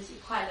让自己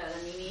快乐的。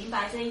你明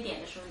白这一点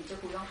的时候，你就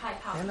不用害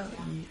怕。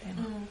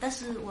但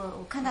是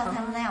我看到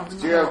他们那样，我就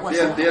觉得我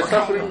是 Their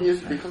suffering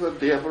is because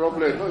of their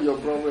problem, not your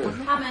problem.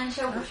 他们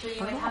受苦是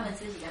因为他们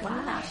自己的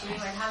烦恼，是因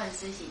为他们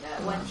自己的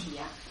问题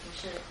啊，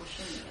不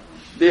是你的问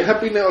题。Their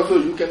happiness also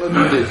you cannot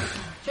do this.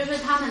 就是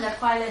他们的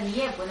快乐，你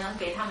也不能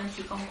给他们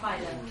提供快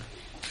乐。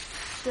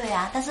对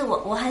啊，但是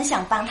我很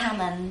想帮他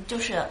们，就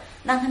是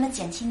让他们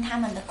减轻他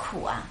们的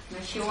苦啊。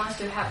She wants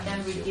to help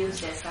them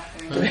reduce their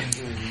suffering. 对，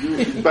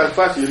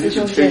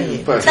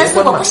但是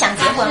我不想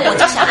结婚，我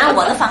就想按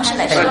我的方式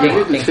来生活。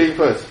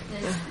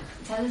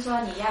才是说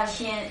你要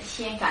先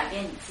改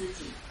变你自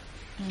己。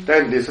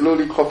Then they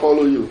slowly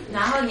follow you.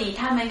 然后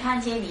他们看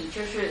见你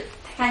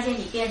看见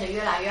你变得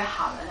越来越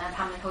好了，那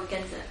他们会跟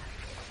着。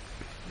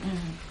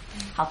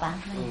好吧，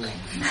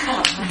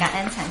感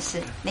恩禅师，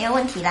没有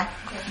问题啦。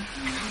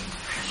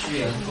禅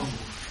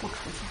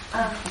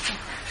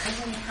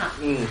师你好，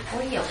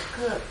我有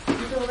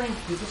一个问题，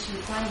就是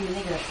关于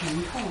那个疼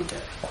痛的，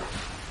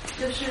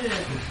就是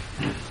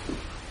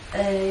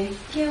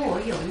因为我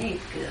有那个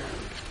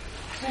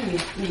是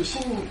女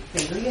性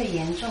每个月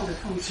严重的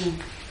痛经，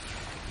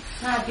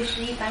那就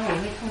是一般我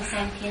会痛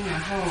3天，然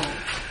后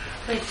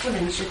会不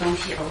能吃东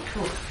西，呕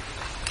吐，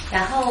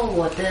然后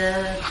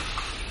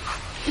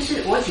就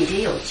是我姐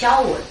姐有教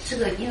我这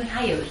个，因为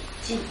她有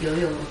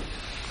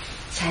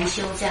禅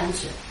修这样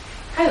子，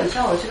她有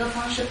教我这个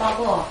方式，包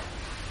括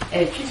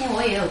之前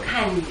我也有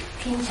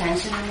听禅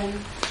师他们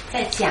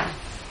在讲，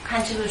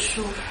看这个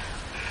书，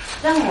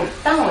当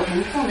我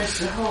疼痛的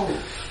时候，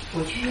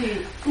我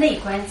去内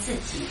观自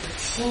己的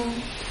心，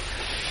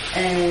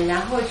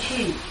然后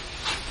去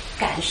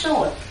感受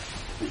我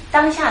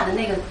当下的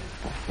那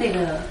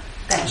个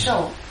感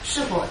受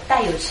是否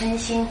带有嗔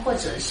心或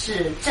者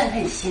是憎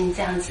恨心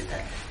这样子的。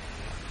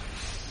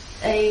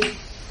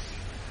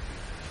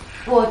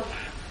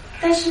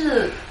但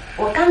是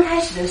我刚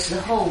开始的时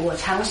候，我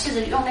尝试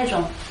着用那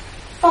种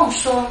放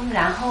松，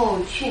然后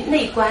去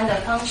内观的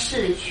方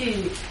式去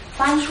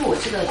关注我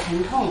这个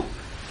疼痛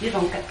这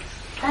种感，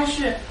但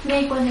是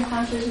内观的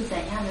方式是怎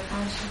样的方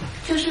式？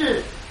就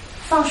是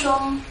放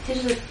松，就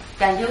是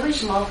感觉为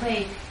什么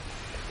会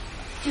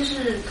就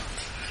是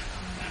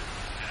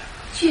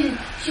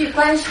去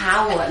观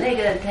察我那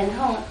个疼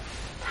痛，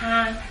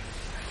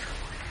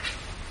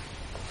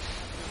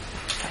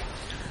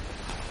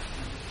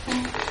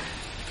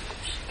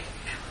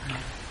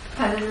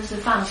反正就是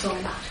放松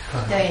吧。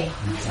对，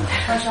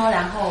放松，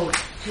然后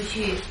就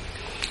去。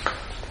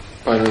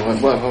How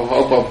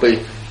about pain?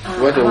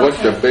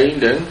 What's the pain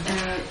then?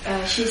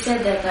 She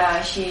said that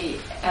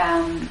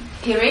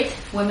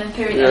women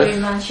period yes. every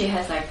month she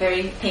has like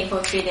very painful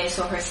 3 days.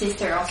 So her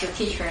sister also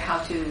teach her how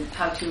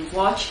to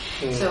watch.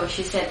 So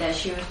she said that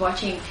she was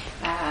watching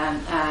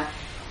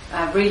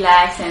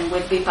relax and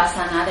with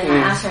vipassana. Then I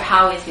asked her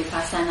how is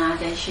vipassana.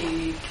 Then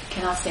she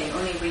cannot say,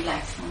 only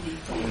relax,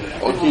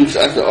 only.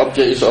 As the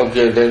object is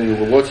object, then you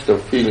will watch the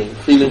feeling.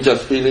 Feeling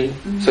just feeling,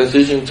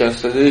 sensation just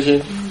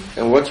sensation,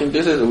 and watching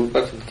this is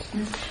vipassana.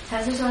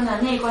 禅师说呢，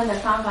内观的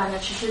方法呢，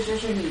其实就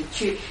是你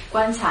去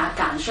观察，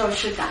感受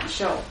是感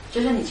受，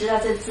就是你知道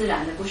这自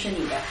然的不是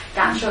你的，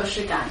感受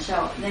是感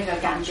受，那个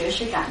感觉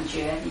是感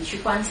觉，你去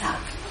观察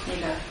那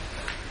个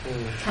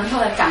疼痛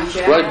的感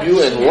觉。Right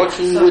view and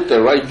watching with the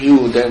right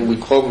view, then we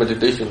call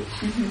meditation.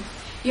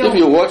 If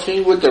you're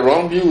watching with the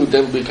wrong view,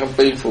 then become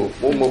painful,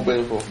 more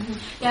painful.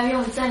 要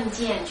用正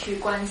见去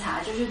观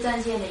察，就是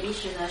正见的意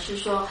思呢，是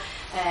说，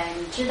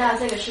你知道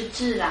这个是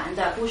自然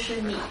的，不是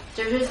你，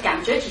就是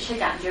感觉只是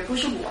感觉，不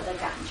是我的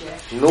感觉，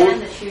这样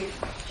的去。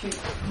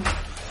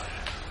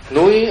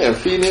Knowing and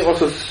feeling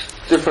also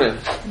different.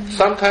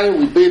 Sometimes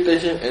we pay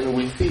attention and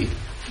we feel.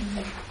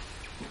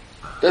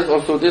 That's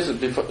also this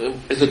is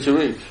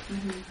esoteric.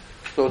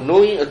 So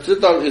knowing and 知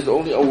道 is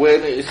only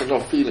awareness, is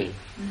not feeling.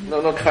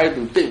 Not try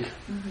to think.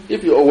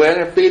 If you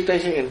aware and pay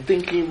attention and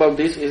thinking about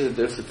this is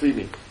just a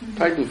feeling.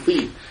 Try to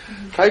feel.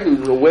 Try to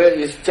know where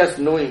is just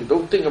knowing.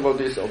 Don't think about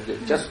this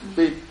object. Just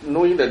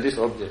knowing that this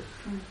object.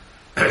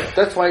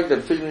 That's why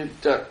the feeling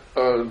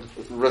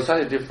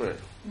result is different.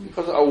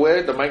 Because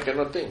aware, the mind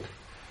cannot think.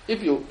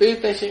 If you pay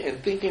attention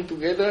and thinking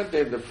together,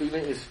 then the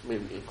feeling is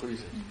maybe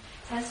increasing.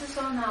 禅师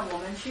说呢，我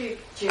们去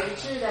觉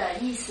知的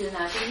意思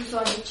呢，就是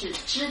说你只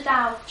知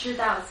道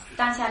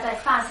当下在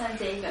发生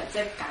这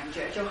感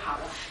觉就好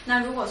了。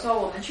那如果说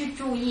我们去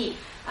注意，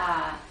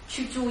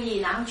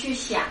然后去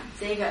想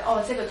这个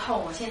这个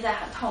痛，我现在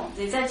很痛，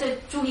你在这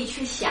注意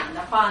去想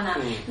的话呢，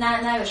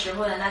那个时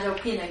候呢，那就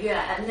变得越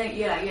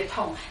来越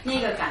痛。那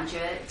个感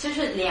觉就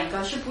是两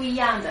个是不一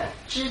样的，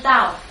知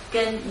道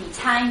跟你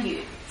参与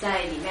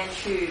在里面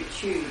去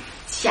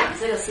想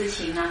这个事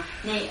情呢，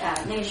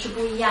那个是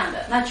不一样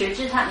的。那觉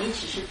知它，你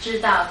只是知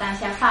道当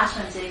下发生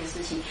这个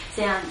事情，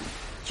这样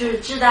就是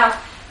知道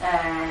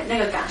那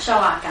个感受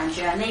啊、感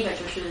觉啊，那个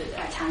就是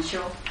禅修。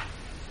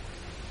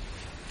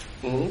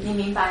你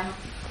明白吗？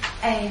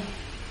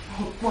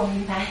我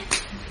明白。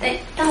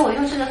当我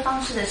用这个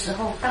方式的时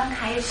候，刚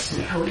开始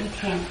头一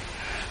天，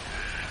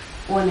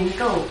我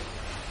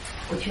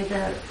觉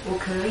得我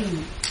可以，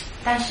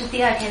但是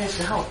第二天的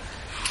时候，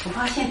我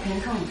发现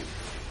疼痛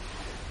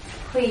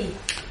会。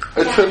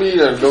Actually,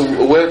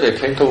 where the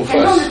疼痛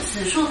的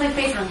指数会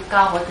非常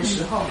高的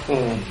时候，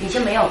你就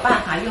没有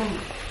办法用，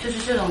就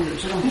是有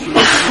这种觉知，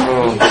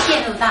你就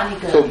陷入到那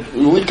个。So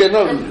we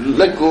cannot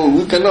let go.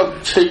 We cannot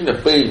change the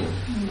pain.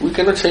 We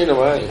cannot change the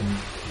mind.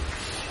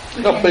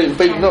 Not pain,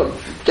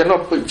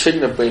 cannot change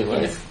the pain,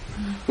 right? Yes.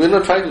 We're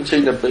not trying to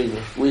change the pain.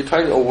 We're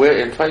trying to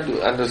aware and try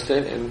to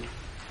understand and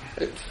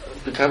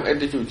become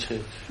attitude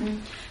change.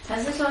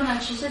 禅师说呢，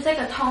其实这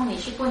个痛你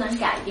是不能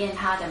改变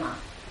它的嘛，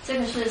这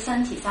个是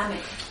身体上面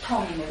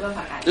痛，你没办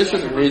法改变的嘛。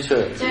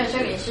这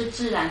个也是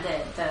自然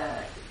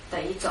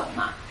的一种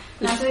嘛。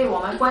那所以我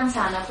们观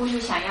察呢，不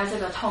是想要这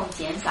个痛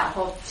减少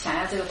或想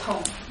要这个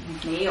痛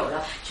没有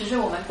了，只是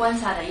我们观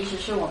察的意思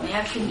是我们要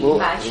去明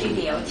白、去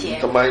了解，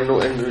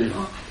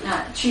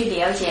去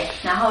了解，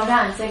然后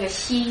让这个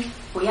心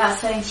不要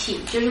生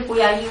气，就是不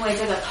要因为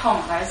这个痛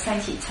而生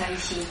起嗔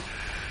心。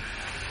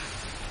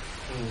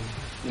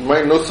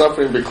Mind no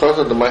suffering because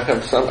of the mind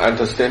have some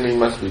understanding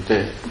must be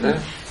there.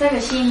 这个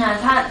心呢，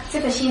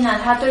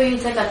它对于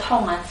这个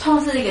痛啊，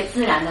痛是一个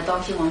自然的东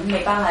西，我们没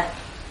办法。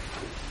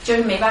就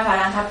是没办法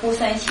让它不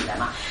生起的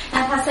嘛。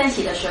那它生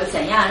起的时候，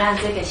怎样让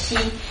这个心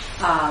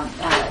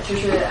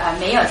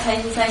没有嗔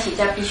心生起？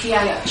这必须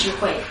要有智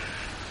慧。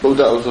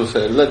Buddha also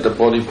said, "Let the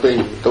body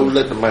pain, don't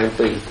let the mind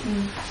pain."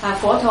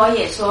 佛陀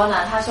也说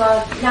了，他说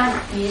让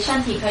你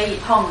身体可以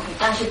痛，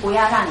但是不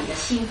要让你的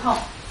心痛。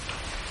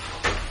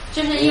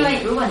就是因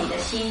为如果你的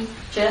心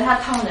觉得它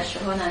痛的时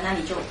候呢，那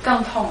你就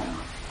更痛了。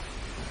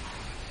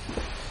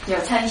有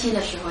嗔心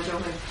的时候就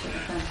会觉得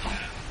更痛。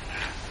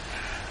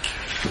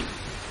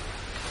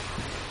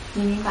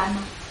你明白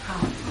吗？好，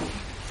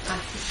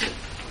谢谢。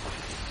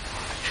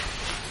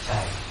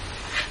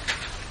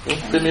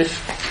Finish。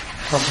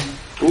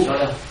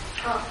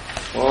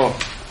哦。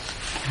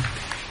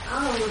然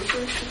后我就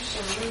是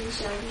想问一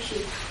下，就是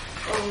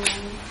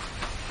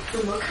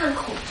怎么看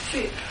恐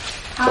惧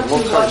 ？How to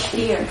watch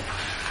fear？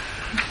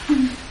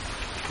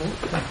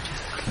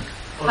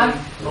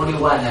 Only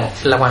one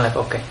left.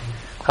 Okay.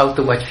 How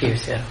to watch fear,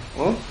 sir?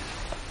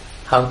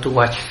 How to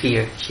watch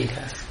fear? She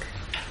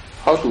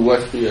asked.How to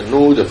watch fear?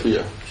 Know the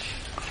fear.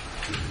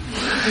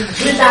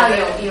 知道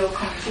有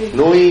恐惧。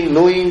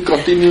Knowing,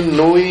 continue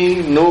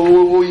knowing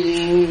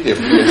the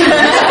fear.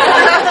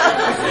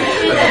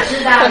 知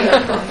道有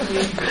恐惧。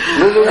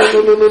No.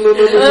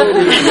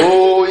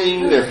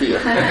 Knowing the fear.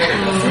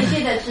 持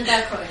续的知道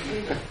恐惧，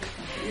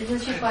就是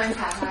去观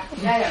察它，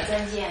要有正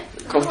见。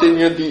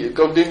Continue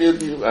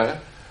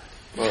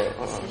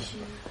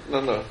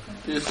No.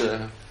 This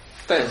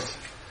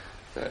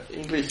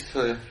dance.English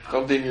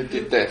continue the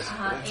test.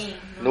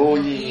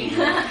 Knowing.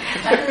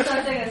 他是说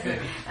这个是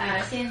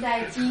现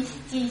在进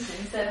行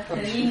式的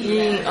英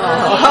语。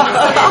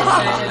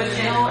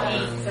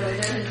Knowing， 所以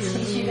就是持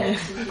续的。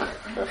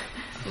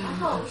然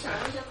后我想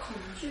问一下，恐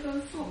惧跟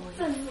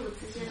愤怒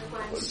之间的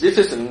关系。This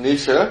is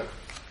nature.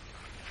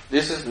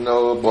 This is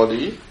no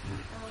body.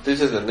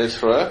 This is the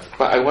nature.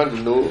 But I want to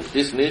know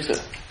this nature.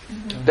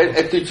 Then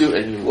attitude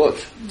and you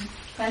watch.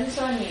凡是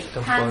说你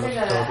看这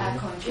个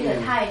恐惧的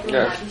态度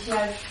呢，必须要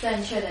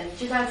正确的。你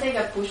知道这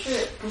个不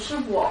是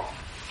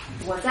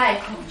我在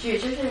恐惧，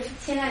就是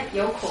现在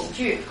有恐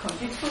惧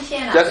出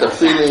现了。Just a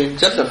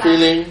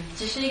feeling.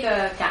 只是一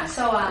个感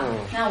受啊。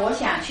那我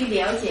想去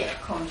了解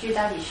恐惧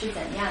到底是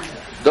怎样的。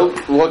Don't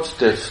watch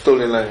the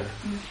storyline.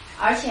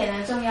 而且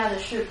呢，重要的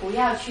是不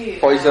要去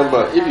For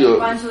example, if you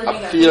关注那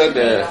个 fear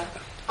the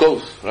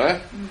ghost, right?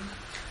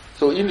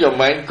 So in your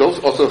mind, ghosts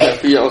also have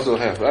fear, also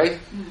have, right?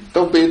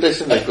 Don't pay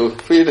attention to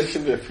ghosts, pay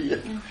attention to fear.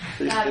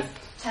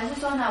 禅师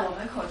说呢，我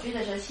们恐惧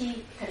的时候，心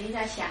肯定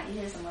在想一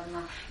些什么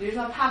呢？比如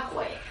说怕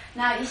鬼，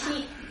那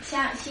心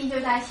就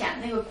在想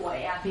那个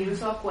鬼啊，比如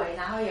说鬼，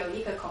然后有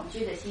一个恐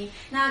惧的心，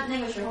那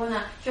个时候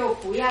呢，就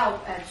不要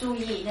注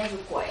意那个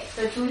鬼，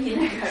就注意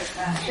那个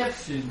就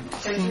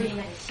注意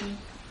那个心，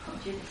恐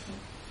惧的心。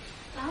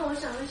然后我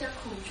想问一下，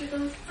恐惧跟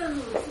愤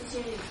怒之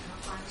间有什么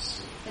关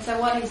系 ？So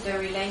what is the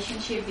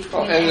relationship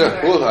between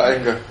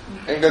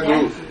anger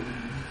group?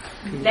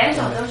 两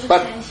种都是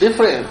But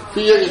different.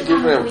 Fear is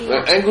different.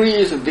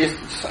 Angry is this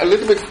a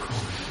little bit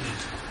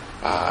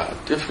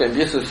different.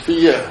 This is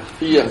fear.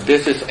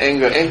 This is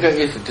anger. Anger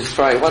is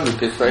destroy. Want to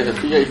destroy. The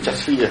fear is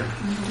just fear.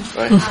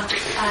 Right?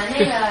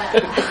 那个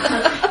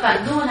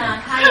愤怒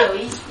呢，它有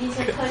一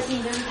些特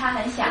性，就是它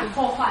很想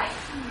破坏。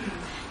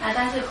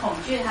但是恐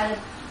惧它的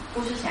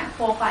不是想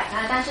破坏，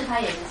但是它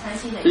也是嗔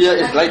心的。Fear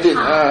is like this.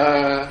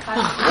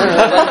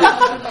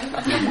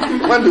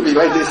 Want to be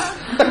like this.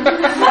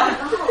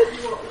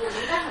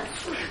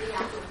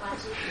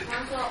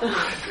 我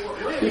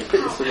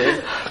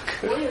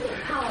有点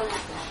怕我奶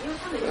奶，因为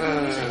她每次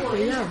跟我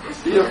讲她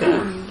喜欢我。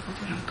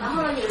然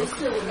后呢，有一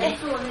次我在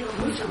做那个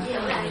红薯叶，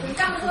我奶奶跟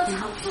刚刚说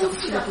炒猪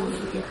翅的红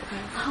薯叶，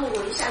然后我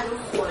一下就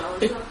火了，我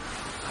就，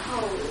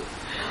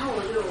然后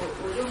我就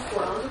火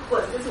了，我就滚，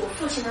这是我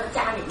父亲的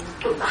家里，你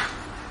滚吧。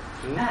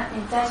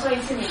你再说一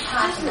次，你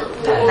怕什么？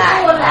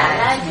我奶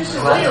奶就是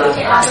我有一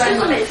点就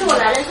是每次我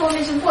奶奶说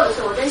面经过的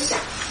时候，我在想，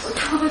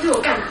她会不会对我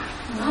干嘛？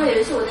然后有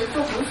一次我在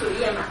做红薯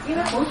叶嘛，因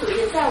为红薯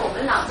叶在我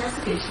们老家是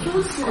给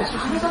猪吃的，然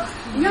后他说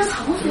你要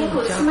炒红薯叶给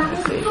我吃吗？那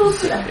是猪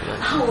吃的。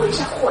然后我一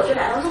下火就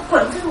来了，我说滚，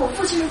这是我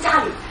父亲的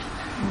家里。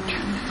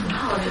然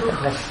后他就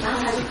哭了，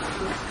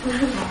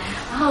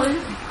然后我就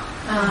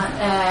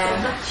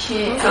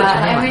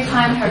every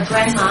time her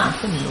grandma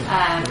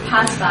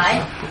passed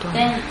by,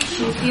 then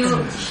she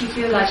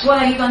feel like,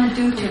 what are you going to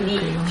do to me?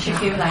 She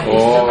feel like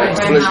this is my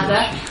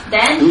grandmother.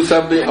 Then do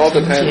something all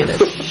the time.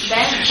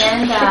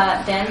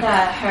 then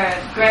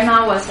her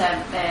grandma was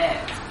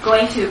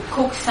going to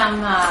cook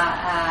some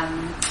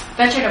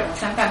vegetables,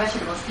 some kind of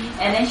vegetables,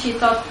 and then she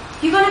thought,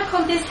 you're gonna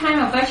cook this kind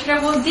of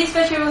vegetables? These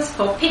vegetables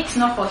for pigs,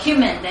 not for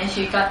humans. Then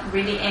she got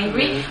really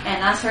angry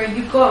and asked her,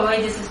 you go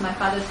away, this is my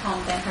father's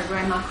home. Then her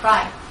grandma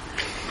cried.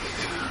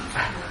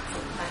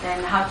 But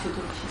then how to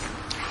do it?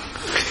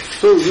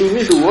 So you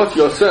need to watch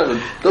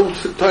yourself. Don't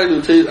try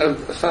to say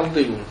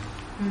something.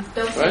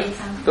 Don't say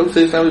something. Don't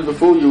say something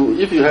before you.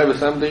 If you have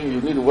something, you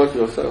need to watch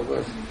yourself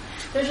first.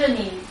 就是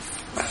你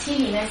心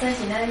里面升起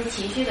那些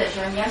情绪的时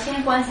候，你要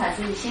先观察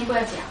自己，先不要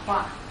讲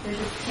话，就是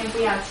先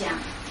不要讲。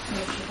那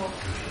个时候，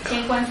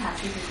先观察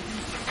自己。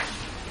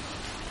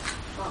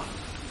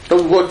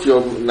Don't watch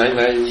your 奶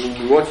奶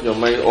watch your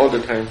mind all the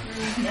time.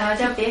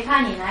 就别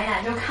看你奶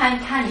奶，就看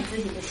你自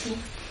己的心。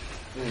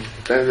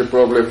That's the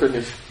problem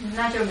finish.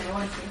 那就没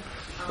问题。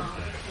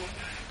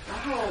然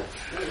后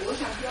我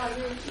想知道，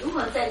就是如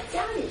何在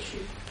家里去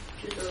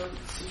这个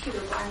持续的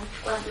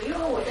关注，因为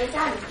我在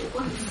家里我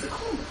会很失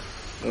控的。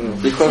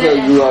Because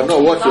you are not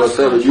watch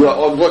yourself, you are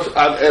on watch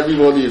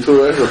everybody, so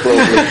that's the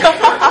problem.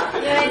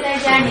 因为在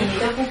家里你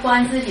都不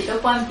关自己，都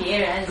关别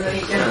人，所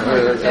以就会。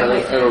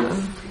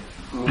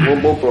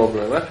More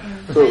problem, right?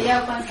 So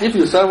if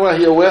you someone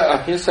here aware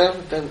of himself,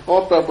 then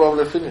all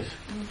problem finish.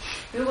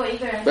 如果一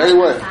个人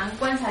常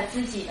观察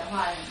自己的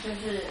话，就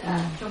是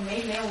就没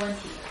有问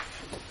题了。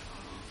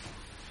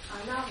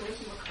那没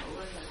什么可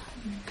问的了。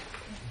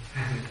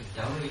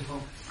讲了以后。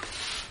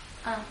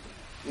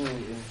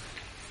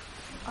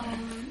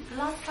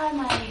Last time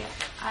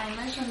I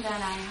mentioned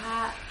that I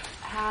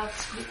have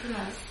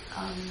sleepiness,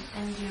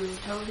 and you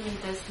told me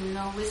there's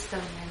no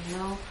wisdom and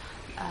no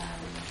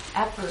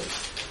effort,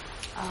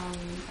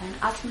 and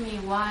asked me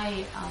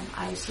why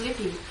I'm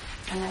sleepy,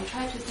 and I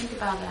tried to think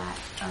about that.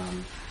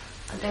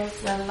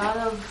 There's a lot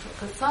of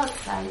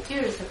thoughts,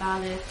 ideas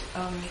about it.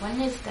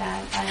 One is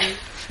that I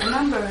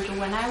remembered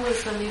when I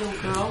was a little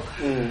girl,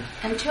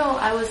 until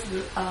I was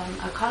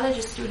a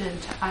college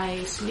student,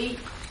 I sleep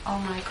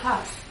on my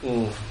class.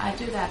 I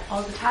do that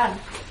all the time.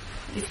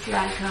 It's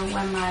like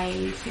when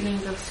my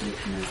feelings of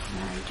sleepiness,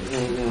 I just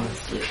fall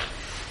asleep.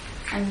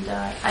 And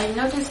I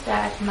noticed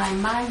that my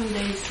mind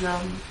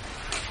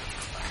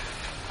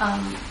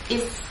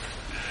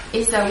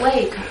is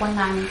awake when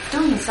I'm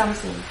doing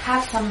something,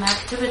 have some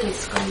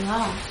activities going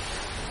on.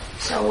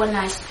 So when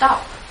I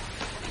stop,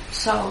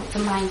 so the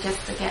mind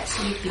just gets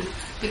sleepy.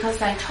 Because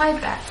I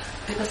tried that.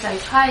 Because I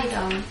tried,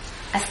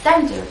 I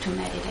stand there to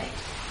meditate.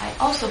 I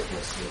also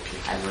feel sleepy.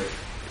 I would.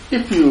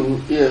 If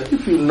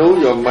you know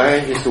your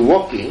mind is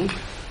walking,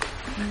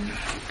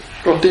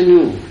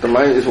 continue. The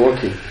mind is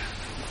walking,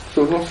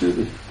 so not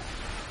sleepy.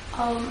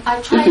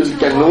 I try if you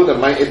can know the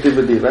mind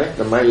activity, right?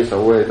 The mind is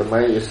aware. The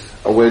mind is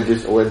aware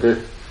this, aware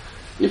that.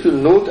 If you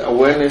know the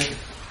awareness,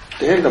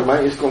 then the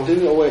mind is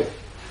continue aware.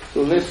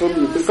 So let's not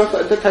be, because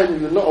at that time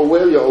you're not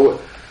aware.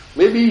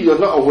 Maybe you're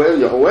not aware of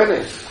your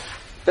awareness.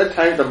 That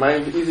time the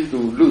mind is easy to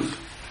lose.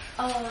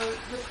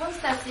 The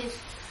process is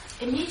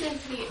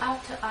immediately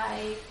after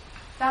I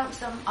found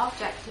some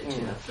object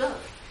to observe,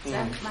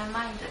 then my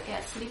mind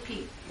gets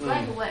sleepy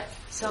right away.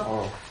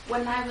 So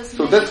when I was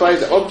so that's why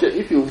the object,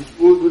 if you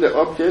go to the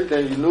object,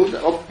 then you know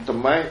the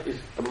mind is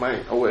the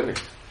mind awareness.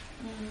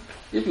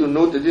 If you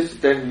know that this,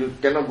 then you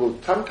cannot go.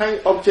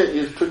 Sometimes object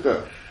is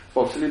trigger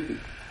for sleepy.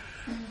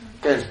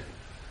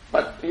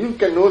 But you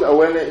can know the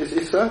awareness is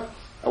itself.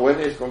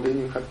 Awareness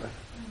continue happen.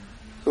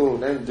 So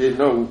then they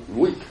know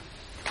weak.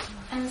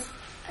 And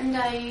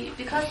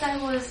because I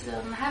was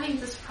having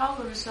this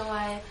problem, so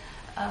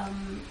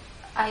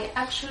I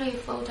actually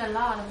felt a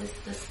lot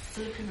with the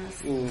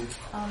sleepiness.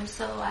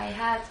 So I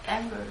had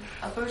anger,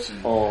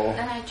 aversion.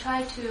 Then I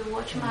tried to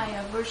watch my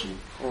aversion.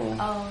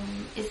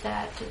 Is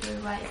that the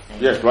right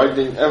thing? Yes, right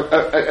thing.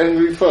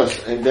 Angry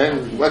first, and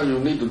then what you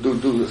need to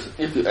do is,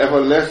 if you ever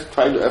less,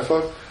 try to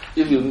effort.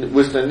 If you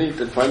wisdom need,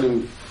 then try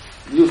to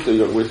use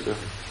your wisdom.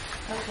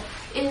 Okay.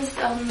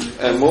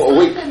 And more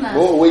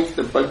awake,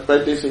 the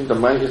practicing the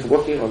mind is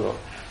working or not.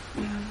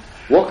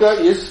 Walker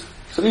is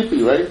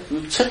sleepy, right?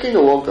 You checking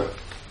the walker.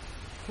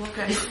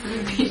 Walker is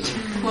sleepy.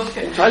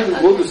 You try to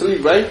go to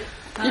sleep, right?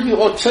 If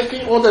you are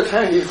checking all the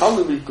time, how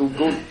do we go?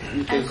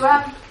 You can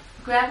grab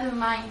the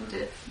mind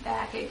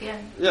back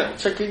again. Yeah,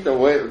 checking the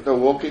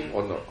walking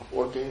or not.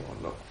 Okay.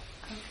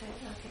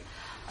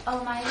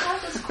 I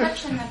have this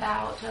question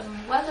about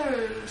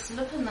whether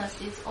sleepiness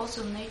is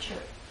also nature.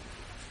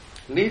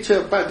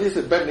 Nature, but this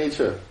is bad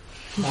nature.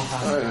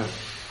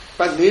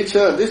 But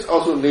nature, this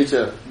also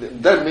nature.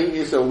 That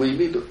means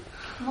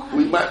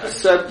we might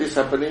accept this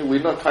happening. We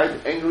not try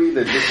to angry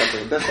that this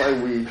happening. That's why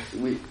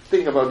we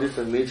think about this.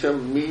 And nature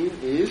mean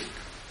is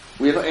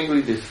we are not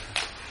angry this.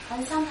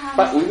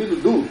 But we need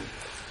to do.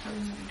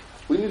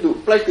 We need to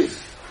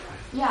practice.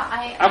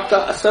 After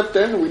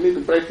acceptance, we need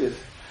to practice.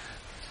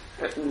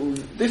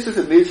 This is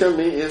the nature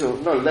mean is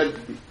not let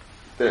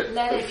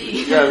let it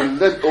be. Yeah,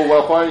 let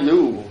overwhelm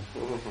you.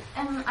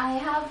 I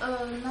have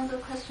another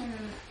question.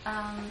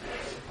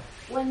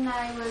 When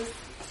I was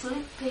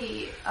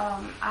sleepy,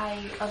 I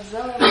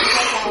observed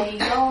that I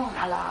yawn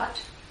a lot.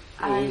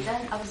 I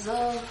then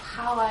observe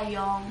how I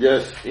yawn.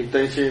 Yes,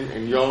 intention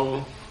and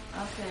yawn.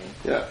 Okay.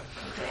 Yeah.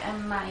 Okay,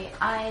 and my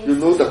eyes. You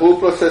know the whole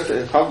process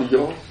and how to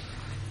yawn?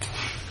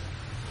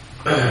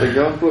 The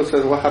yawn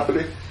process, what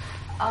happening?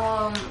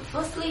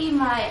 Firstly,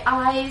 my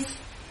eyes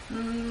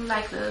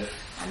like this,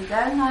 and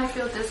then I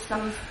feel there's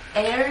some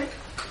air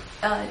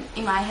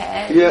in my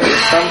head. Yeah,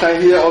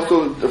 sometimes here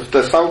also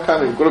the sound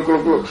coming. Glug,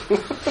 glug, glug.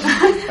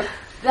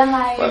 Then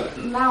my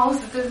mouth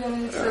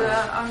doesn't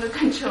under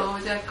control,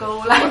 just go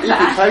like but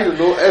that. If you try to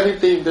know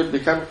everything, then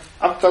become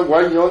after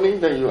one yawning,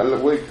 then you are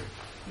awake.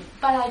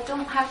 But I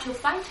don't have to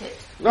fight it.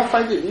 Not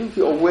fight it. If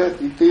you aware,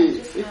 if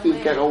you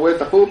can aware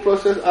the whole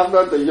process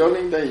after the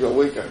yawning, then you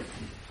awaken.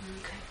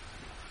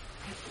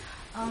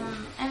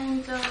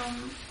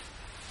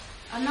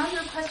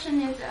 Another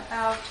question is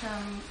about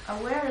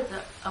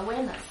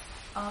awareness.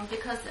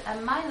 Because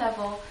at my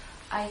level,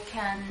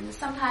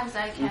 sometimes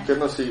I can. You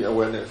cannot see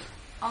awareness.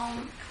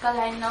 But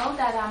I know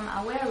that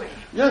I'm aware.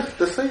 Yes,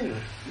 the same.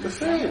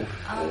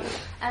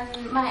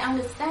 And my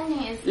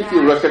understanding is if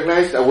you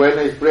recognize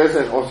awareness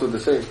present, also the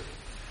same.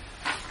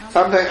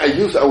 Sometimes I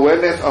use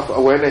awareness of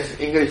awareness,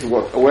 English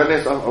word,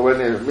 awareness of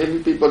awareness.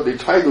 Many people, they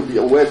try to be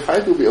aware of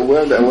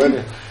the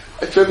awareness.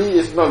 Actually,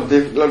 it's not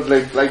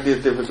like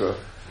this difficult.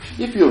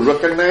 If you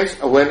recognize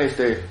awareness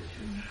there,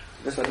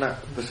 that's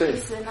enough. The same.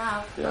 It's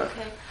enough. Yeah.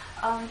 Okay.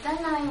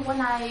 Then when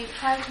I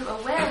try to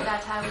aware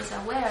that I was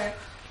aware,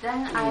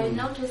 then I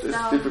noticed.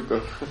 It's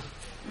difficult.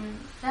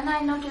 Then I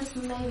noticed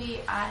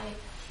maybe I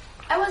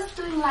was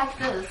doing like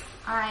this.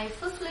 I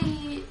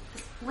firstly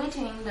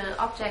waiting the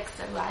objects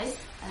arise,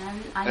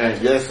 and I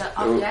noticed the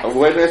object.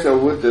 Awareness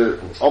with the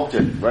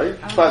object, right?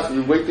 First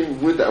you waiting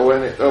with the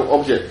awareness of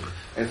object,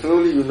 and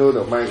slowly you know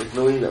the mind is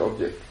knowing the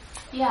object.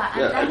 Yeah,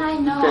 and then I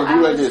know I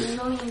was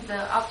knowing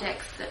the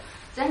objects.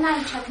 Then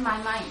I check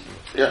my mind.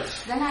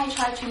 Yes. Then I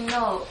try to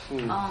know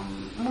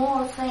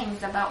more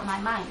things about my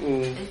mind.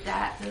 Is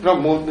that no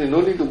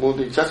need to move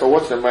it. Just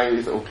watch the mind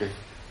is okay.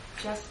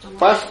 Just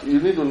first you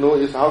need to know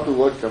is how to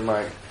watch the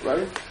mind,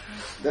 right?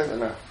 That's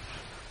enough.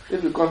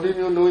 If you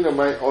continue knowing the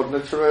mind, or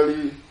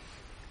naturally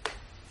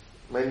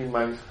many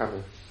minds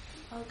coming.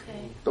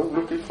 Okay. Don't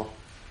look it for.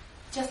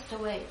 Just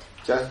wait.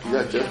 Just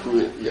do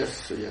it.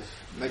 Yes.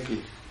 Thank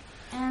you.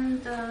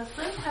 And the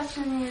third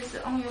question is,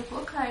 on your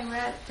book I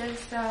read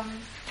there's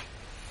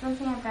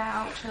something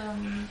about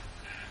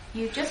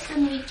you just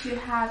need to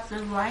have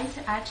the right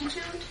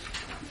attitude,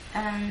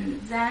 and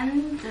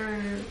then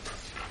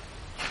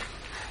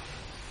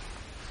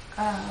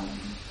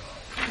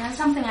then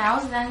something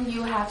else, then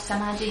you have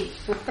samadhi.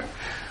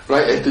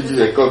 Right attitude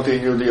and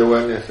continue the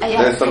awareness.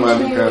 Then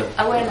samadhi comes.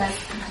 Awareness.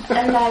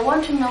 And I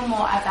want to know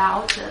more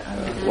about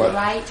the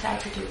right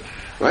attitude.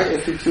 Right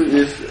attitude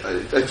is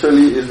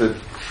actually a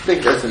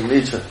think as a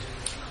nature,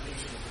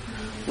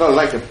 not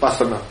like a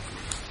persona.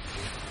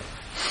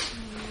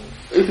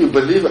 If you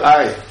believe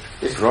I,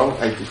 it's wrong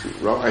attitude,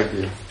 wrong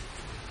idea.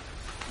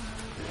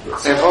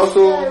 And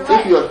also,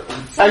 if your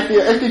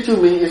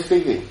attitude means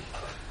thinking.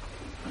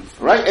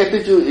 Right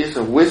attitude is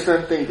a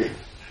Western thinking.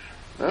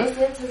 Is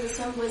it the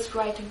same with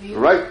right view?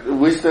 Right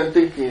Western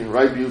thinking,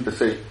 right view, the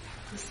same.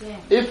 The same.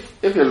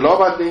 If you're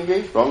lover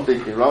thinking,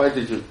 wrong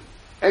attitude.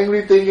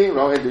 Angry thinking,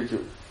 wrong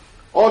attitude.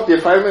 Or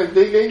defilement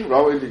thinking,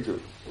 wrong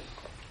attitude.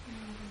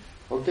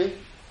 Okay?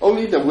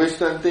 Only the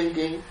Western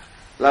thinking,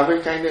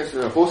 loving kindness,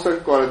 wholesome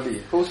quality,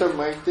 wholesome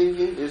mind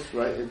thinking is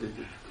right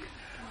attitude.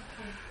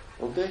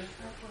 Okay?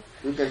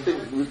 We can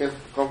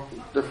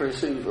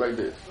differentiate like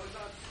this.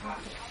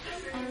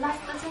 And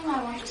last thing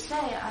I want to say,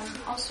 I'm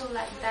also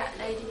like that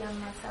lady and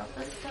myself.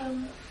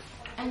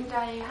 And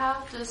I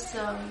have this,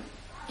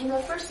 in the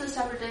first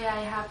Saturday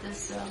I have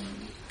this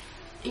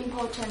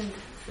important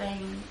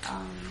thing,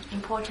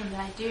 important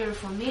idea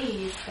for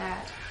me is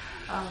that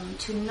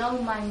to know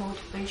my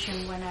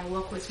motivation when I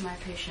work with my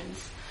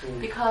patients.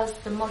 Because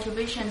the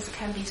motivations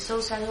can be so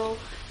subtle.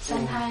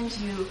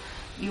 Sometimes you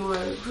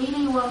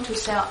really want to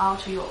sell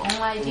out your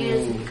own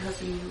ideas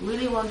because you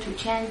really want to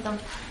change them,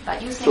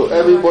 but you think so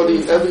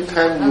every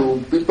time you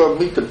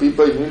meet the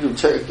people, you need to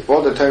check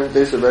all the time.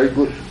 That's a very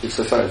good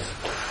exercise.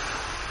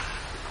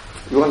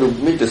 You want to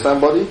meet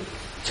somebody,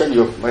 check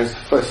your mind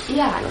first.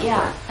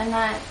 Yeah. And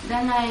I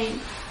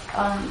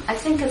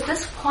think at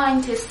this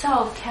point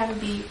itself can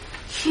be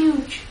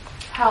huge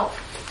help.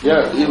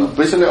 Yeah,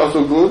 business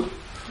also good.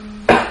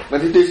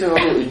 Meditation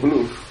also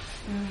improve.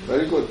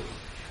 Very good.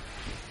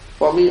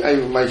 For me,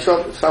 my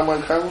shop,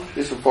 someone come,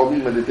 it's for me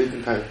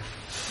meditation time.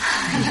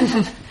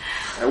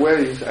 Where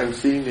is I'm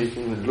seeing it,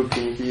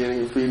 looking,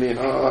 hearing, feeling,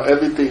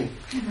 everything.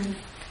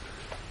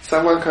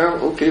 Someone come,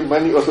 okay,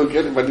 money also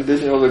get,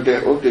 meditation also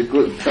get, okay,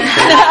 good. So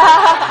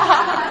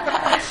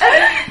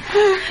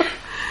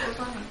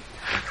funny.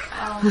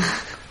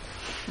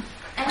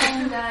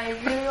 And I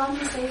really want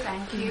to say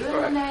thank you,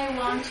 and I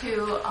want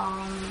to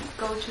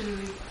go to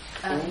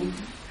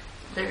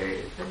the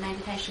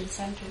meditation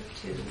center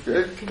to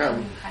Good, continue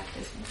come.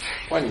 practicing.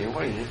 欢迎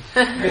欢迎。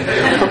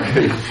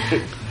Okay.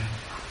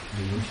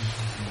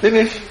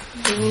 Finish.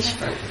 Finish.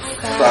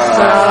 萨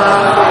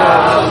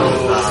度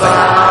萨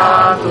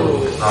度。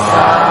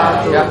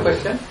Yeah,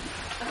 question?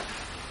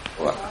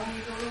 What?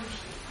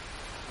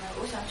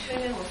 我想确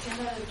认我现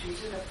在的举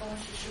止的方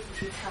式是不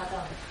是恰当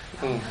的，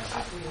然后它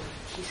是否有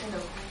提升的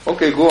空间。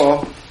Okay, go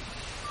on.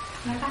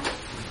 来吧。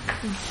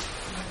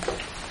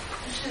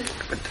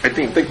I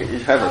think you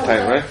have the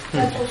time, right?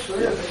 在做所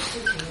有的事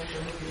情的时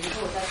候，比如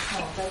说我在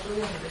做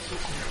任何的事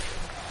情的时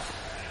候，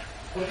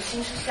我的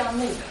心是向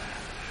内的，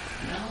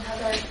然后他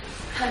在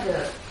看着，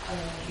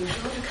有时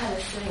候是看着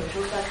身，有时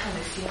候在看着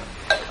心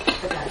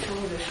的感受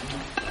或者什么，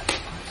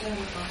这样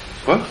的方式。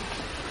What?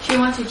 She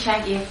wants to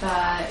check if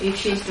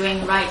she's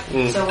doing right.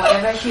 So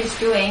whatever she's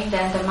doing,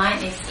 then the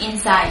mind is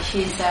inside.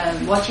 She's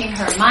watching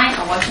her mind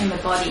or watching the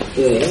body.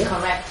 Is this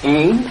correct?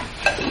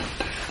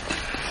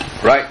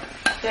 Right.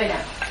 对的。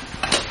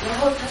然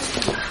后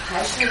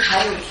它是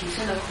还有提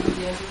升的空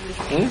间，就是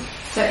说。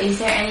So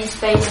is there any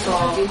space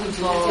for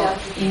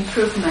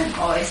improvement,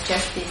 or is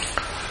just this?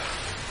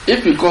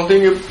 If you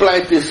continue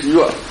practice,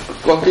 you are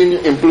continue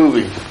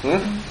improving.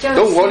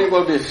 Don't worry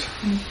about this.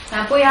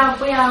 那不要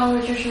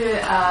就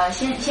是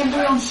先不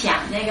用想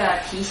那个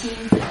提薪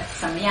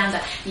什么样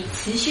的，你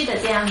持续的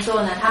这样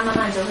做呢，它慢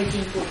慢就会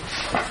进步。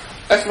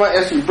As much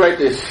as you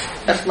practice,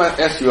 as much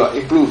as you are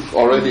improved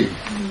already.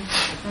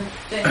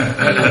 对，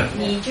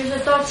你就是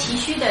多持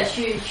续的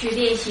去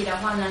练习的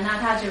话呢，那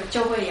它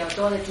就会有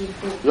多的进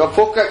步。Your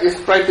focus is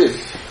practice.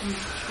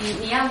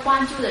 你要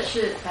关注的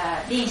是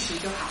练习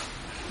就好。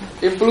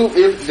Improve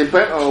it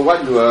depend on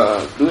what you are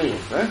doing.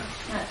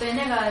 对，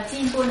那个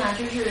进步呢，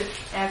就是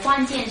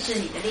关键是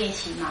你的练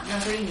习嘛，那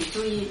所以你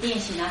注意练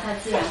习呢，它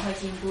自然会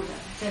进步的，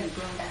这你不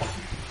用担心。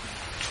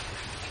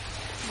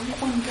我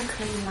问一个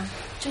可以吗？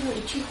最后一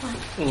句话，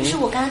就是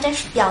我刚刚在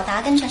表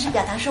达跟尝试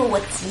表达说我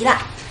急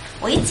了，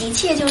我一急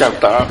切就是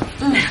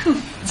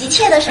急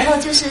切的时候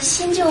就是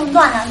心就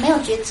乱了，没有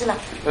觉知了。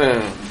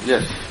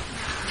Yes.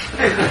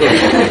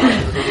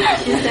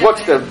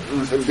 What's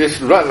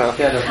this run 啊？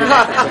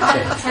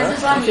还是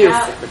说你要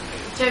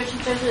就是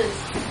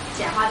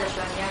讲话的时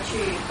候你要去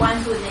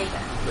关注这个。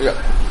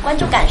关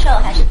注感受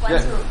还是关注？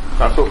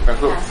感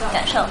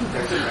受。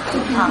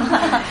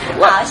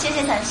好，谢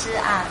谢禅师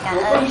啊，感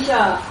恩。我问一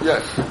下。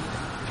Yes.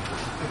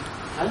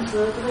 禅师，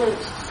这个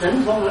神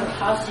通和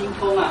他心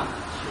通啊？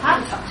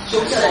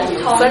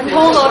神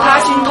通和他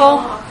心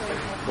通。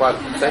What?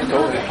 神通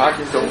和他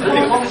心通。他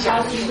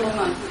心通啊，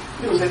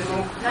六神通。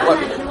然后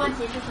你的问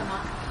题是什么？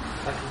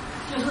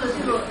就是这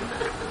个，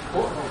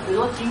比如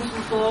说经书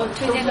说，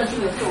这个是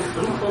有这种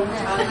神通，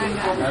他心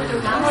通。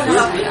然后呢？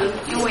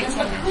因为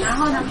前面，然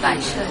后呢？反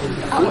射。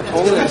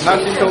通的他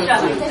心通。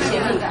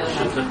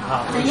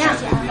怎样？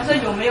他说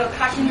有没有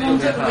他心通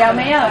这个？有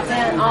没有这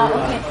样？哦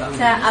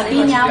 ，OK。So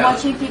Abinya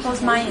watching people's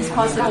mind is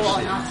possible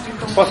or not?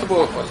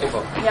 Possible.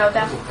 有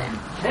的。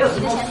还有什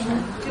么？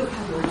就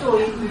作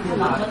为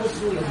拿这个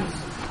思维。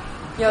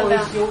Yeah,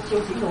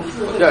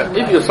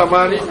 if your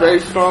samadhi is very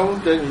strong,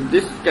 then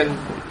this can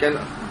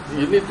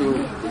you need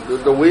to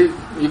the way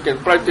you can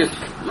practice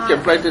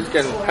can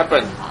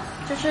happen.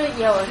 就是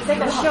有这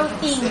个修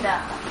订的，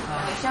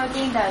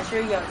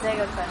是有这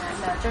个可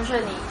能的，就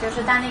是你就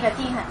是当那个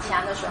定很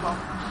强的时候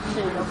是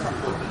有可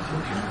能。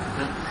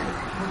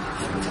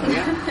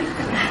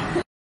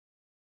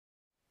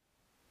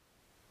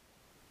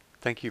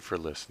Thank you for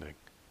listening.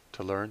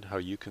 To learn how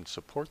you can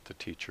support the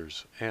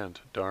teachers and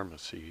Dharma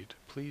Seed,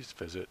 please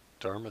visit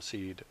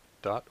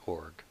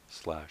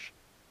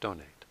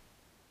dharmaseed.org/donate.